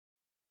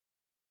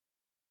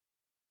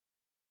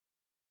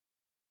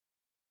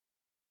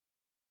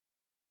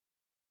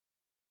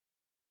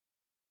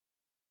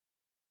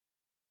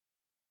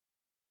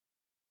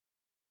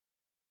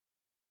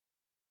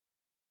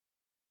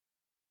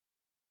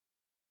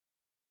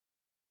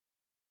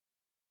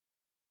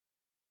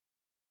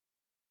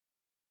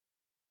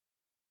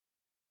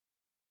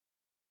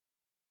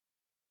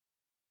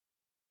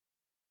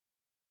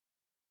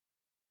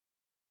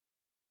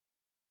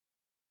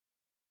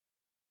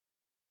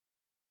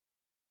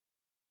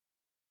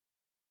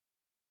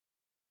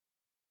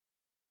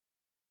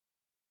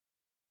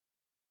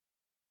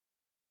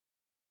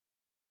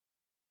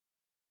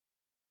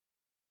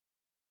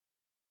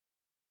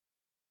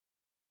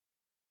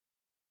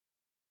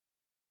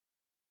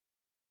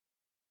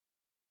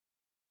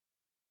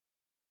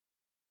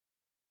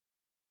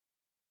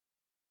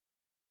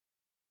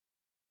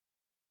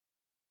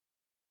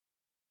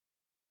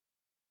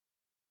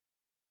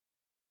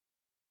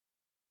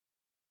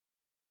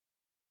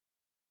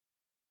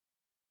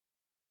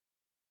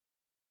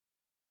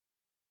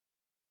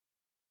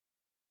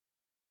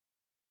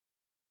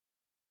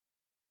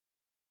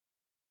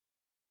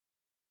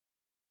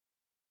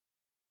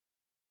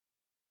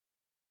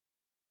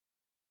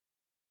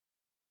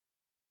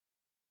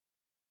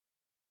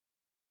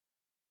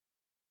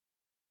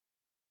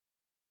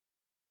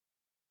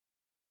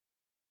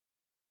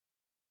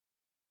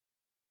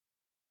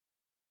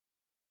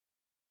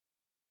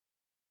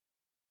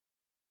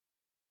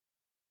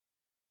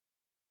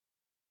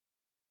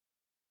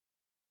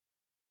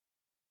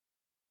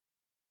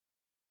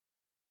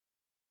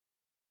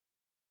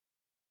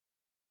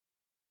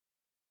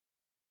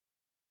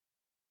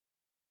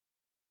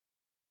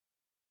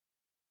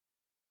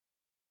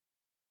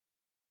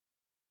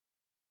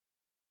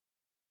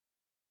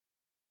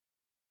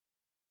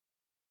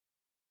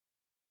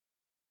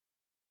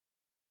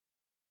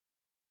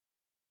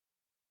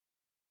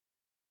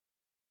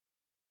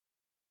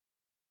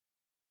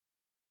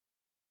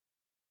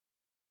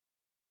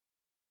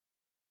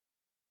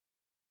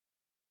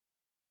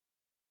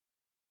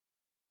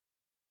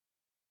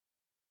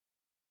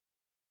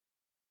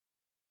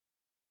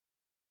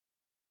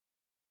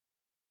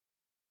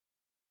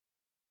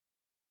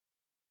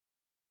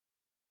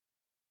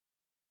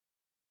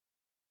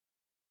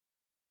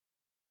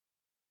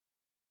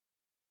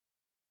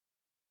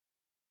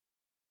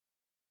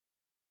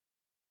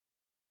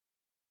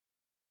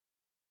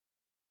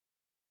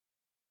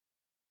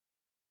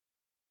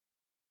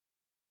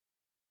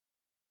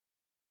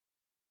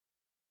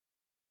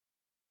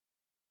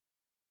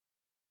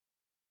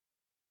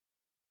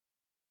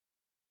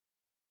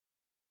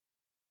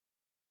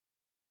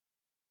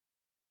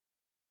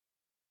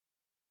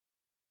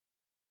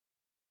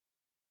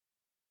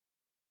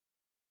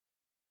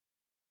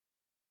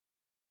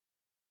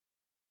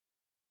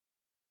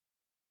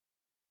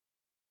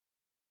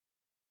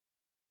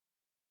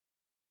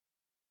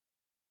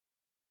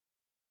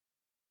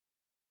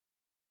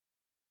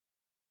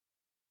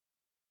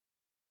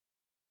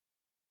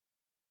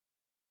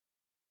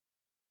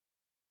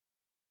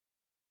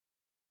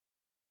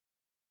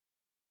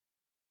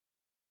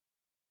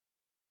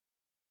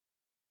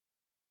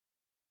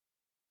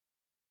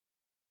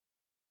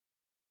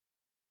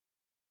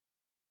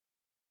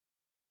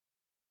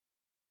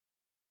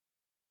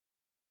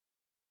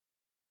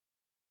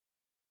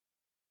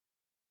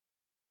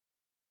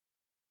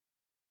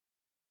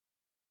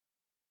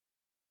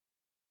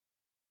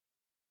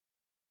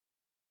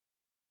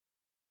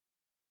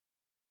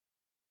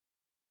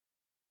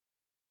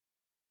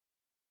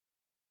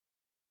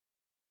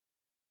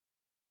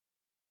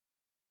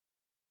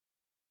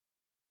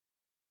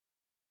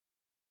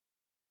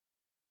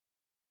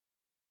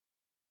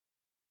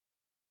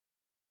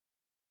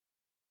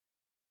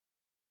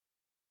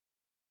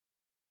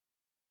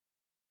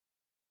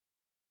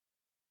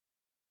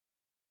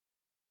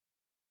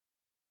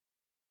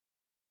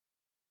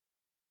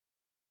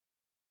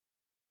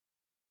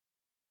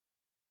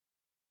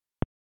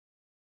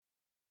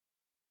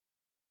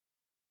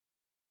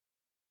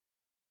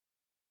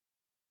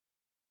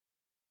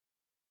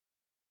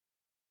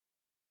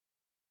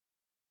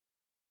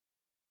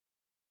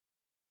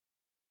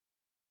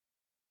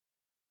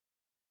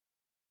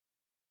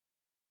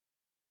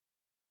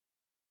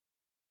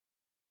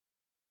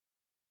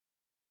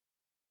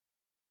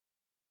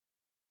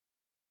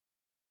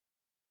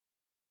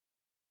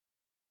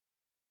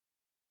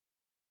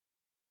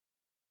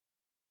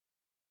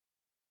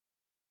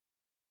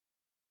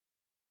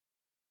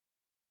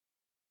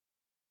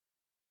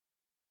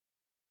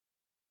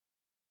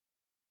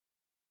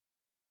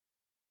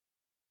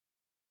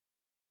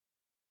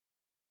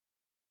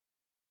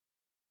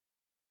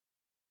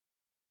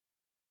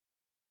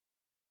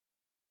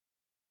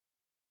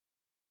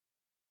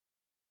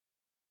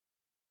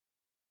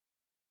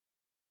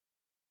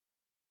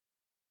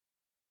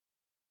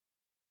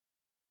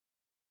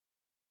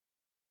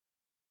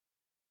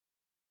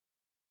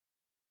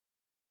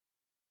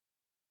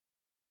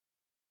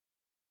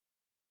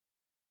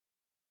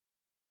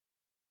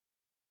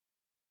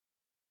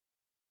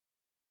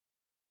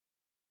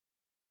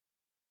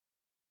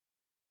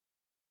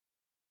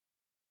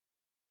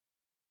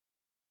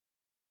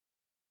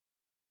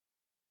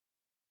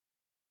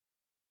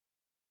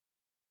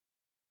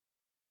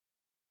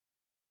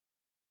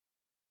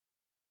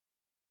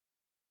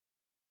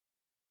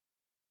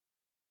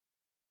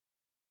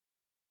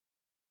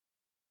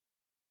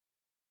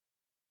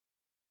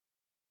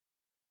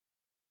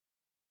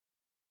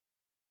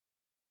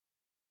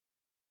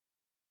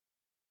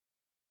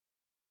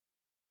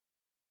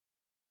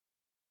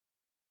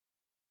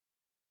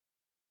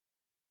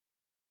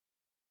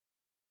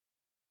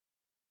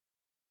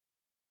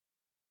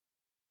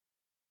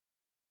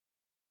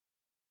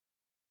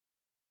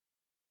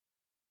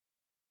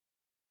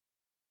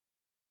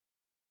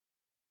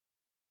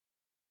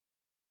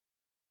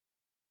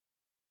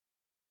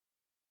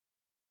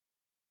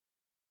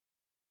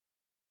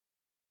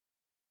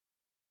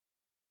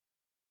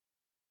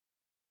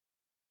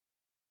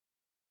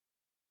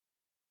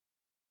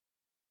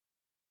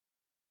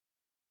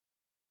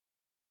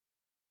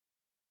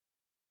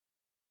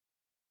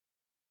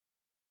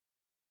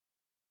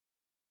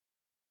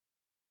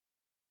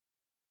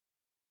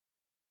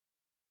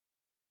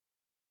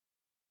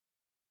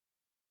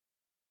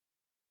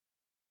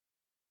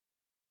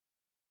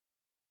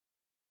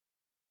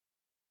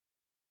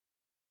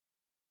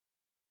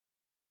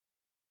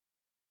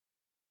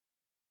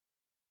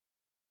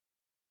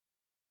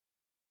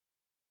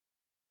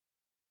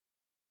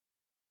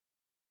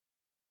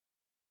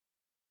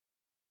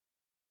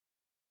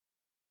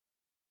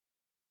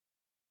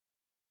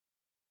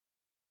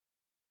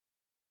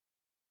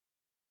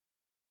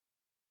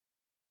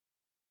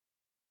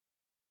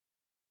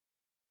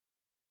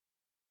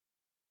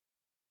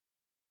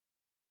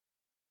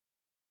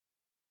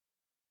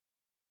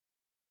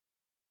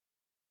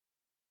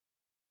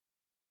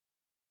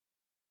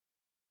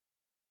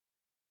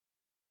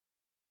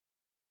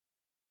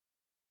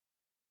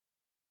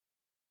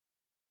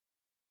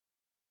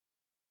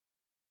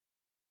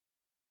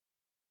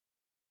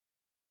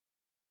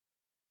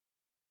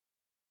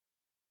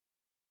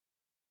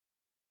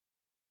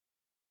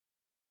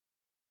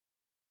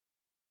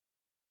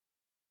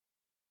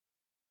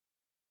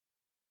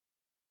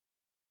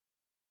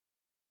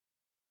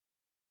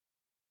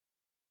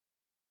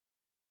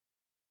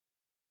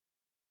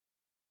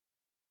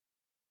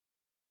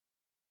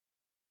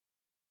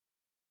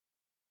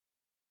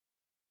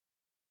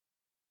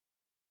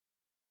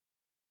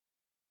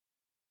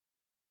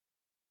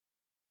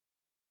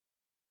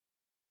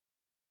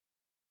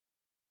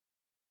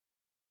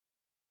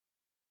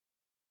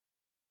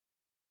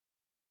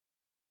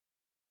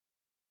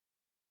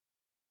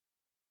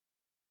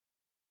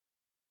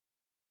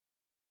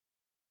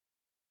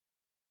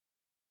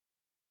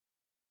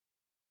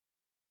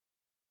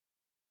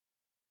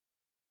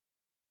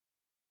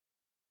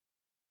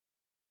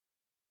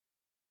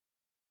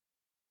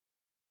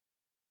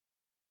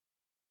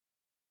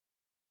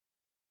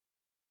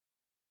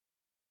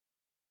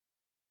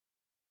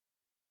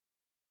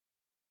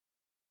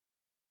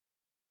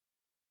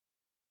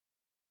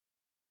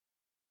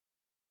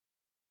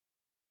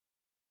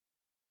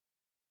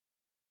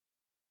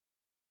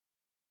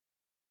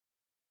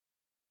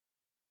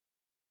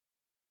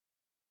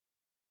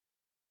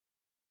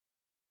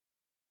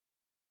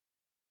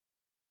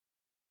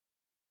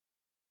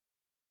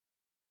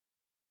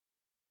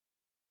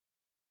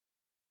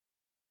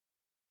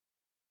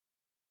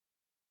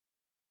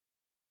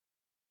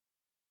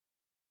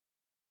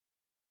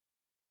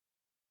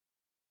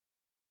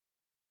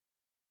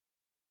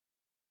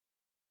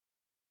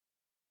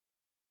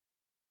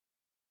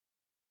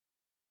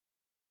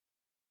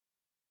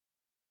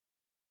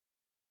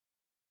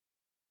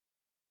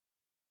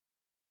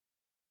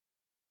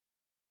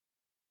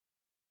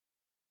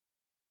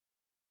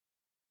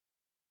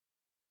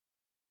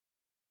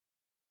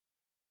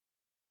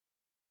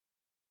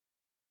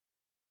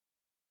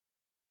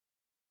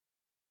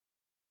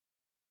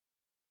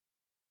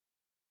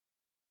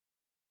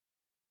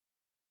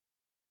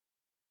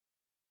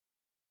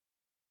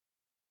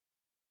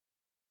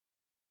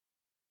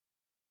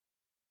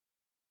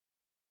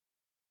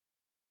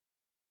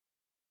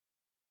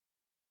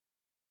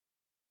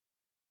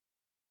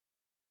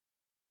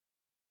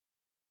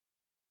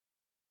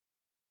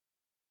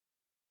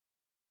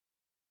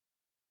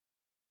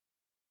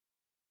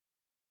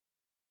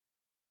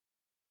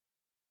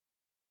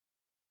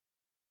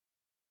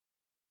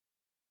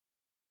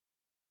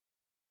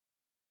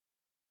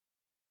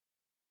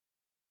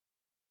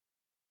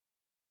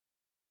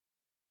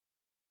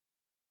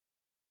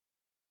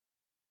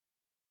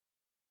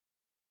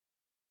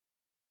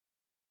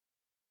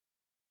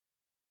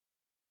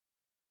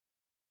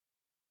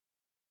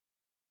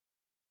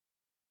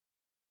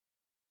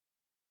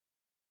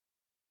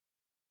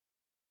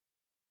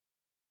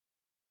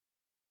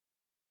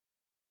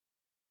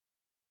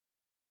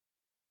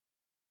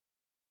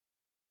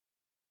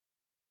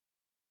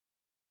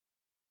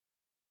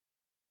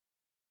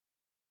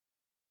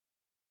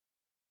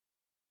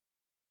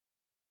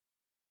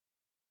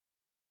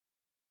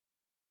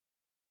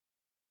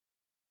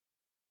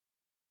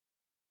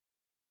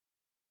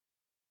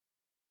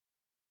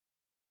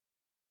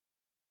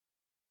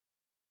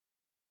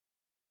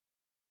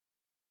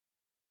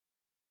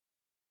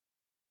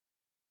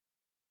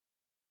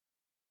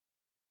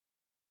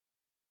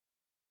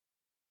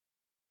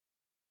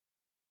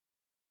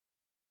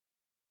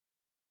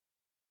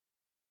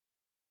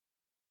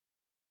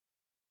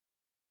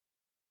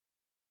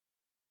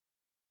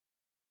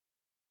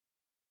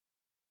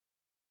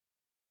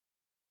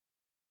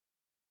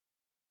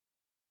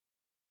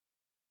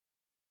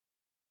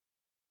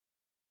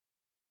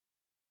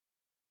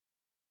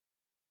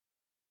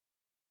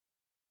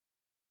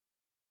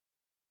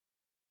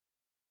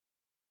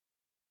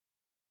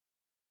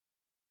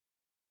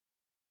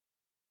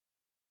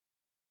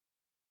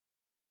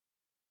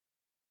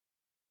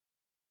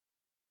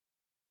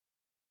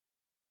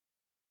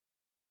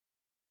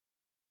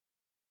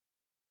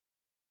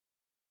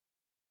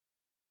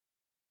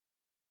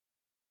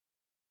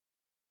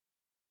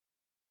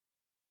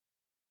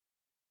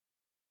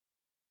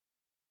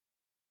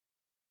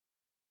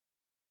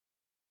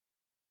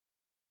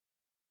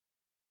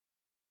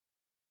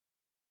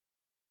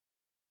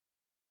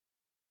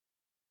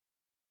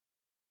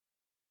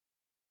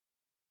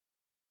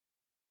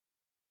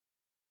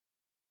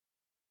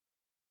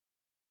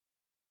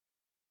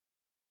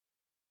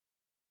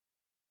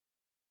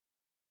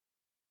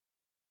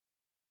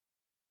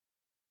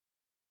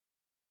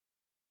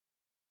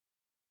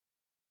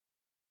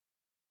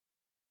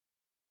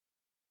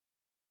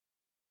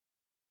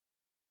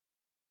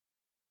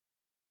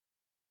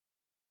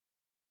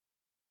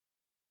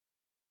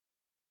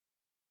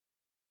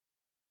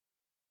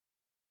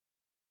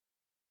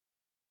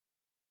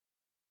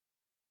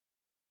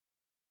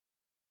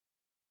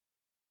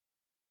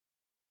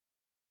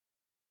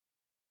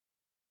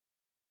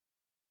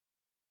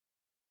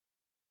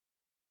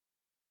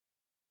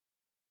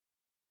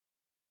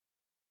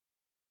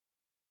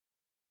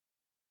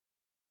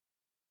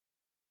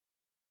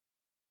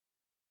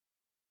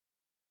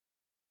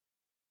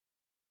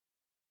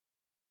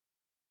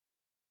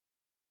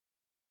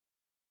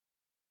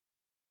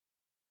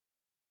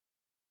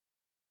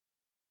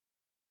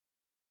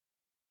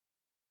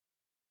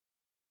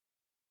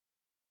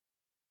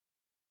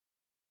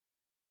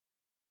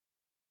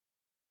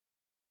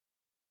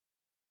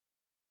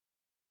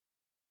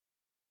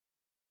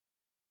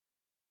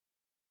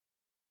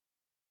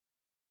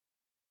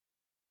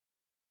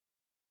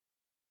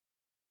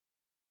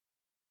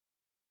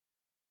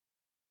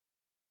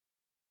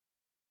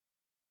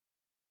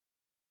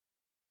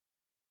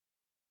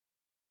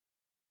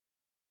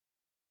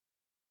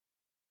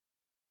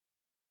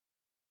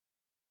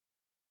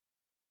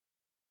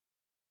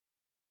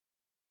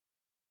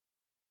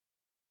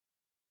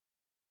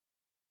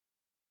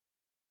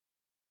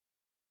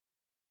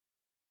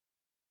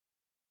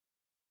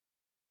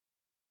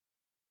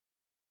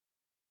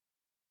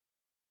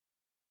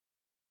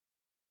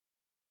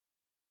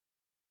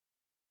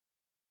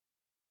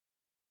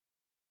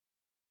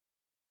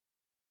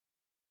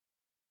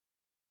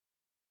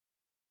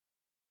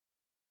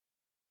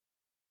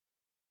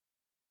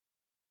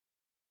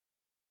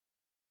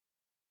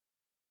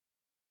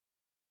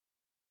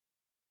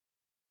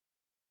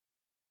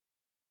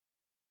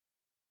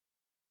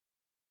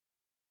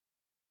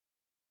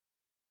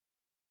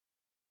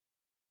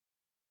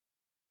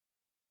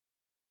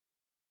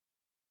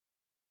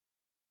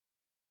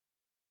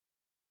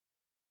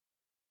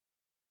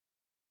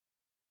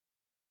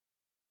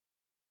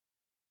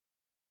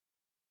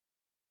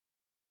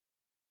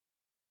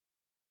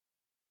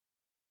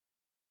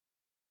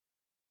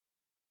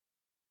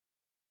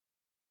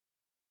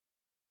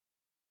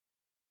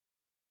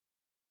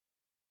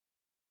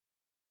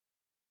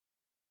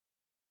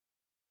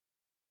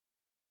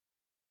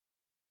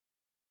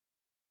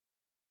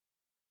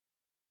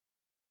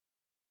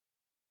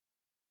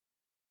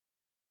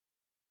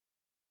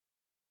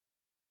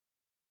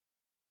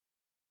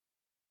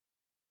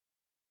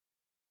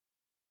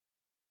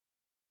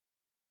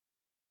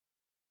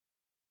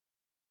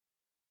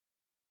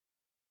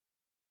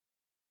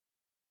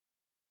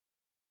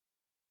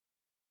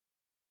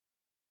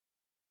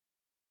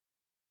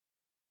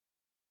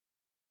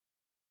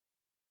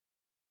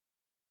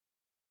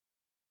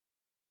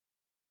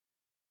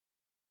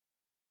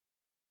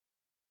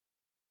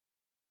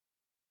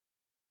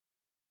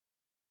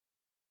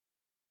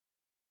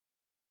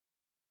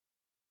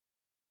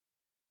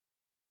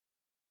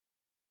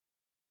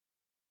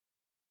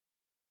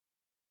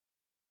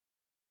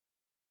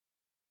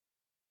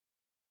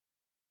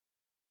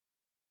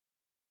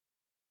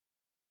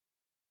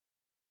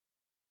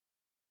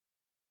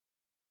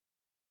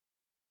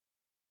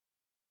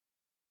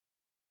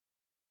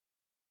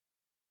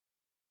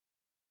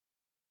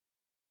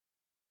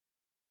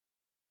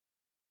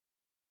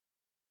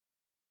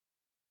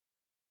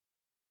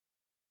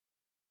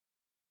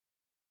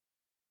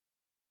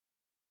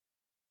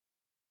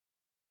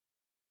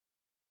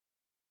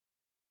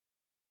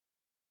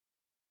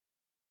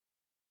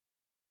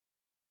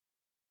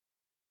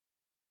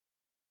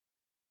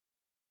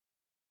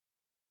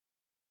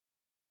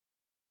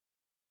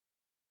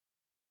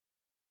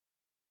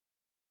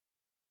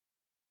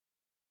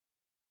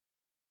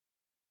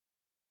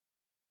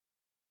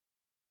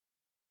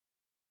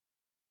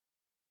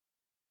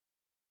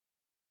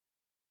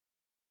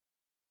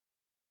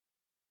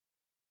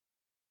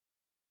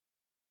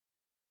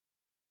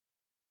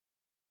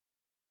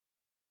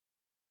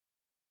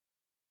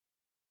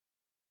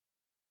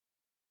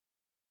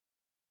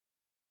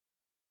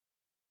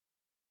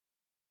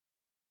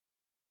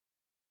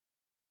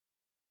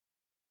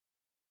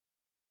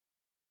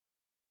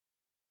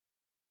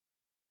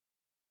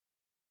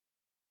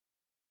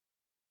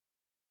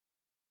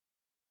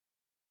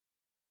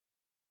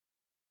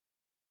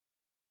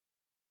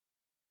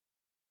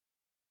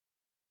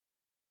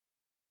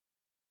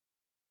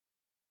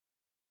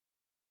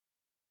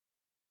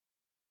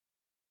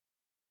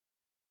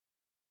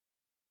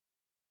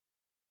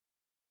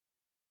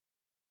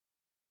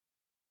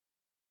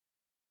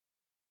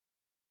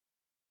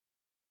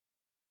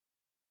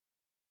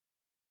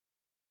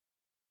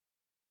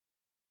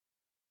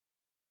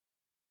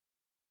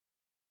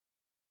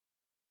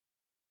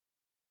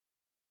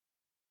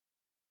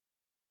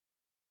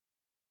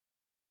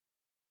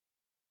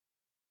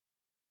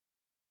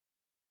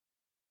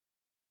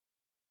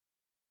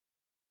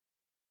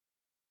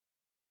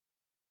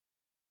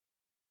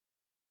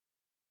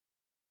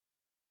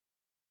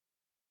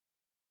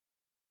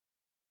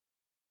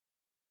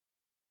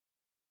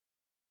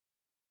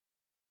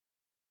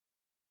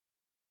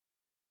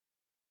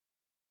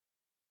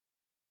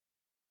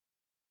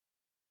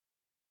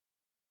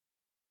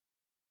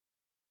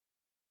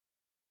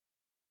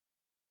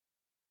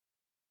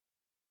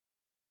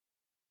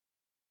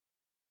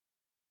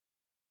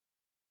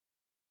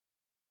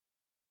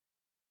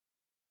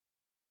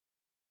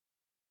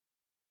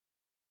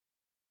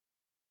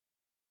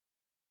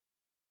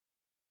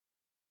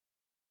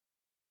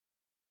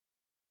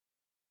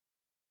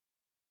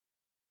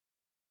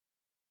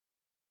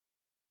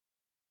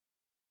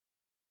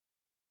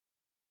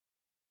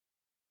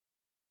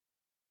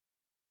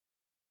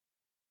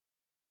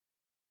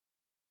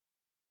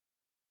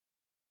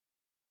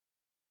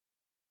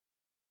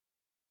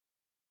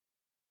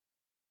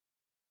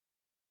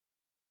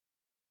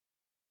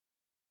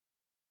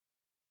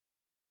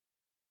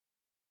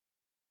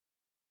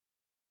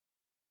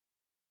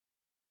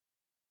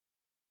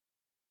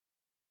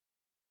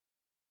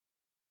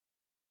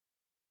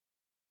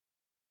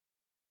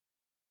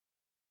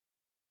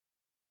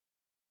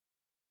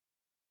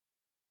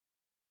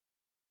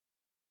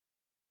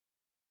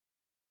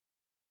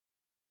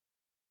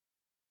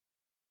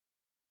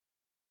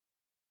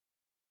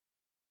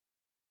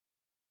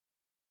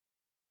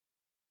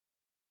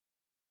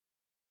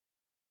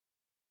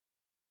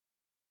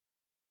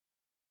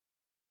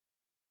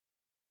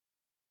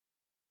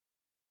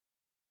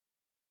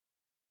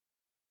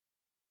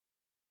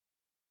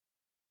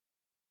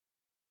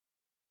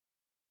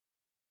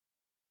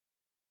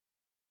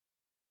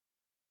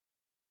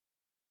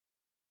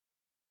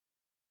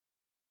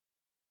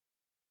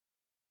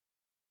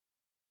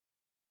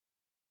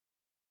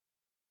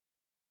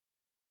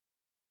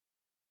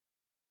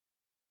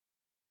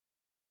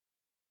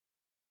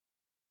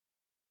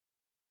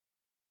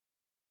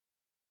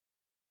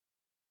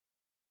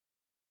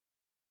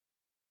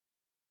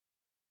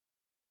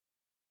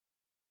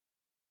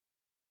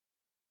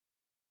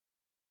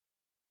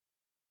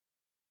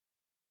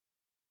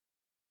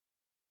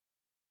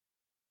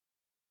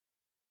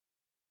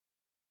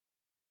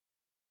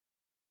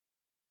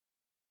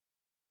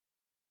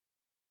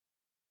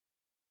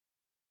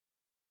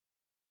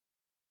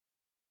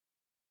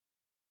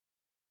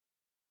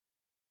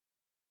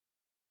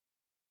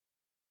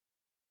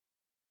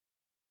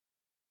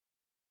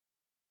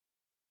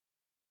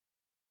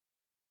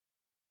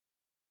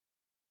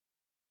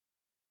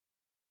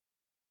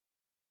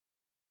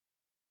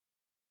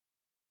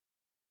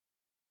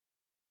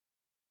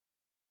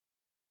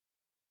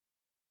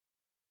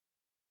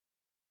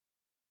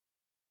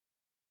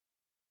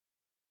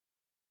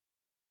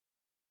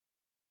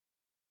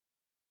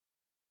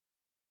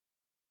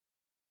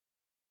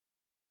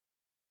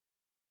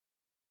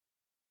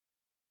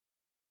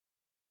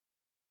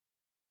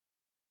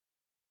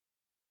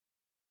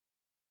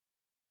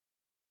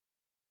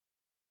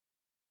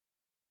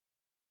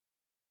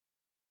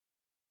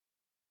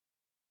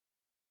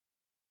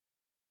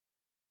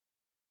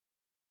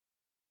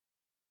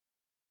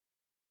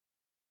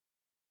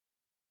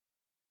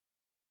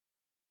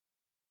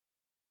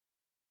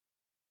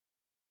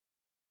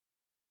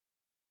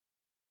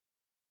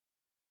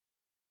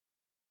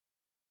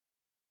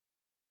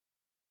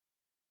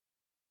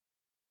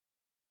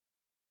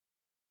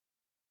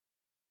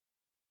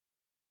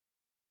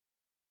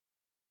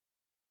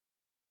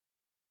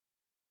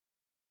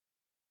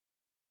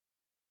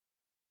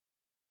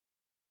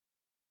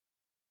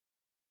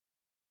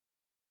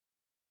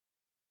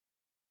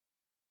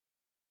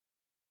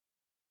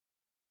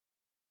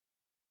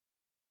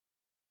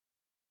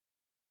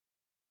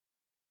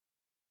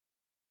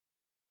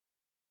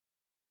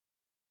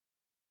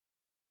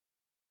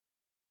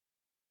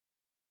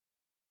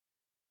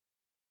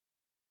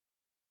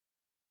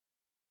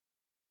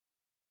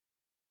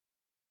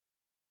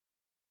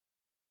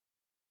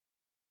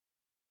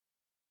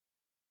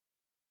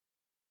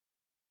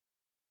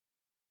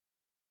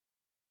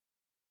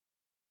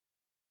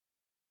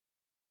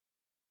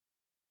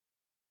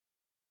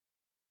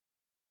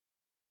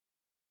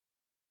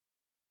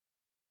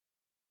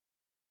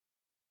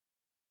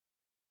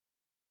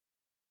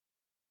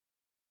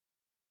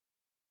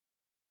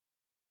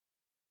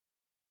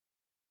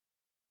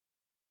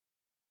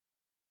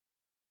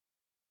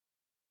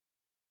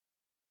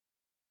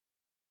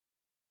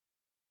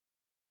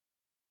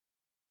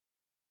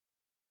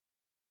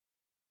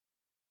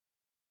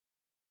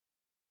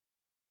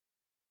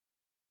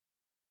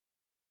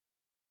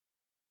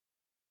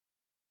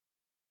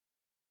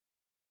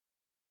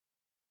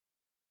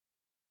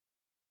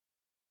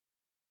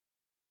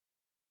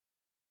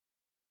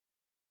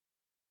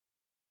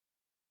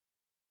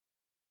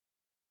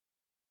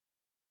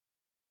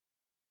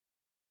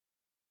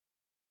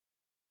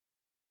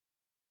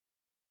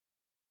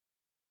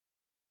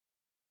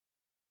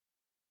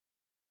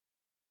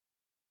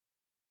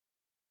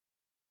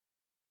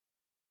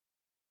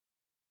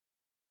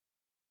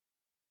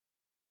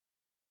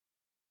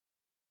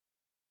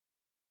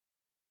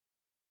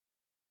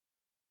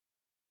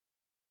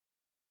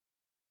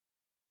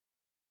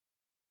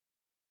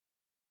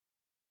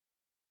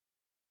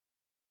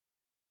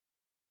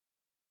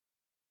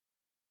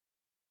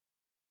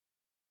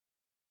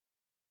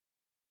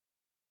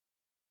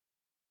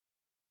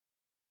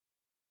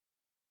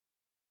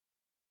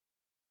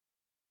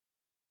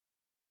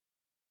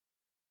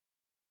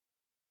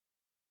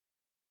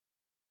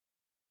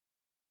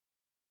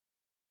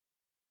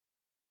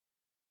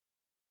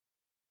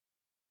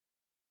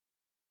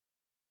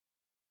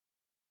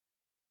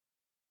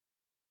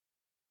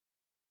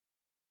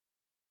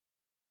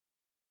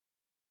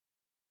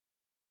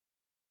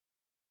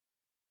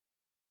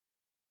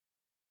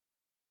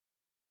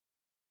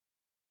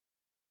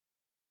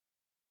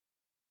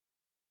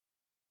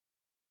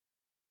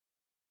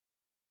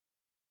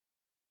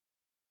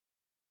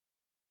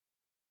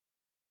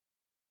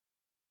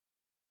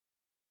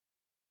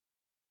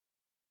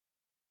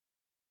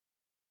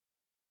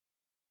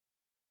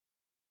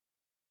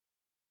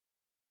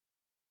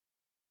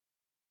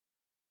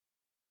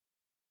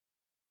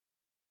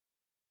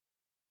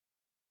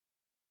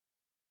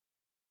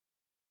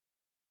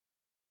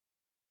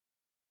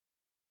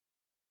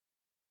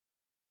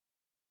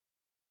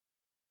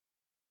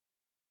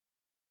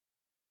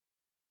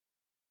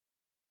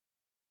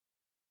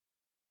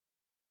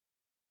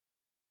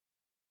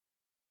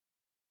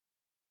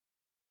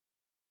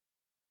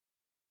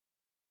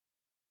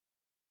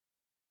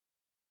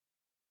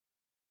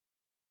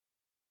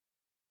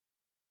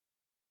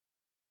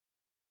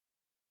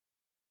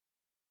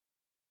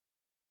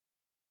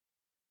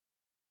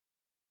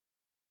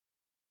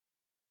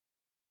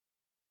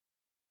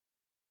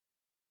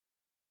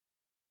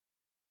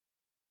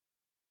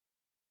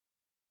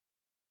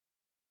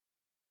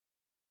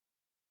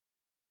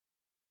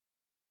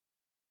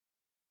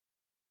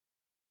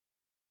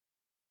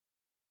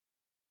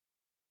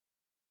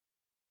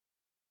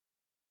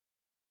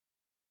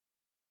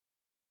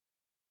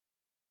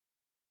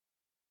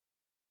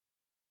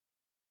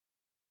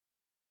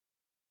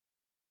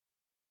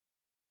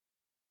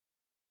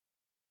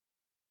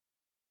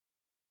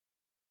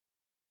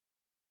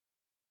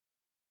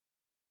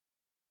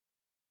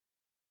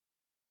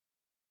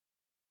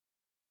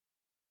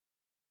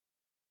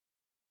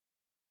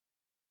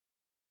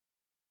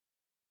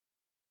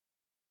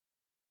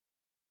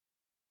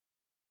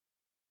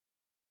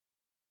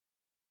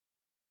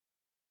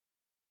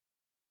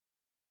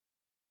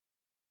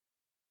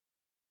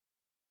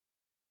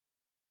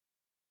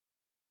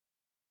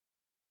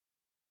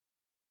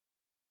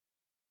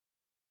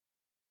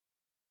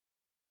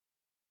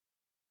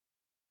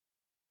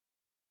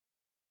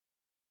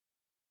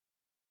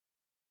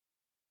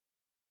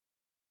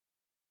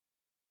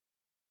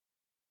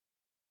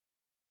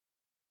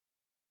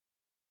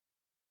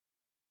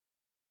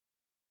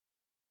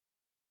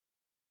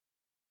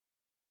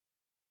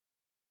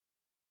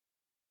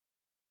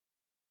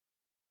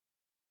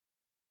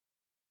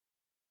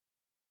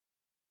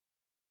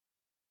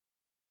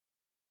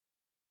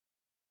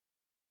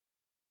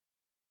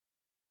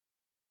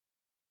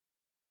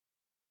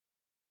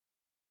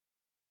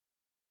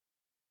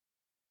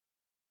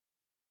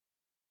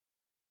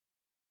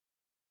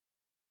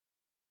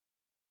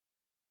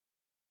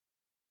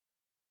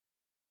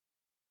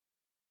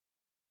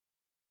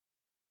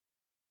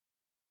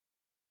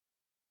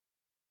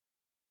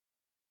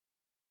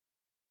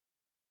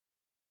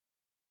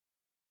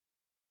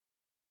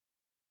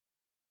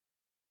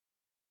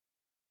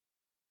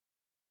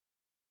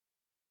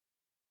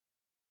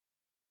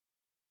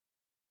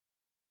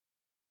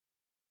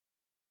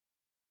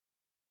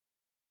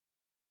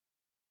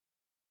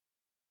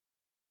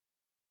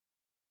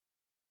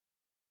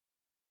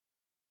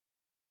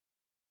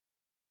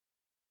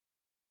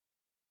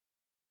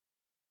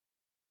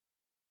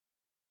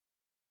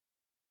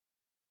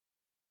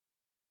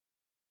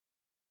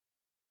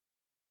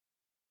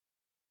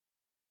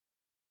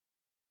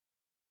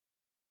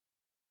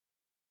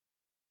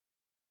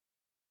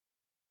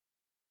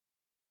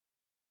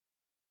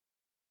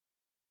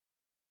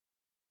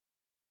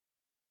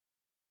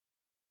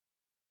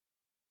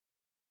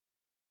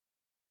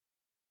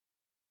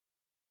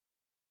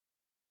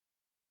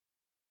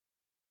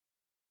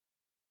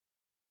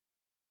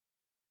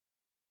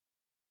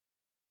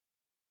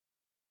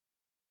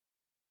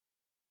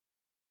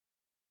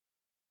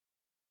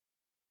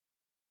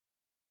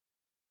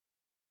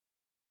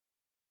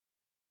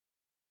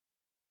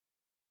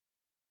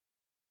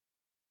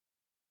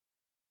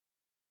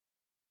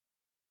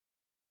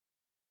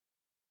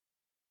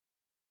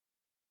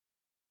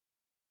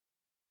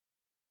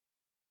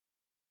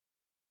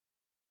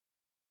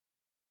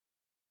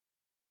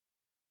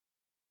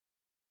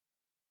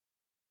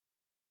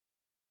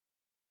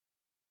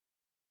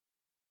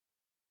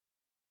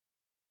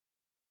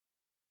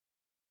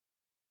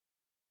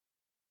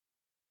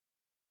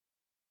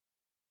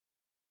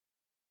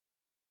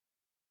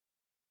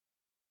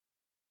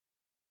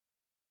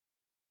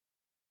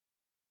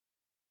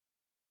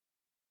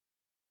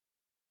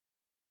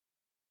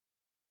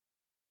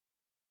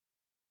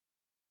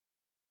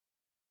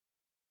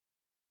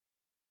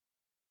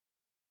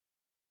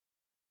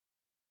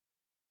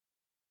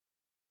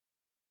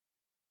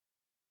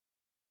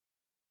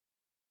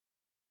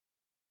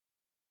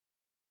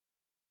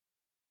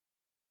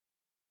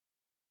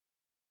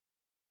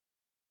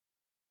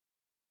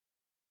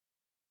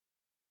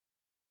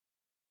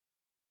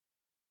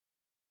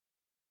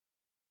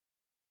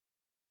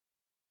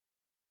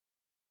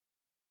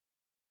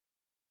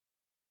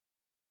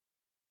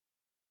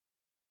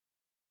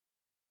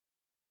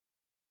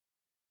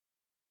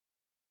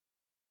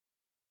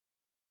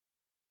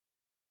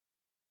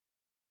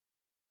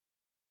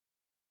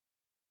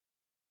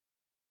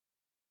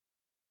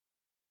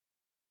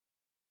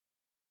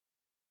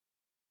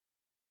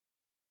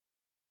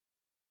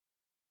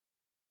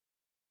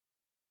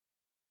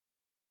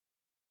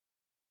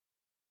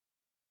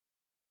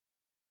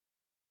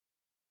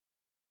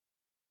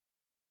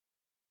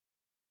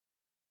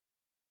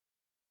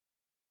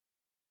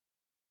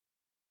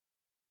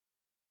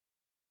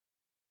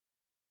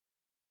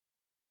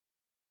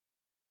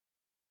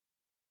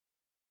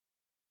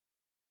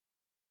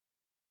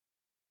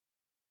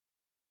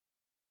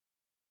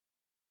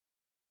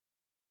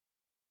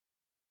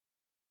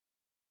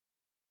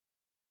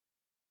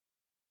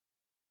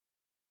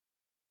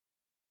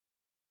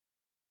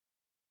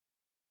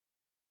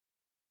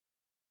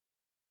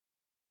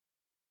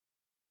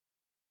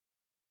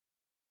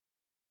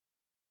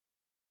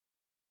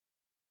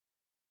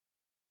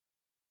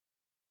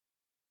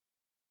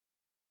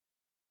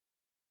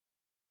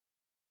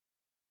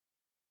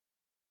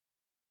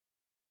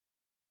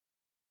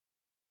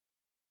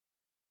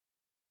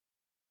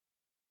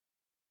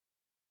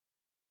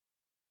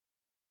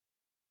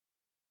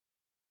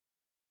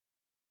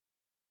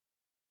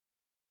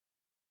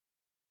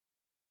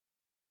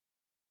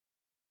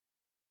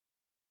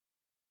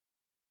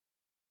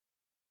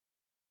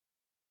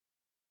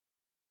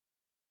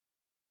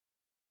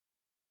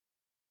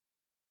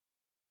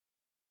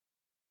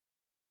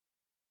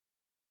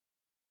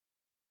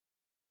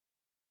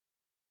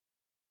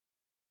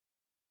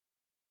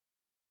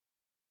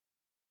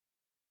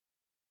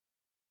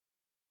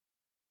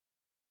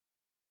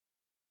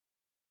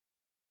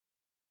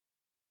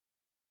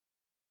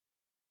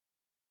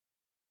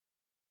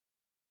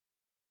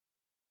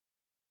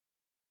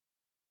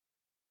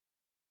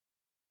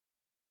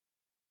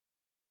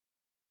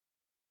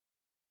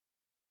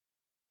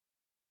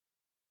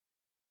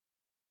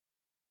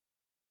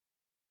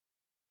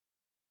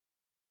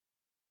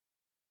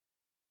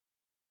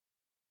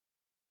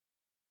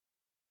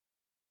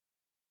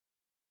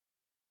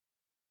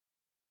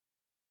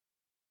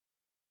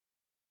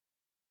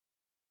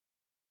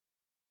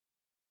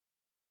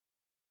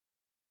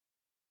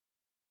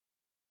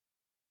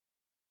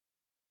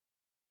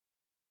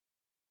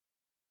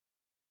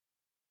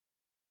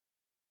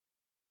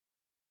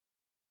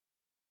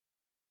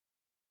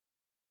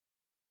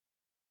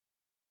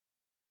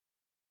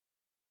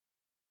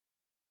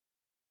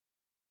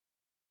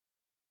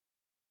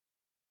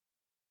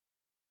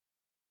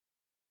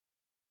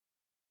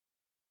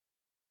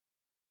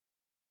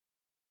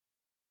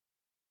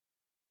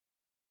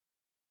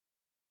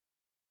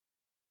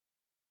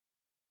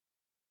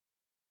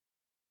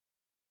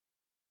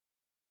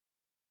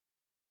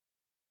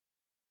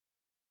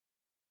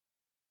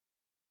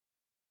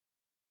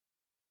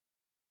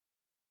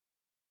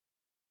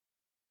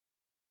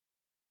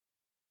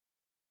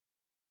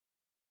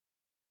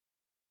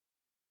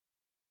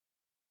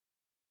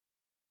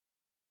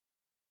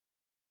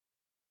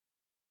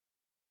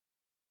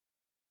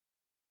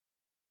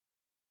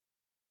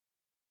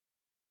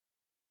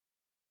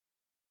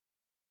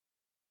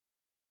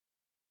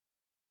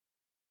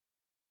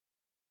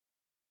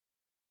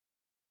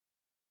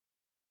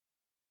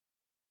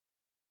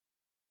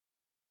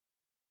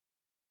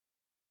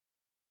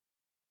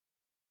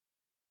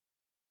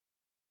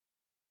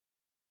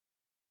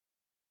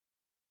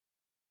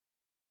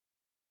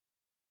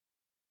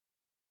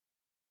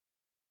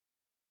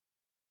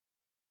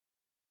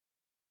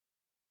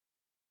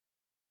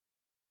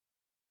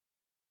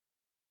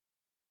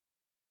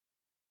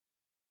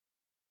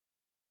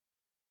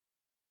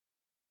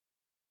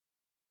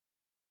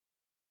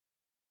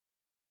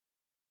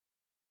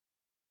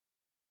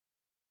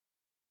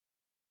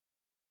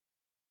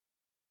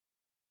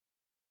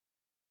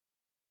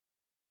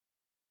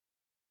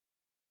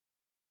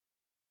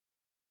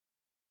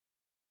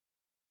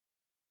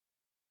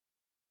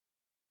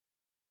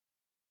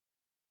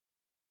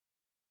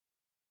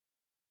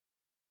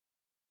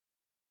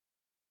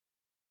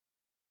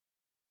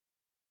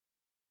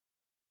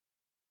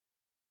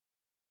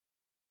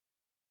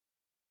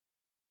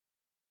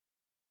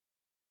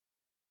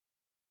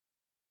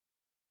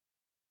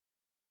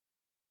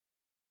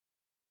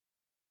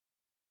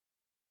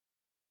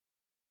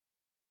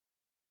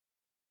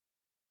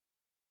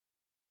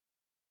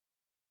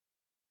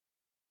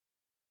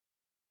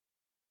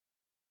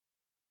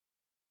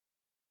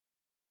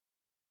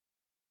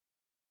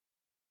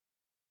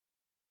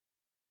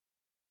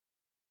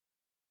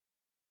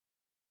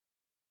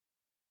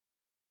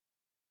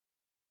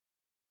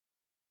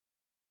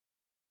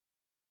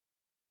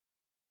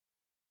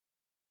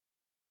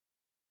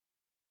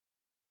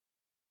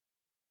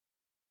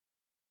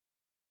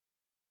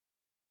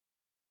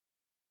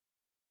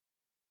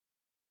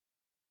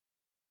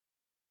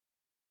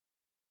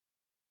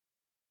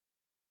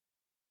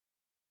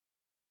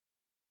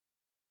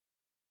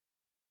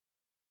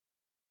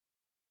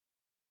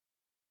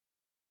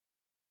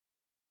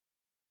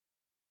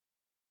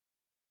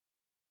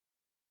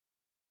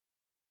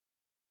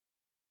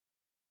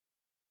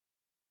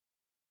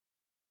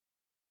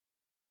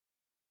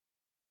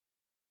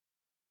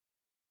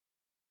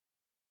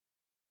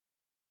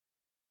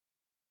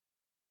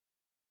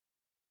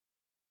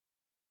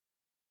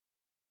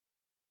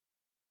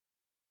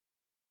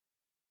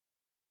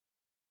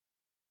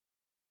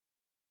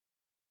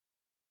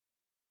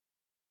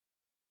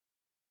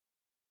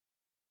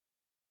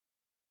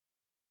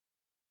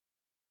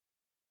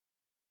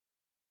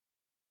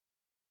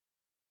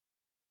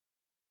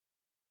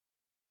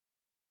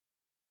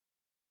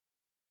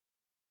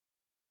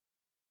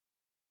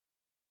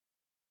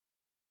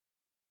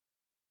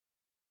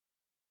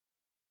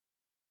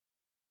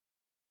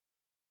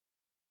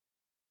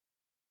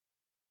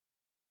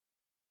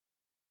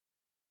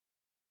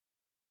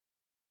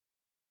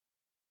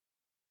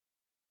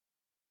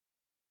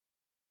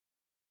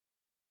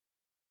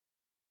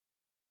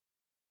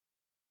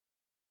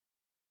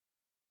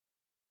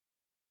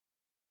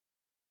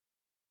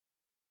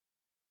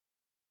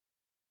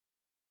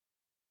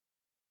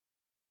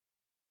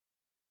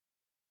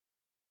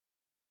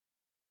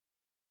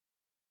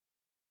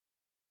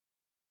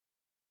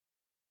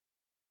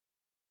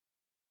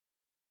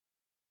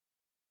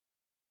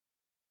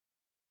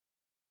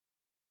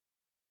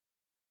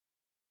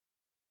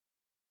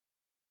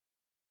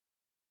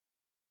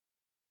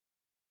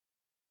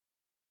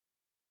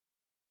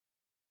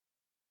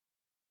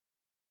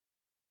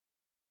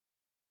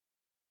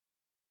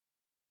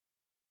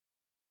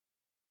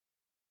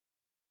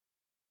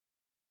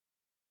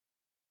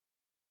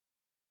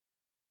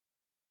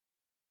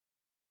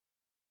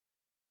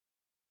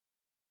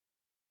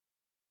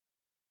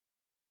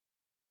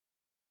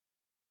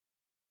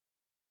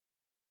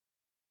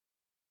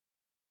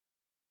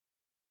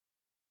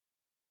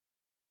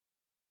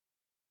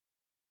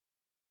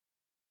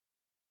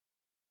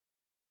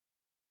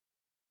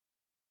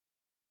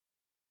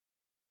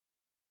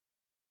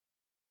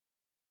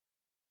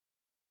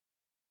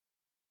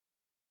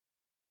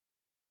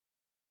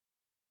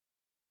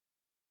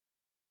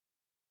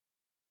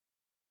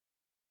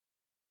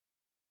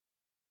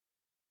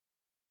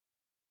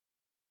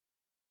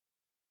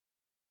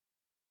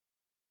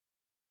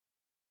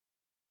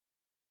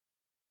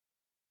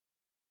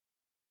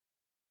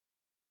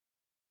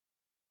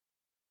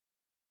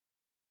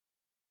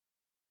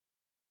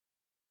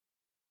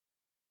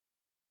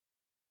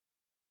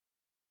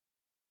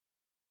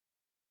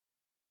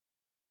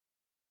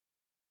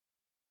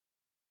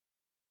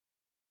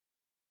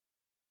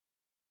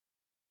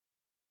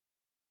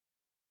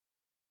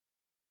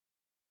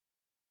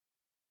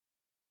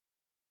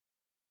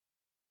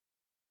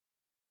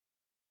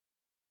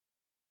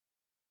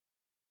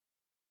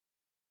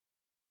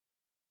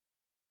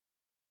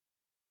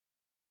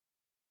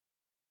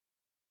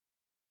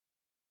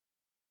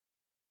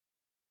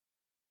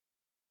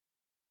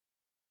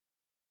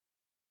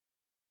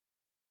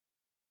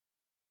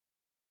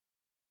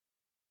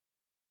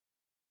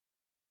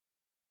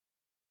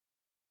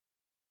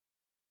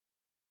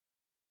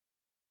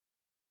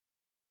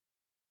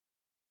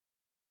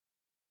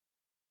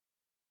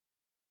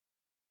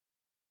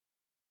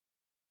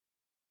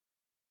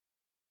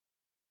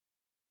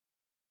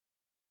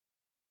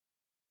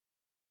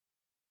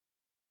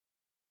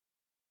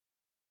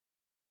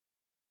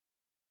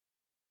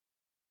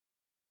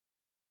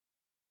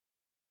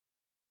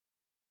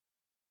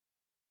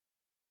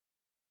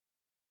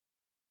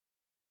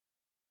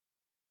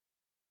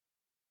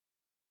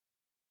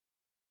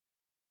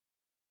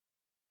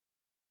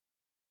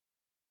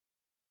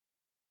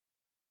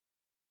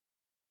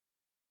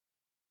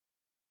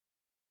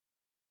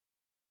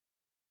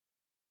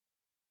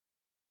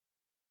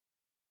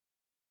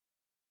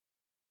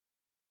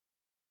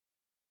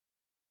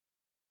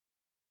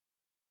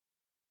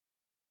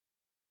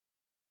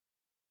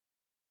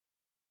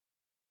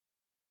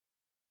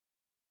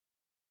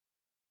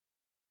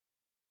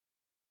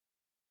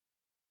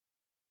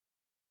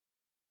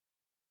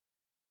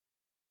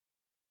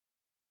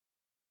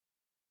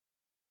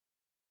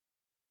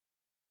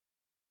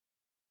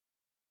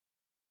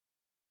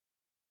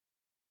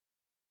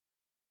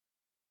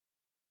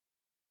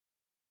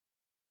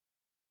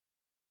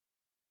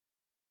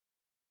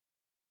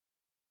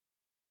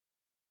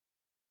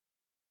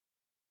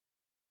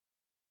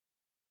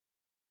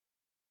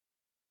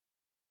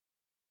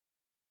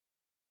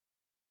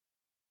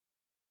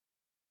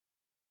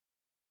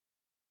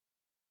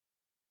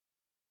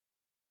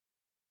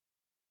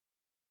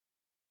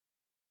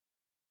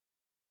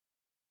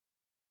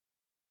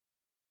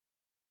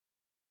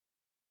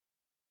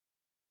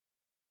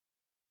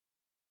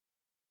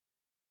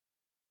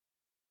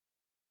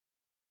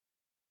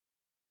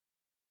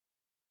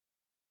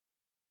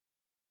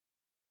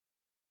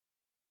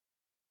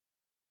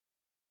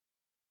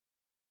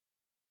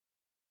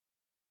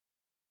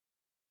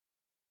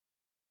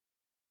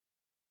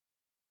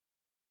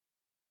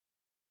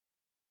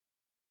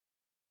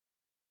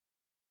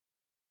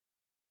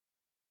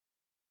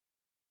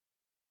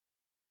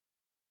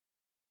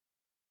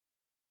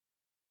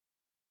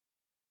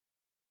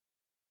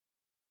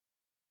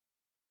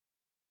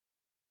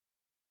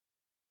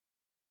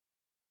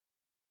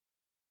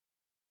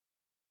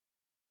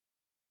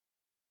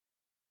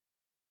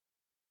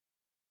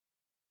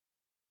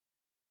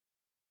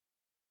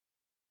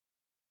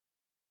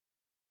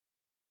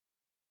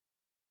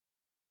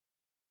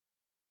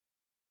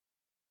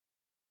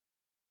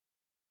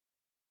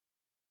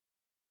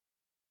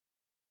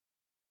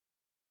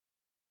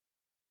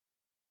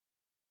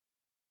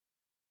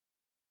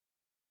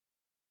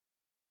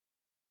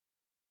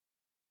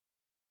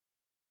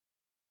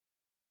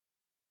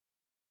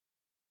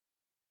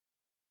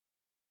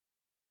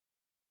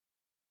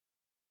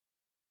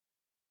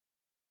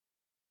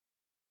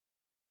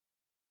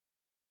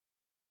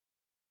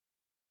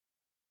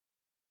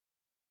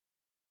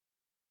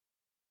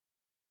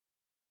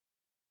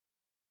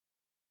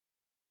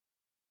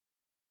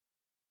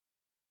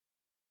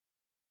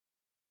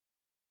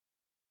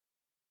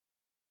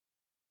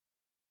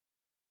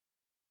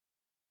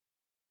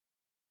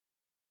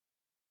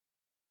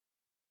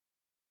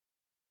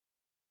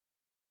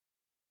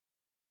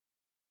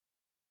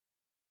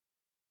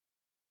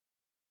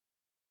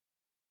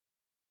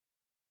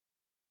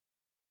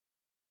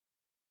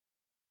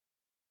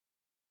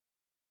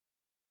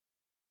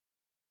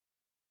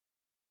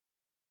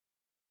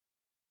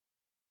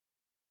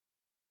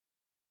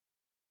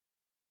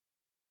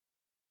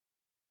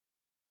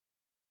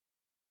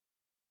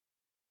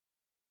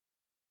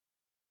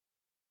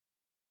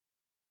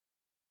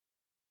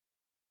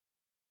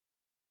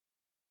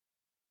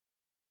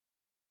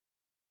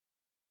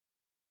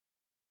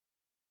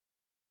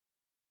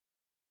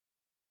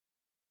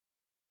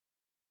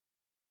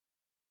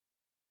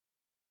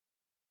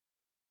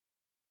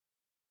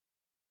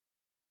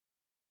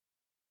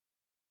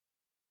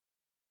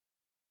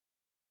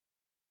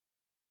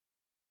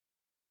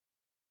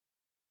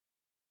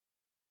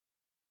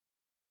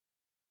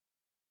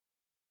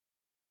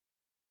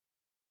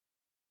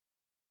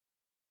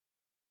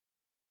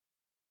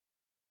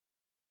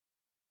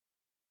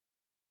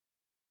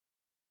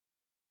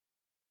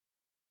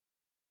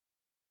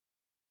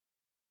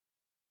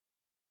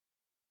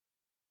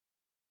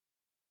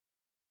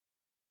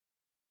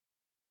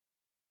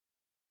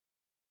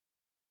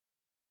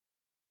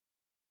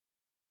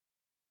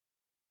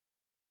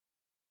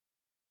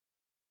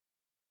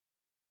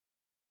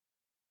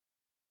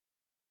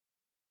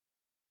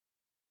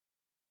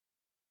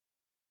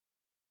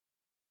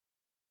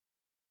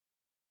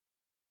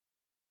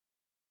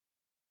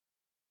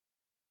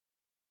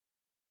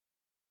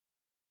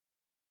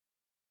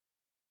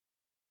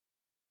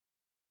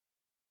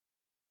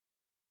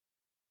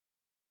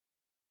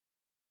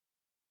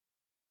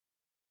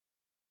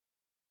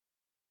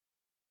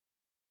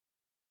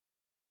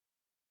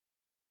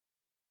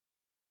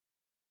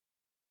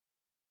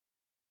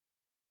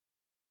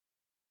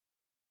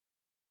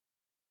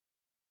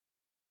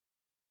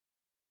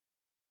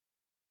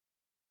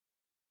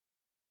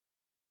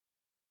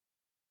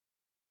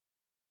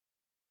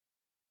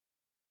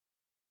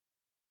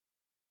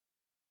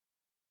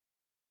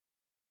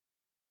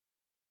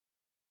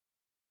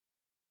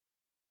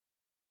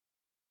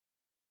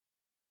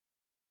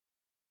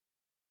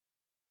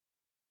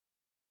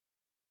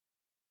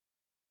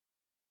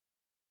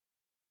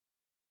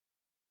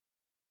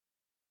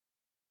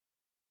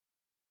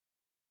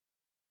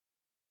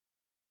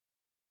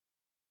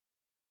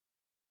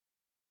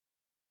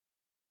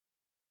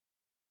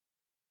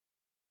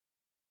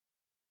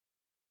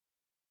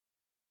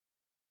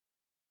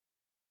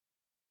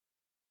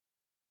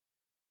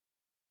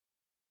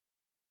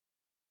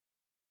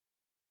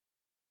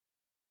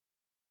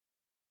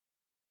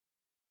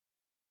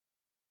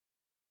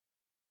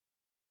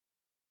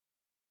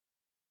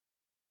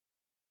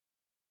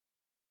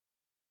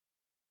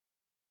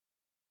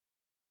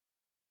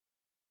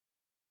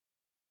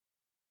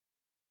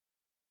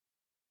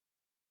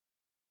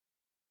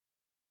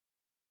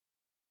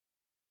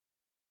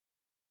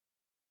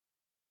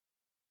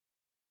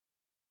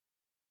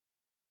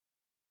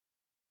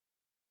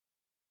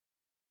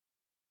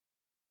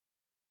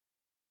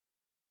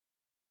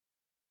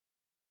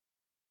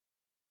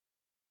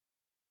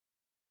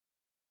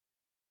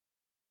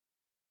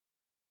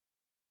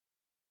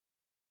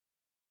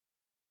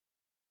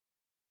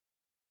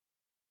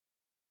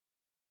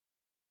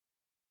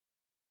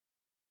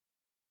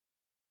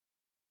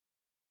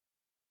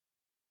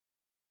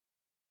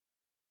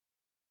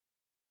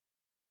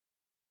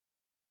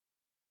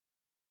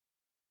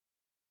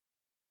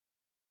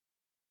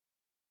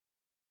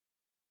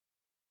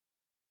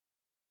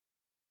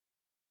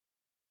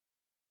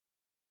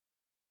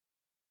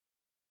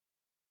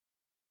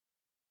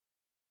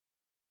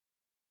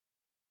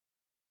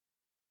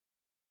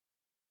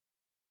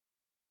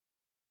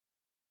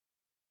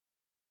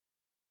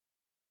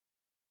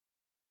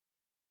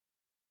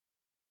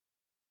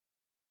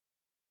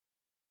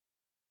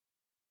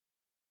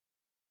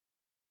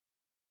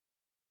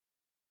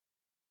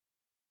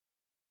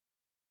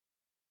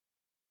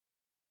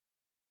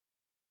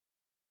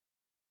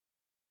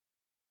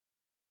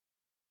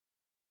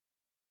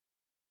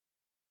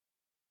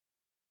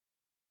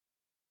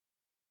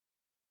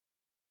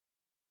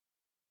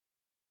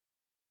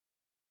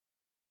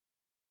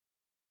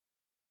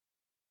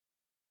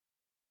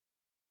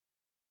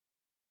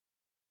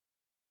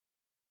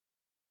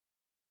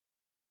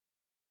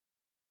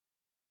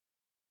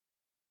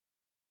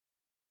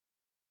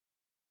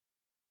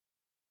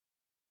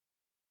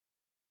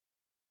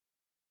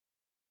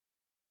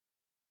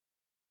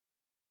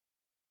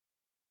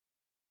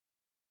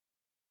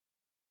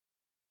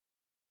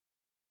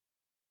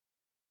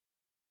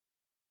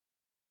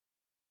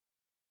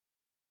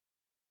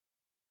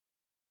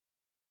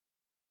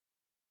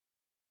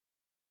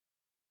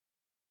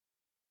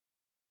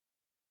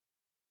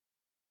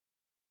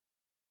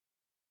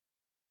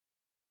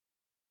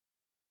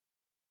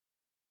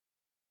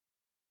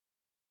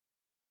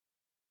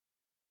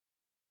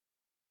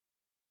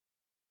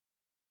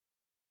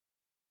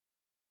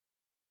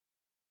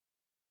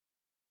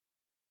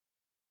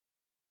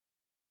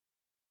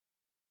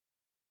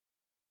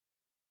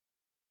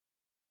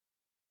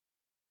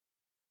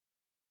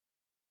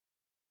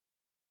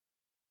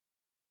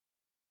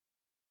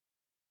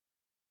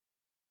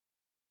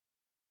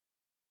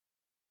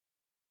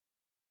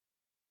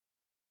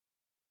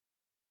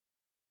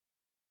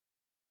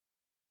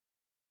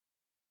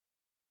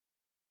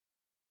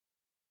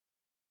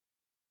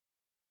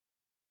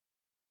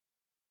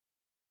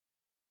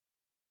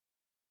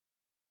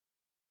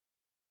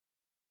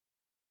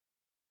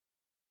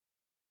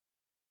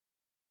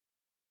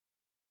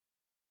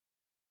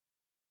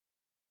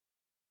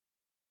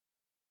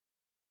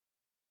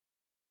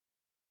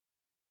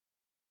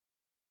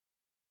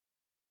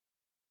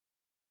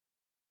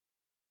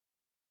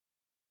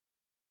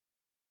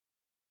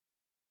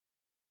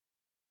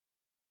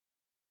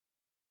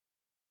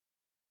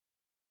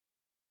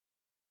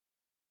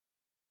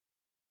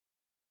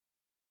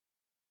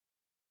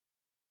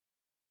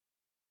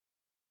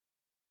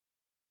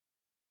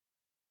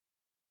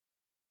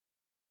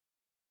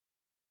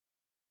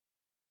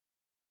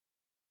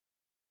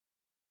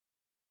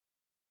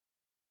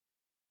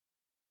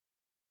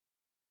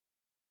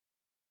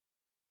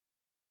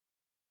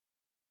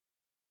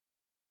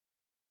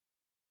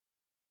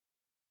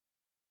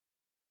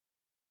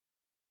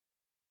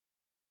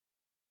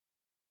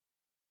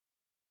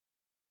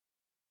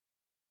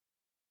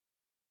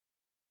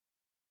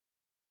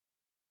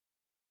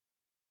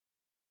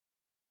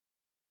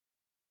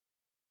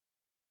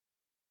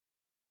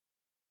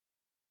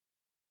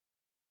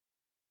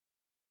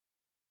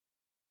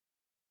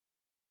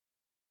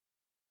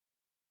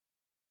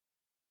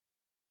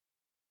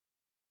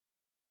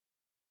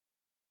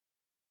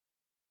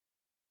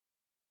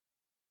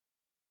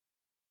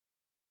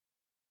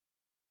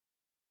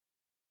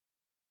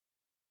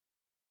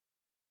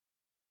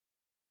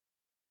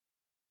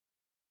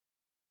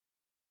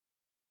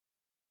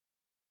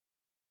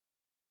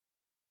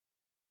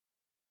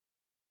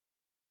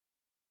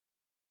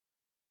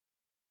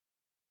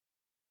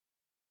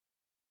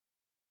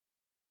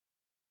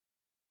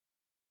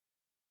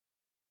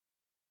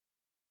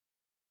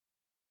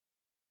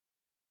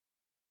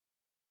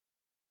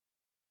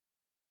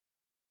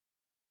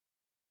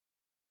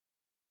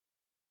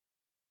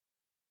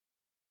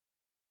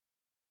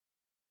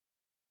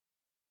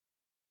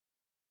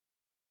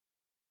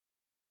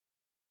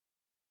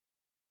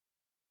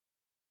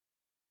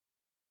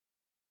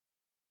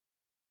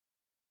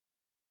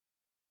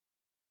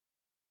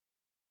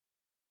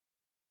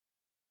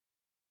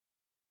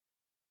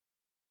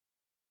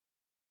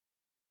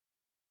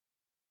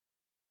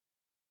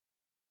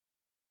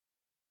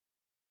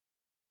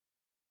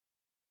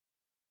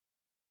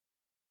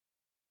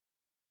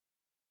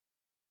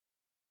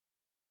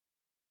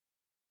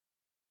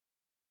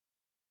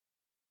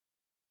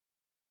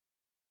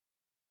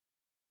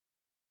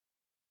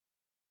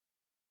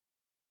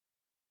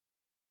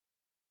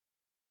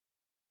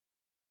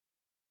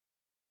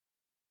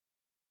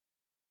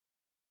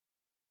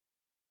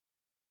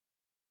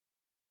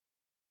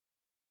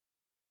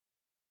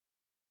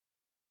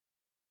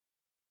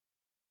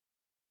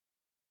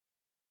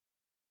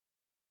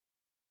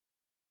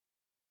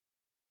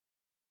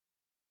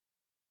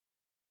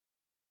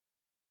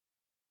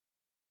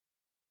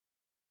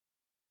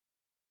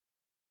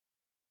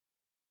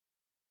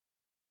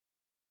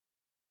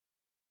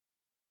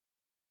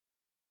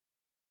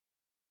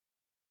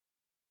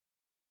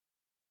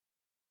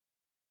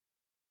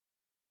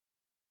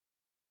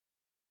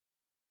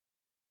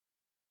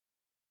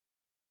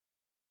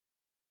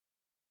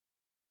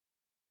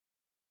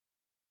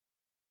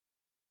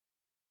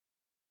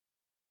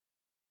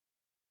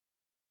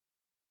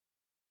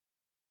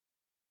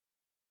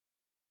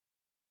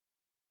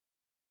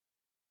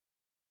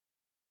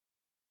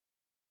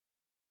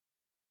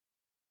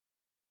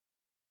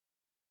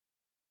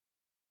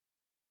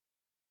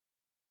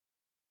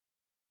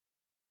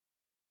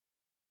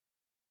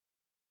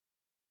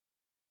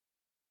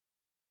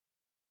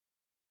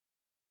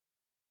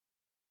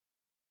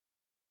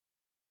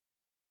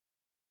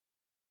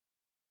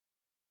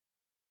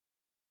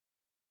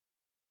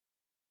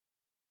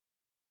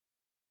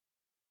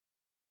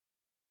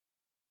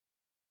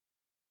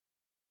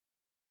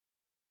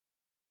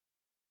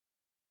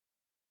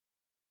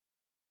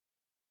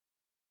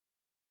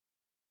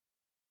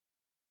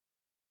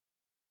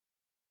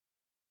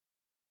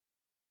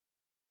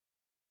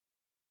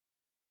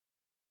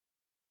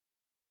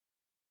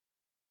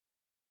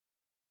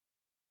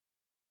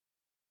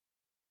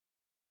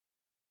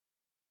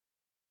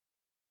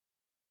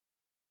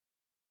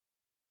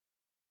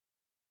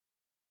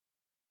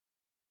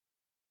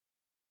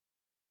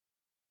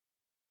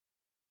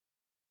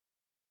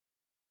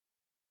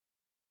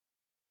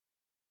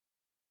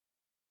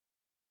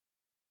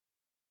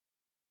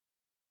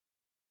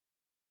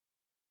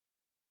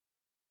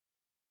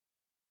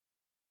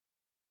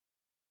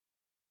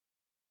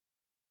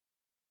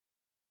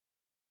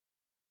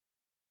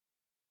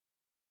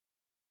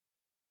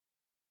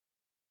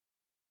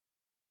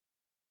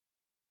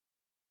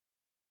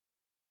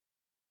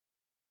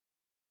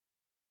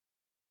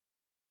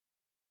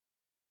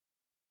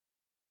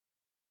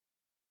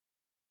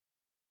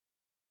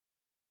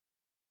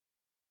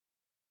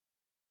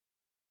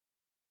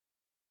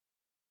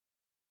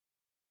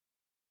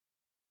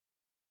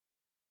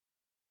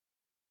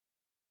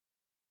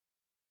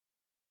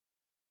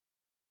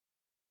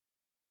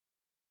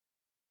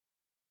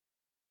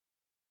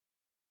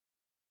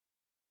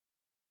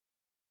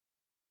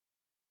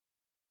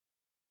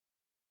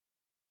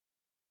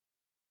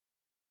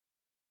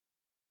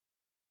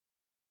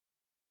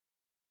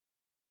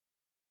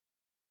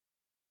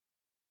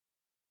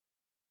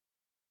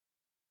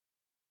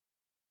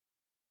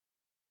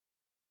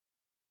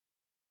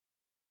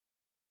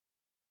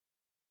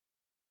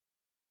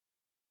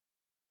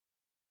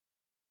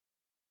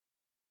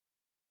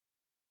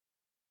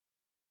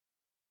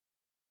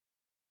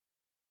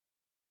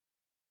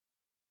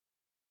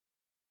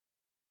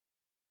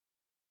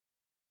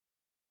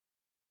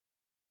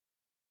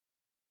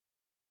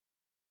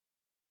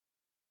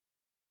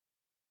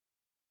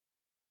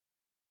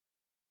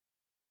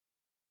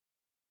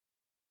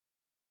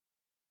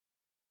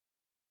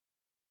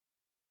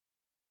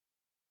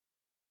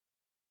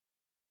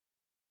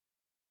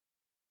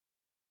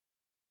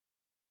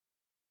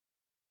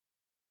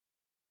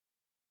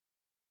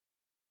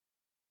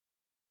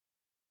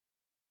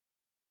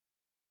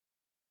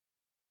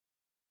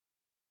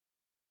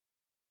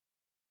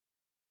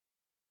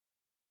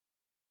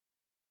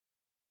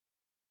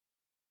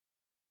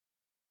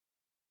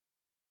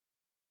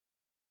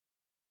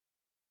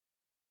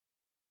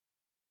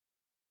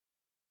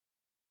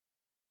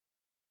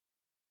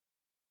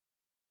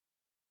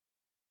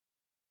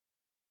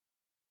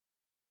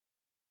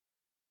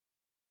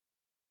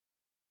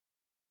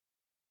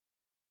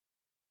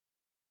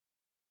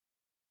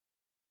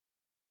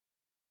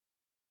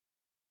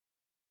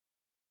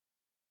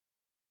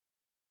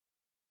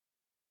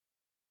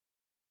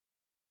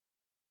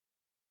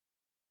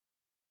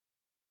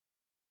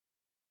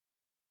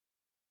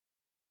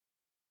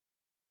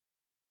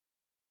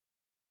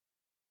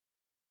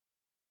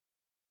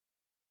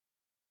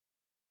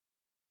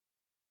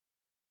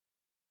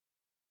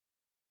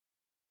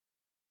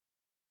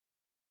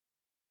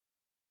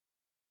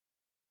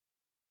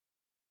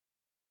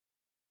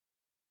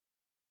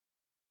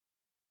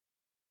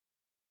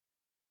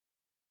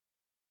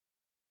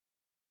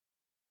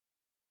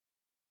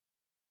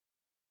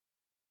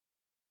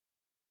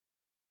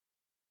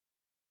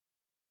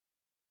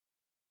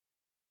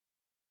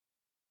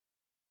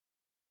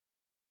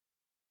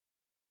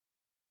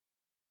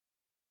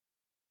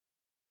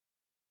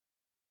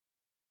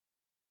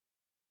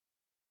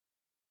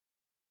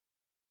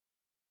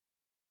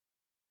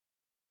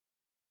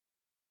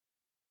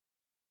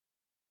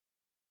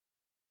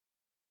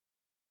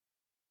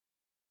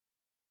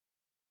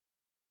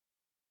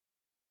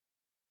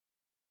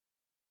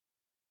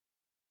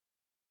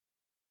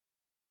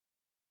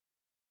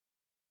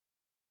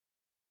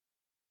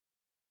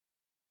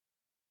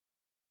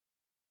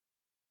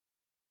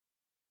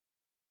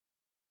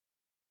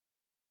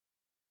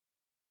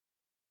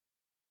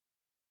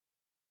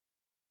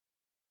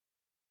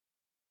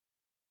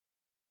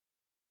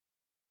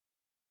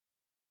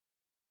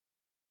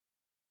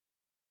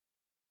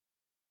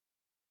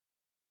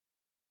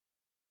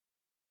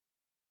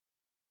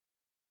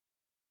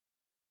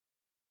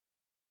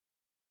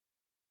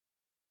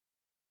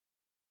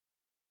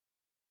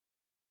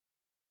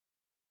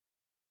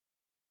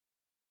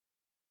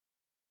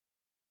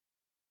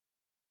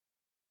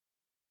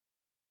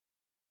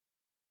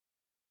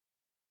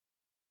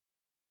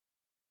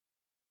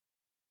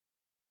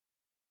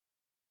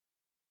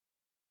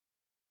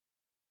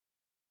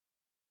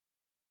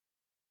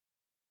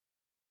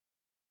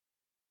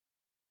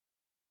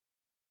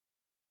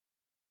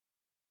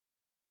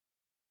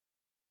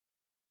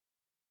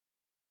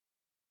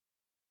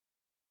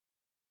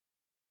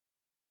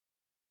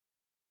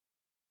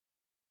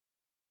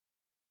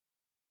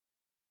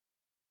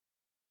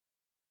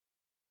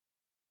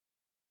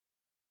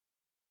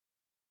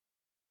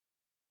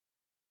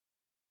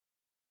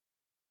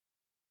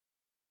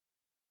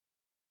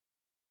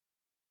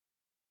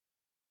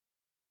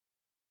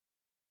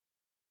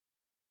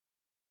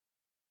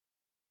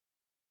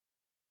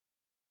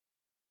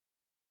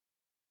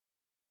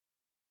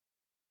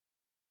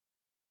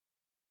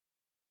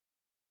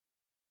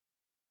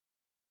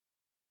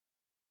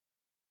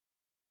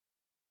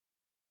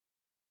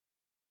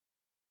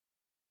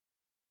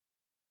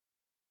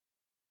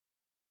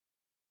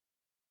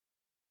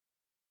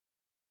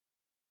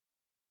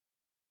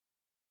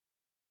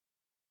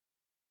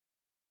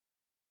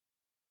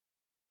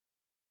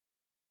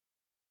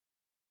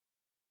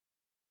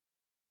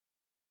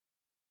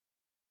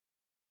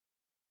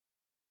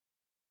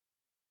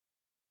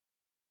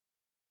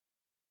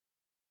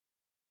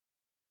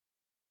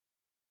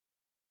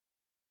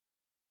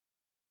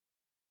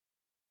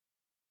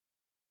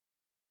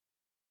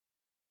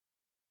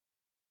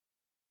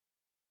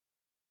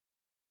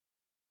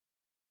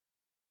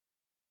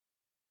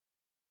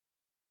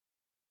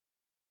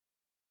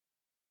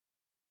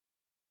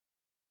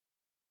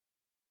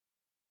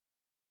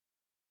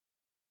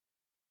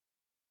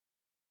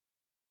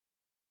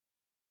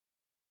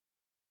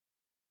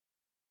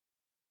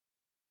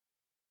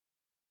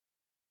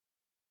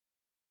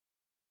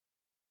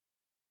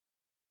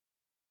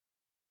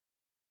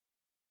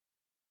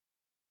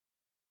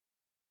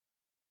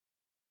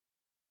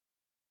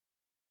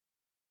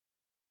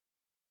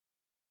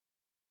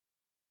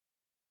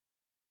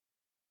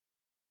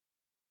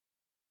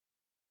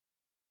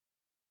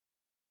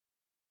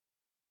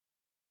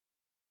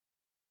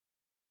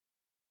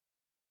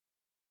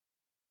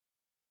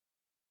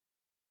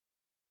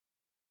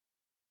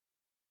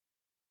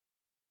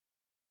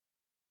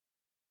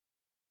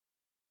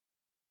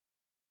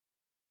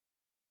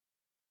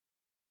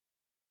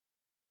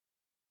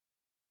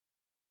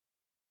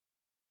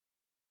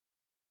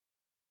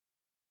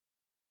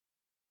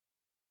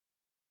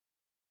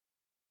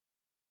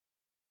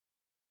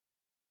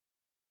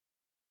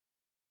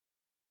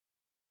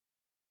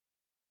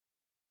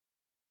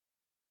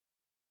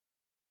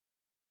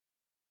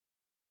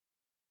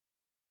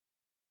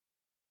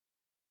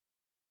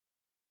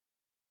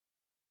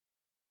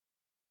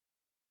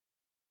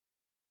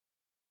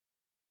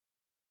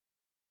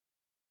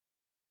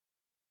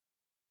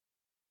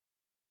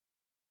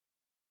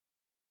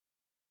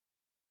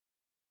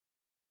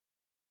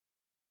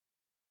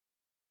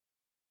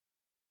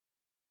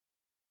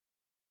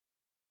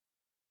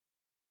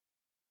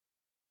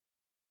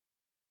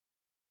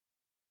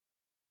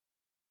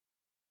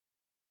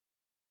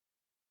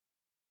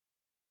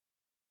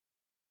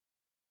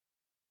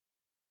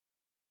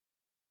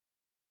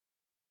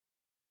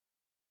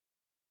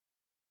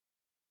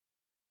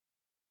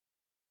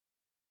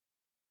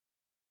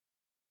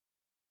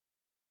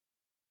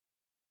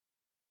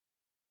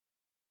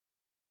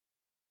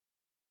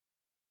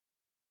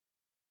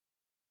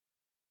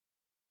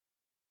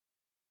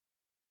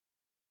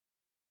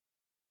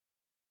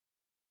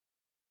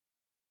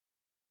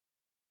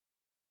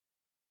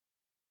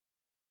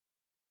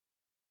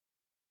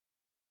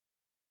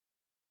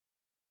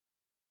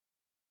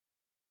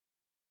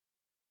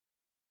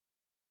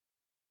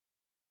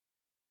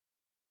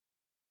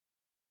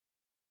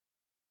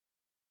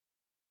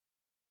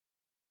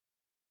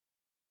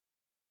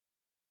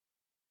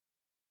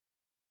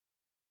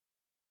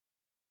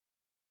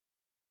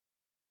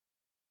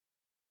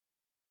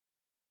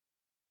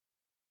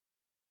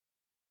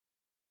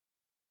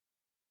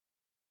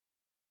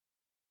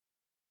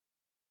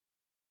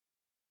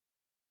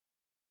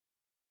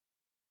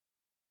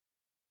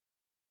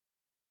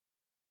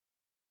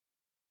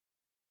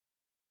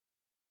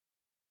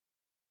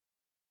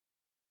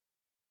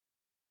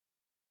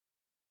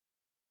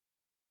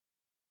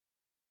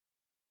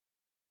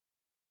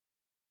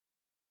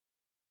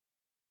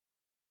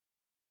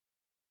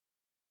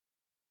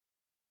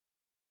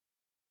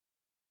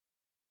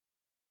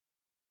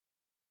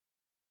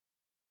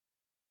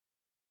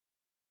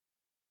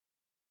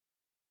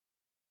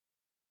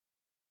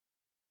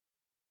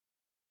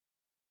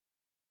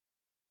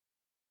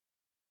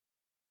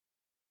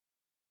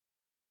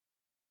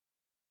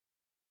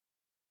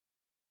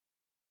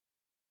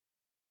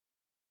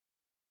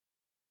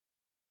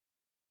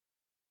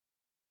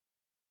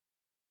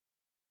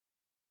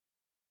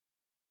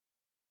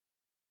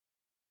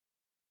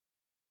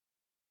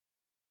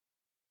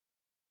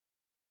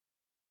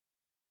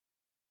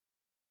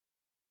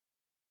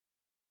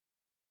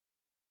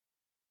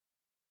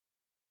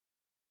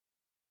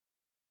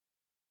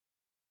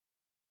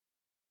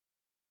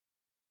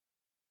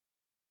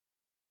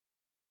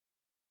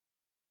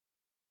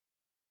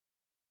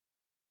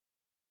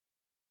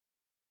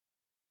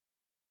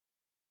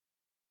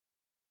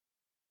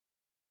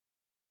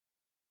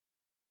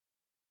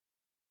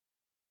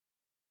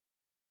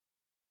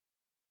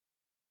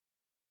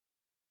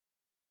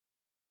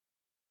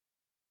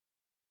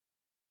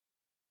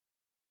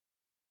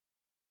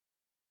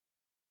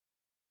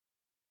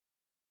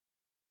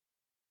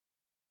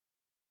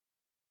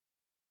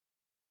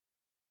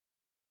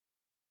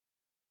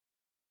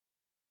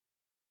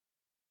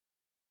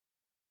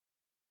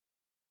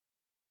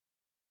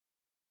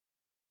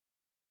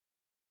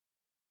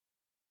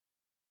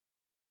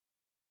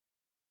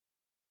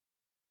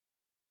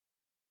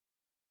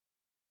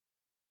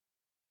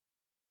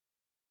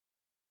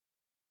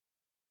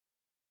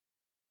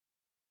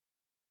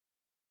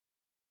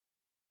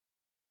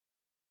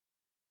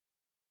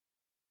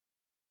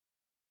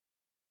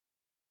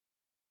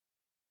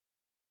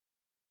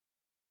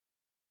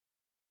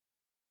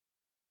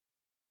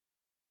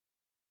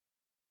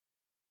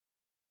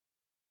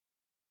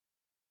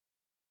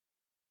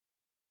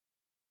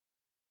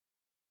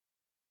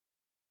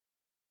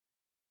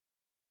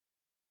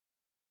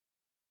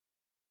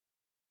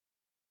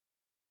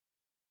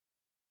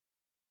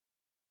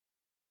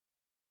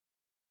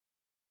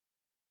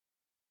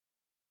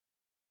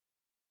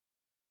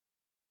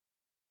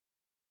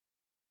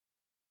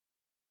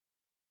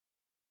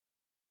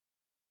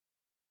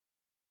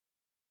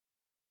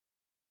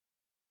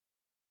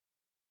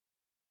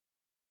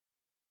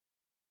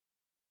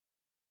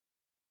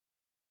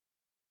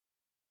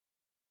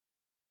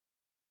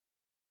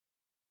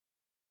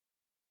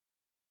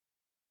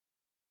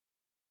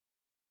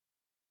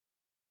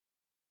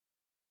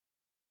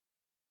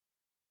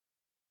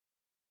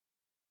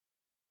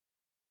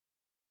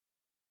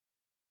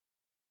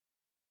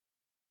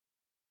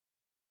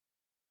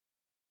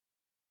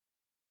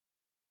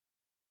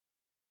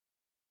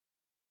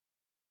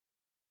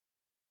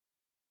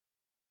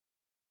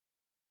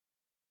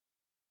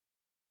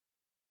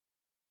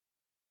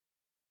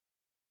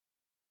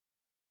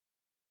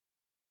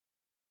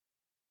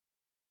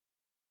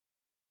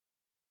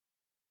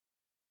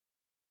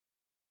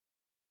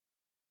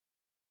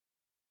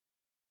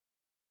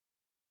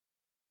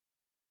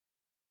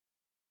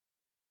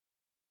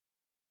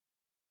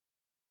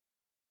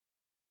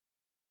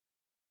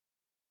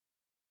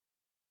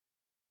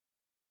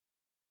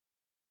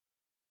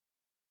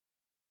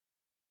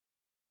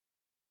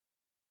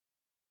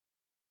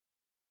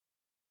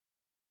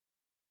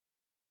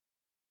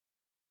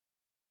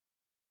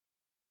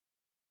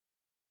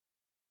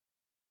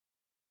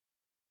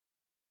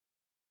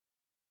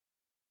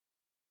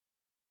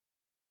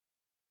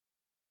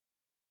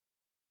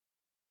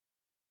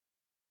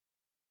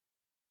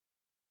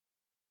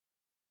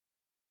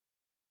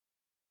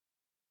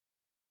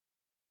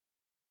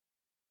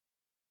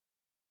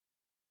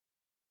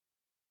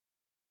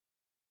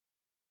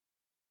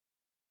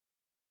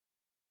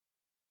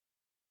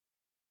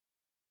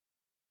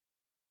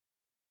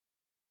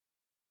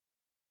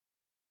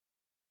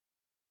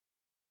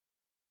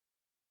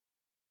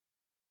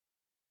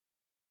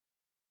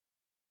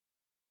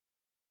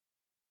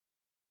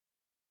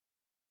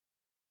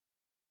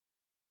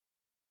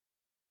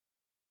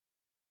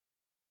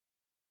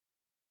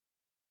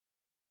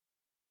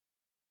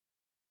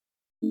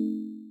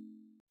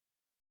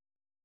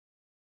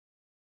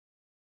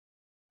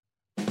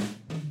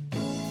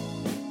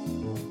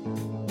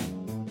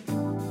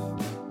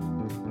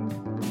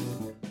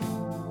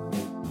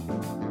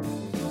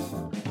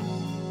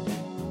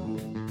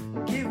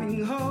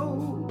 finding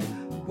hope,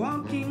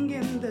 walking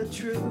in the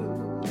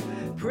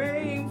truth,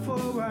 praying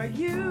for our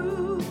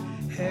youth,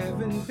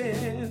 having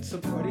been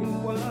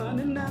supporting one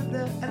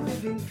another. A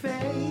living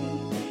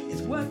faith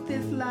is what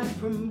this life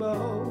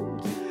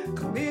promotes,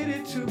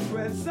 committed to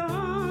press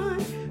on,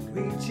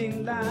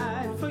 reaching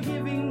life,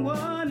 forgiving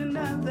one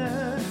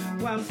another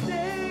while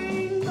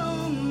staying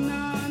on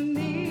our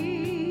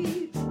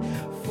knees.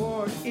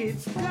 For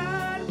it's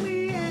God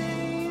we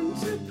aim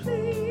to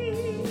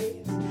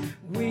please.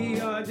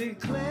 We are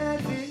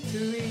declared